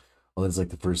 Well, that's like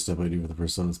the first step I do for the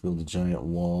first one is build a giant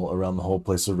wall around the whole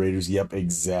place. So raiders, yep,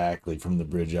 exactly, from the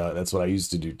bridge out. That's what I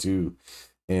used to do too.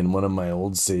 In one of my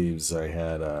old saves, I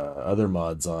had other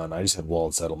mods on. I just had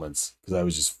walled settlements because I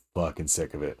was just fucking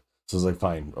sick of it. So I was like,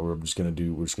 fine, we're just gonna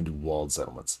do walled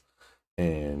settlements,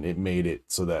 and it made it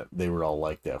so that they were all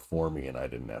like that for me, and I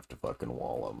didn't have to fucking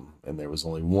wall them. And there was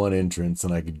only one entrance,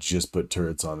 and I could just put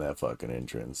turrets on that fucking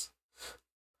entrance.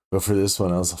 But for this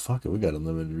one, I was like, fuck it, we got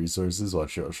unlimited resources.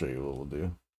 Watch, I'll show you what we'll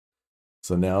do.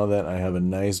 So now that I have a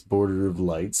nice border of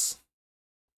lights,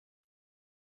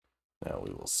 now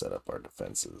we will set up our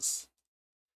defenses.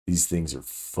 These things are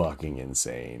fucking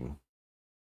insane.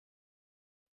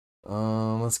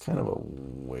 That's kind of a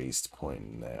waste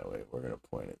pointing that way. We're gonna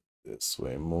point it this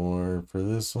way more for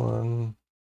this one.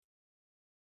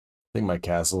 I think my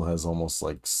castle has almost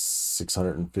like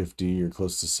 650 or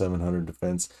close to 700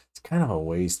 defense. It's kind of a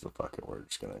waste, but fuck it, we're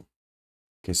just gonna, in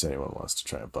case anyone wants to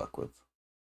try and fuck with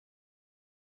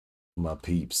my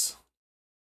peeps.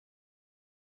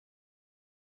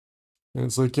 And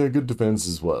it's like, yeah, good defense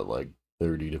is what, like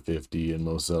 30 to 50 in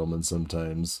most settlements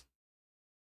sometimes.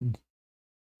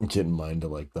 I'm getting mine to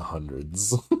like the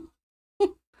hundreds.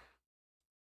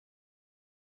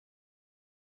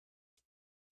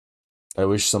 I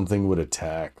wish something would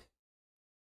attack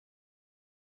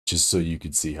just so you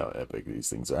could see how epic these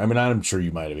things are. I mean, I'm sure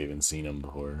you might have even seen them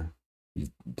before.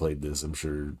 You've played this, I'm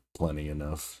sure, plenty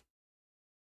enough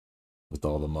with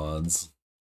all the mods.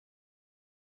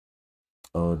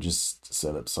 Oh, just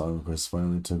set up song requests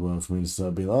finally took a while for me to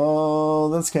stop being. Oh,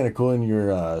 that's kind of cool in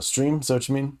your stream. Is that what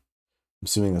you mean? I'm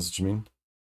assuming that's what you mean.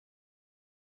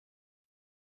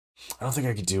 I don't think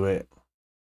I could do it.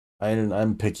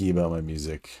 I'm picky about my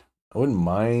music. I wouldn't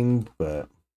mind, but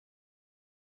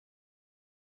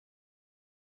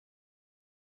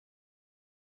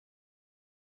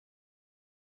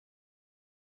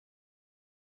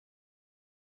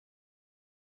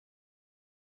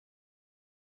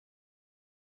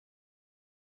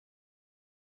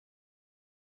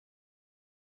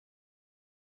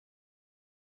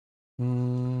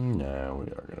no,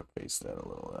 we are gonna face that a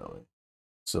little that way.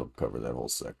 So cover that whole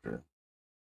sector.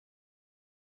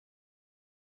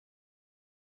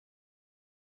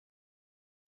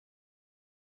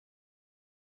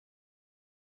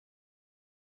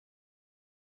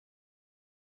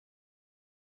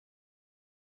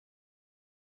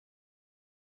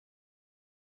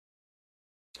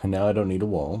 And now I don't need a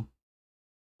wall.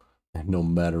 And no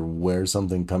matter where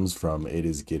something comes from, it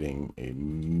is getting a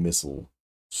missile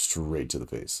straight to the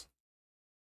face.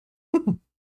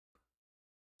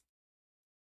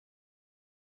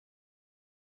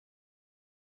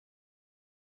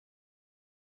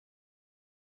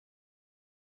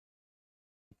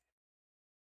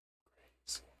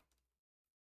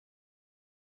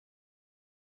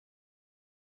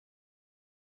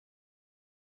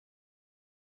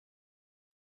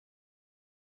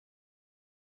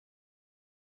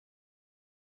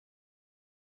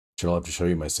 I'll have to show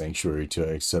you my sanctuary too.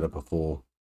 I set up a full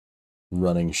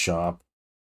running shop.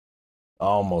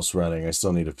 Almost running. I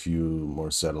still need a few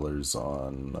more settlers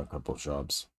on a couple of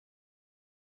shops.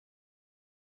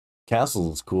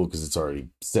 Castle is cool because it's already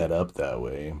set up that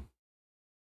way.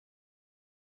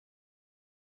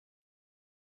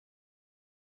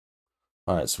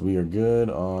 Alright, so we are good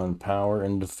on power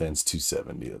and defense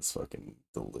 270. That's fucking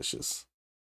delicious.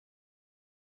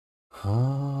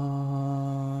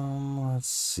 Let's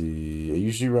see. I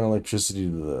usually run electricity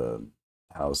to the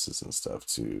houses and stuff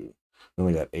too. We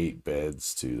only got 8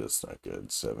 beds too. That's not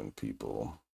good. 7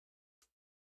 people.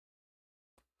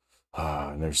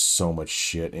 And there's so much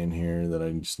shit in here that I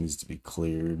just needs to be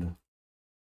cleared.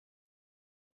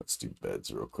 Let's do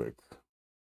beds real quick.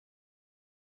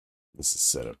 This is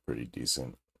set up pretty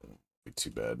decent. Be too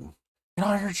bad. Get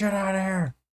all your shit out of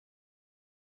here.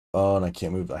 Oh, and I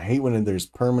can't move. I hate when there's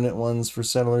permanent ones for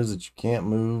settlers that you can't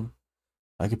move.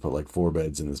 I could put like 4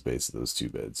 beds in the space of those 2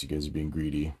 beds. You guys are being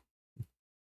greedy.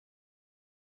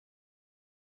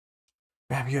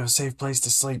 Grab you a safe place to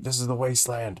sleep. This is the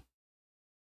wasteland.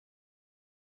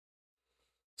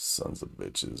 Sons of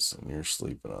bitches. And you're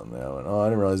sleeping on that one. Oh, I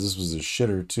didn't realize this was a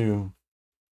shitter too.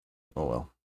 Oh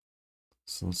well.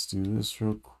 So let's do this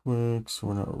real quick so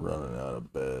we're not running out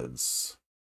of beds.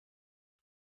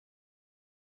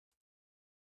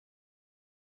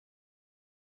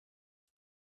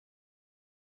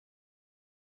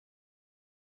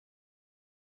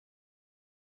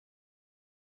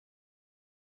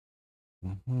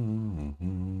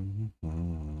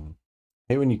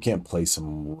 Hey, when you can't place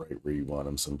them right where you want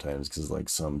them sometimes because like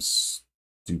some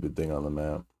stupid thing on the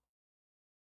map.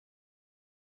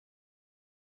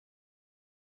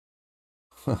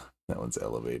 That one's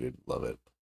elevated. Love it.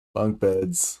 Bunk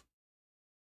beds.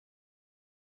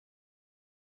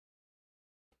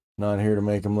 Not here to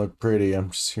make them look pretty. I'm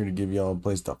just here to give y'all a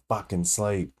place to fucking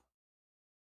sleep.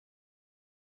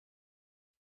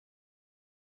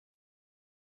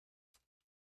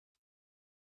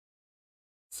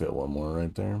 Fit one more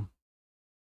right there.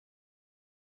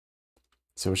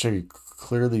 So I wish I could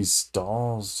clear these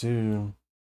stalls too.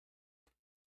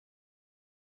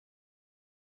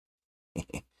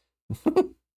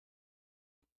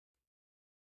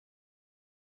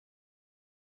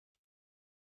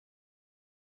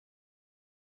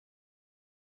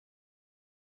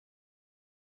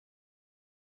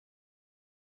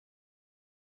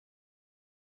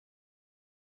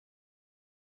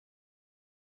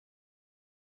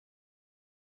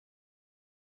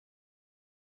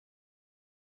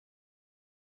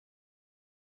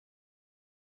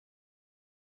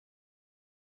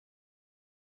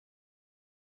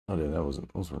 Oh yeah, those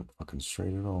weren't fucking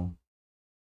straight at all.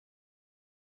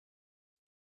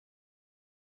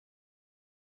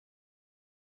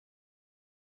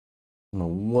 I don't know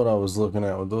what I was looking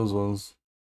at with those ones.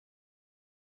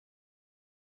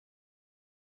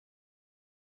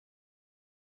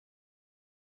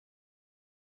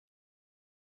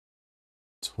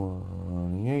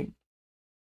 $28,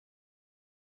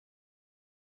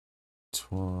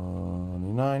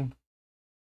 $29,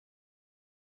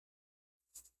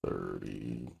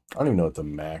 $30. I don't even know what the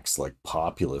max like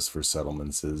populace for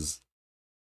settlements is.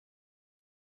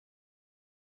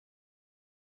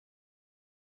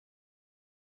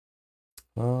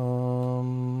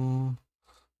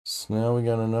 So now we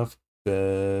got enough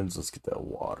beds. Let's get that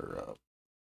water up.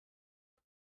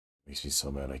 Makes me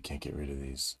so mad I can't get rid of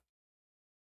these.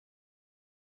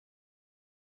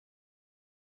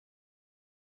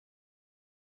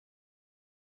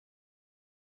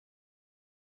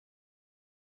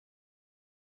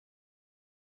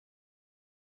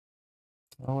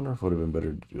 I wonder if it would have been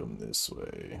better to do them this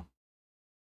way.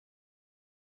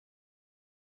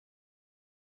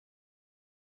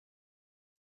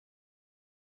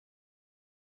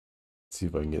 See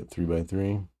if I can get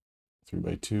 3x3,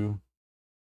 3x2.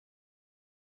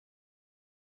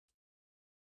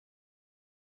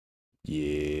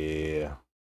 Yeah.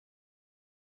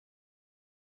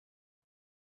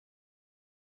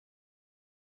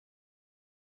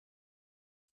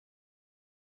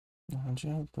 Not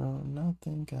you, bro.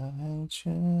 Nothing I hate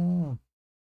you.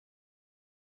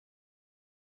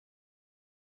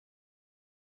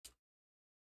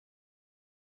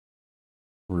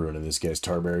 Ruining this guy's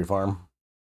tarberry farm.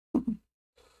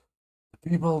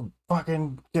 People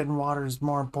fucking getting water is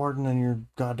more important than your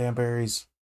goddamn berries.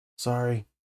 Sorry.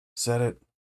 Said it.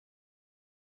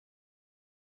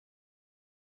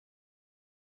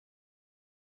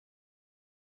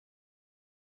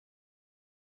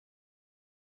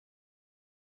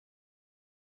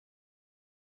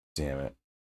 Damn it.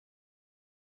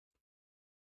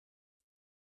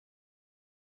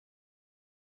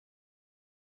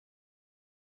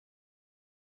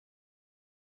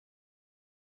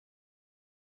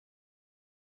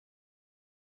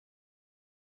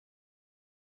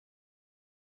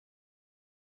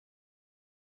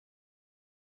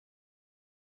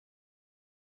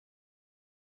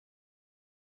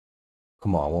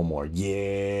 Come on, one more.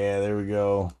 Yeah, there we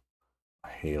go.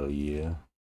 Hell yeah.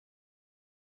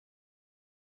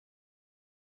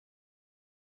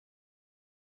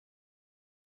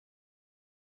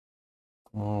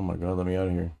 Oh my god, let me out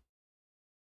of here.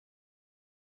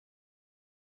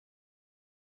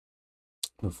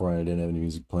 Before I didn't have any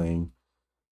music playing.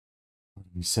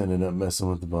 You sending up messing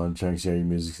with the bond tracks, yeah, your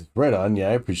music. Right on, yeah,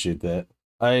 I appreciate that.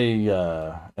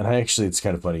 And I actually, it's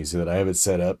kind of funny you say that. I have it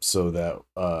set up so that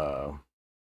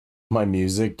my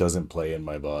music doesn't play in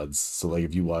my VODs. So like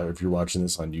if you're watching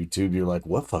this on YouTube, you're like,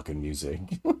 what fucking music?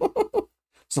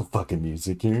 There's no fucking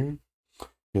music here.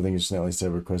 You think it's not like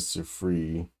save requests are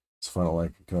free. It's fun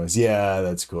like you can always, yeah,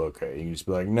 that's cool. Okay. You can just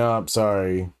be like, no, I'm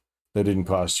sorry. That didn't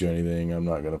cost you anything. I'm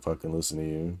not gonna fucking listen to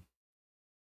you.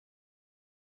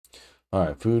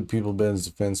 Alright, food, people, beds,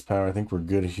 defense, power. I think we're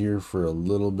good here for a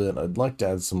little bit. I'd like to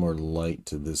add some more light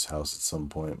to this house at some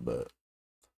point, but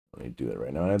let me do that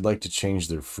right now. And I'd like to change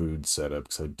their food setup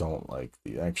because I don't like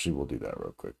the... Actually, we'll do that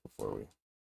real quick before we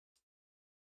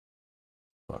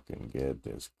fucking get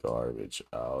this garbage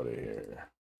out of here.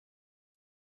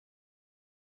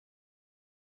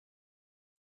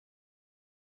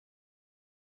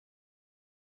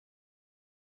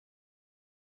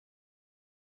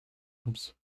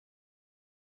 Oops.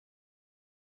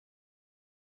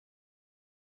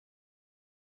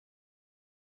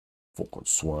 Fucking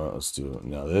swat. Let's do it.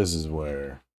 Now, this is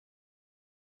where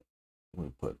we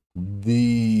put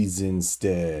these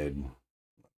instead.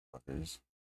 Fuckers.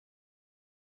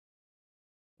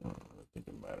 I don't think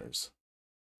it matters.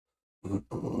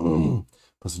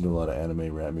 Listen to a lot of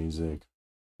anime rap music.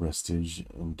 Restige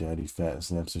and Daddy Fat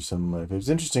Snaps are some of my favorites.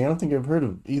 Interesting. I don't think I've heard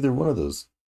of either one of those.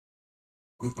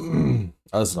 I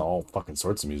listen to all fucking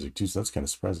sorts of music too, so that's kind of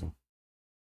surprising.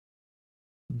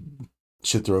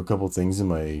 Should throw a couple things in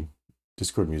my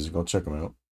Discord music. I'll check them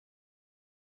out.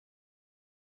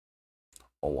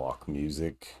 Walk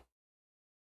music.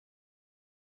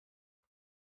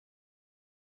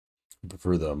 I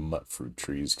prefer the mutt fruit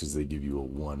trees because they give you a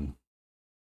 1.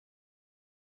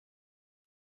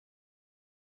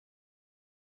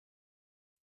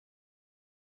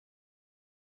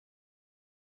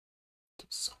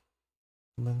 So,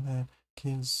 that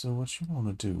kids, so what you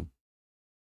want to do?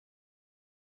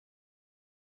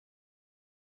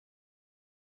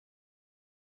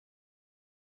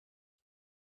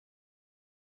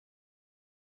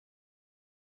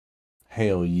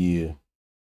 Hell yeah.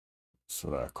 That's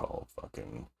what I call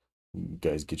fucking... You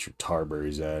guys get your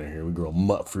tarberries out of here. We grow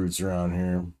mutt fruits around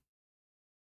here.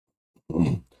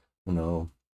 You know,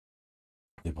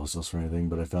 they post us for anything,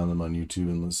 but I found them on YouTube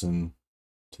and listen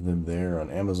to them there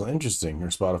on Amazon. Interesting. Or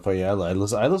Spotify. Yeah, I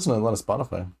listen to a lot of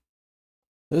Spotify.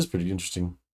 It is pretty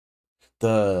interesting.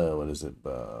 What is it?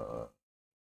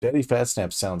 Daddy Fat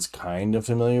Snap sounds kind of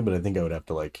familiar, but I think I would have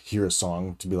to like hear a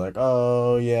song to be like,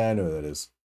 oh yeah, I know who that is.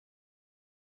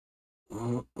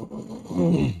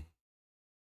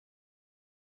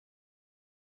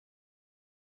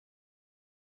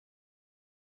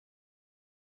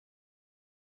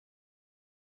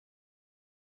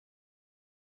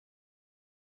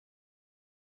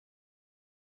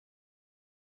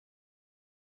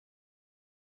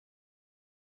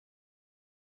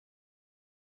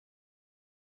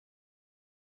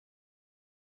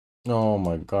 Oh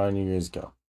my god, you guys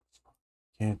go.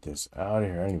 Get this out of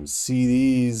here. I didn't even see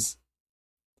these.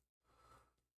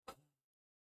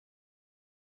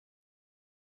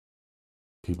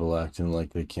 People acting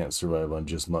like they can't survive on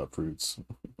just mutt fruits.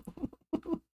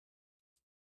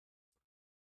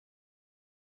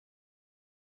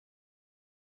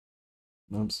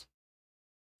 Oops.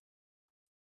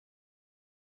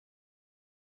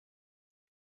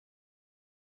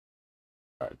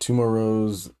 All right, 2 more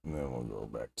rows, and then we'll go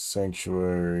back to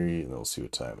Sanctuary, and then we'll see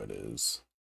what time it is.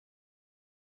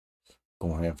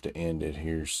 Gonna have to end it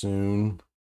here soon.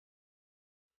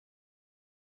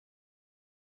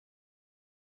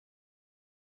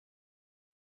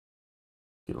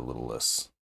 Get a little less,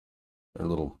 or a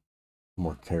little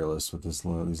more careless with these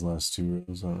last 2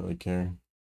 rows. I don't really care.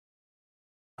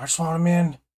 I just want them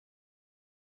in,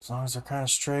 as long as they're kind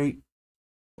of straight,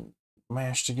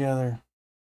 mashed together.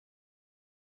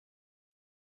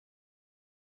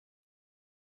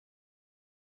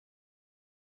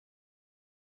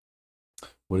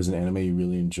 What is an anime you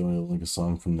really enjoy? Like a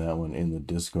song from that one in the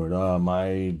Discord.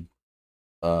 My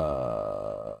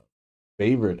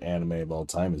favorite anime of all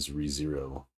time is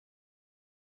ReZero.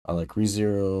 I like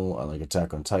ReZero. I like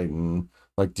Attack on Titan.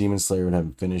 I like Demon Slayer, and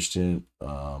haven't finished it.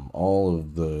 All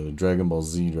of the Dragon Ball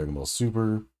Z, Dragon Ball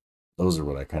Super. Those are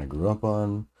what I kind of grew up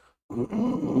on.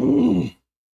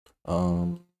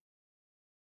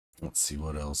 Let's see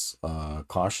what else.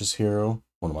 Cautious Hero,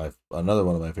 another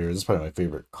one of my favorites. This is probably my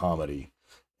favorite comedy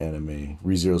anime.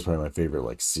 ReZero is probably my favorite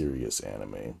like serious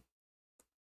anime.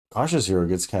 Cautious Hero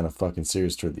gets kind of fucking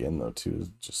serious toward the end though too.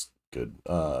 It's just good.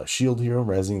 Shield Hero,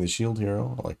 Rising the Shield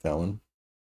Hero. I like that one.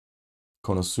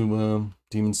 Konosuba,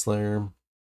 Demon Slayer.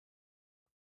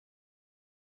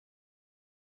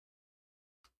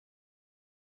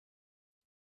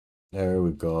 There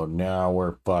we go. Now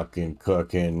we're fucking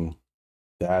cooking.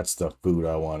 That's the food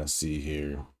I want to see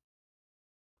here.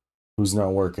 Who's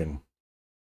not working?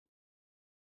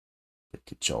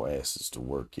 Get your asses to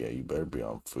work. Yeah, you better be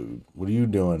on food. What are you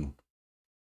doing?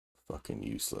 Fucking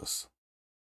useless.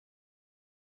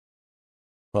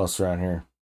 Who else around here?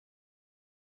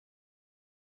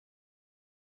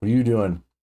 What are you doing?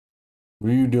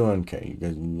 What are you doing? Okay,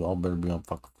 you all better be on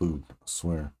fucking food. I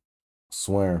swear. I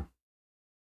swear.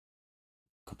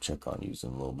 Come check on you in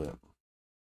a little bit.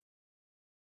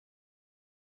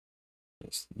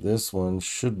 This one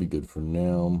should be good for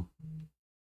now.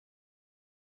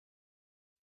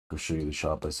 I'll show you the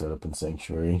shop I set up in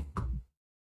Sanctuary. And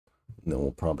then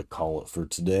we'll probably call it for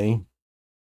today.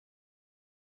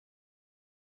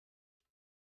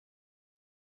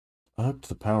 I hooked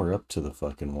the power up to the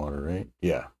fucking water, right?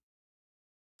 Yeah.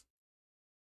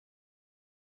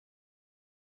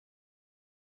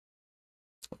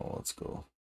 Oh, let's go.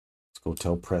 Let's go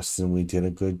tell Preston we did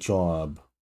a good job.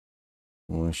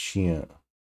 Oh, shit.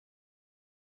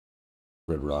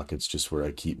 Red Rocket's just where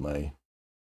I keep my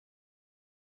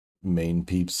main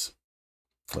peeps.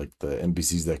 Like the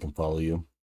NPCs that can follow you.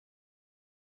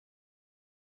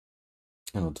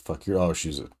 I don't know what the fuck you're. Oh,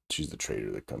 she's the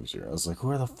trader that comes here. I was like,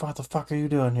 where the fuck are you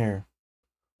doing here?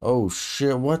 Oh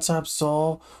shit, what's up,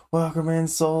 Saul? Welcome in,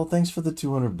 Saul. Thanks for the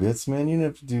 200 bits, man. You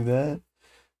didn't have to do that.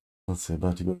 Let's say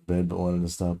about to go to bed, but wanted to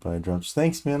stop by drops.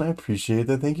 Thanks, man. I appreciate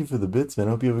that. Thank you for the bits, man.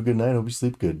 Hope you have a good night. Hope you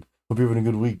sleep good. Hope you're having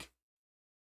a good week.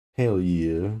 Hell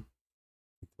yeah.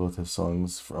 We both have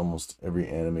songs for almost every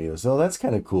anime. So that's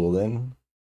kind of cool then.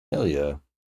 Hell yeah.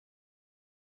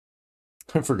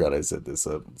 I forgot I set this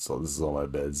up. So this is all my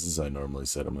beds. This is how I normally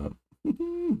set them up.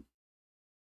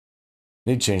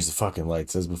 Need to change the fucking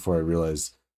lights. As before I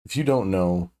realized, if you don't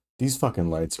know, these fucking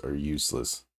lights are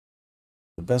useless.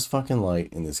 The best fucking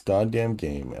light in this goddamn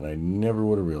game, and I never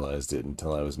would have realized it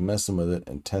until I was messing with it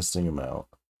and testing them out.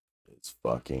 It's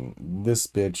fucking this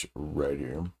bitch right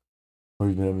here. Oh,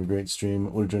 you've been having a great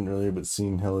stream. Would have joined earlier, but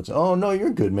seen hella. Oh no,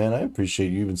 you're good, man. I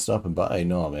appreciate you even stopping by.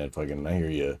 No, man, fucking, I hear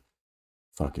you.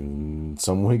 Fucking,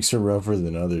 some weeks are rougher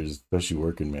than others, especially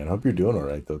working, man. Hope you're doing all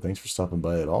right though. Thanks for stopping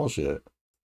by at all, shit.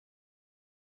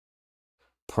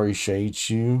 Appreciate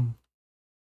you.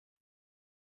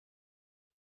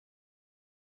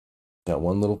 That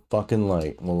one little fucking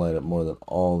light will light up more than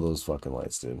all those fucking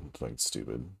lights did. It's fucking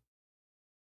stupid.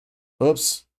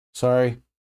 Oops. Sorry.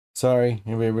 Sorry.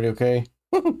 Everybody okay?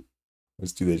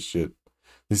 Let's do that shit.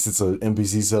 At least it's an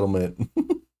NPC settlement.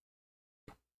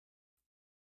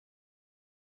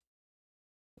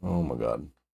 Oh my god.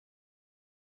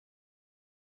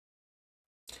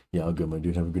 Yeah, all good, my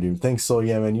dude. Have a good evening. Thanks, Soul.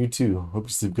 Yeah, man. You too. Hope you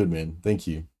sleep good, man. Thank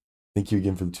you. Thank you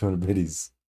again for the 200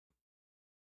 biddies.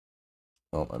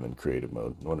 Oh, I'm in creative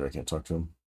mode. No wonder I can't talk to him.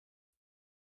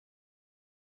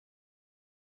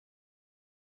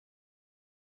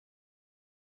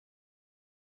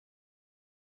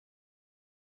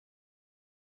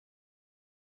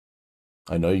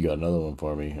 I know you got another one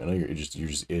for me. I know you're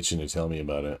just itching to tell me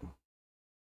about it.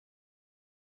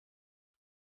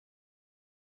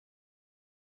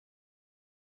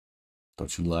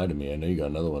 Don't you lie to me. I know you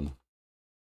got another one.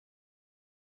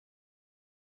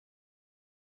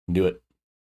 Do it.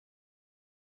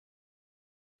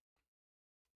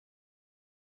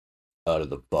 Out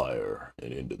of the fire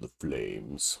and into the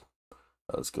flames.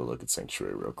 Let's go look at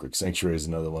Sanctuary real quick. Sanctuary is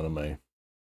another one of my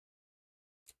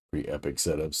pretty epic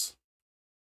setups.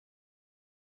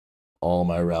 All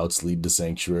my routes lead to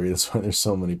Sanctuary. That's why there's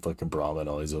so many fucking Brahmin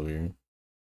always over here.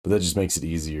 But that just makes it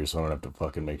easier, so I don't have to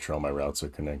fucking make sure all my routes are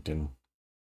connected.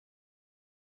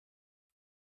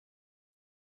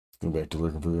 Go back to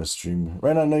looking for the rest of the stream.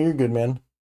 Right now, no, you're good, man.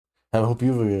 I hope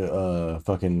you have a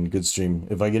fucking good stream.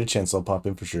 If I get a chance, I'll pop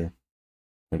in for sure.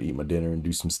 Gotta eat my dinner and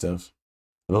do some stuff.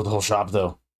 I built the whole shop,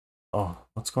 though. Oh,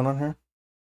 what's going on here?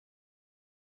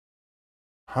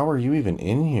 How are you even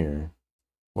in here?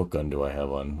 What gun do I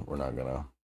have on? We're not gonna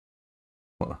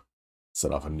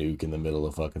set off a nuke in the middle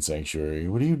of fucking Sanctuary.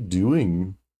 What are you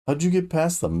doing? How'd you get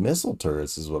past the missile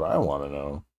turrets is what I want to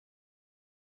know.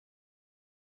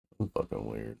 That's fucking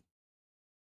weird.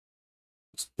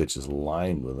 This bitch is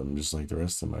lined with them, just like the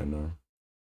rest of mine are.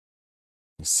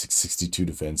 662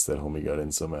 defense, that homie got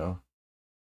in somehow.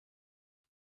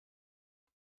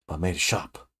 I made a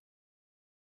shop.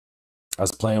 I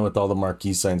was playing with all the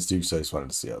marquee signs too, so I just wanted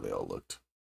to see how they all looked.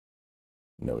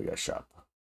 Now we got shop.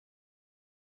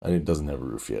 It doesn't have a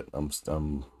roof yet.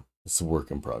 It's a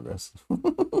work in progress.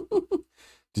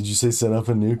 Did you say set up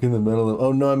a nuke in the middle of?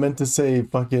 Oh no, I meant to say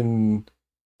fucking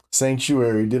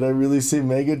sanctuary. Did I really say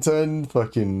megaton?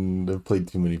 Fucking, I've played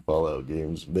too many Fallout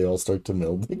games. They all start to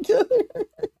meld together.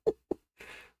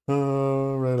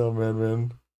 Oh, right on,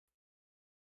 man.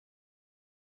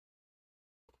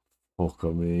 Fuck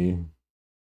me. I'm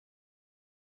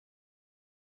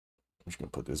just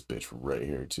gonna put this bitch right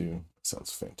here too.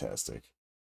 Sounds fantastic.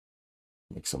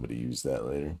 Make somebody use that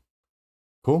later.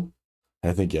 Cool.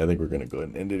 I think we're gonna go ahead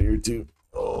and end it here too.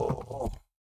 Oh.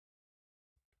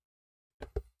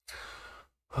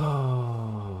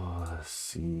 Oh, let's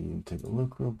see. Take a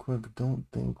look real quick. Don't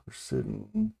think we're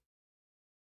sitting.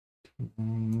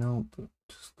 Nope.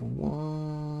 Just the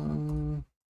 1,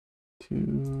 2.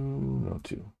 No,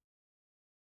 2.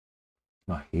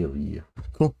 Oh, hell yeah.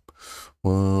 Cool.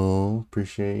 Well,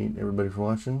 appreciate everybody for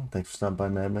watching. Thanks for stopping by,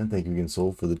 Madman. Thank you again,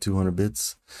 Soul, for the 200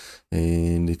 bits.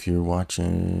 And if you're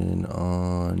watching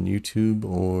on YouTube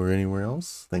or anywhere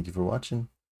else, thank you for watching.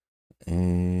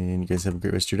 And you guys have a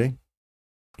great rest of your day,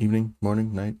 evening,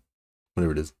 morning, night,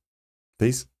 whatever it is.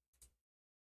 Peace.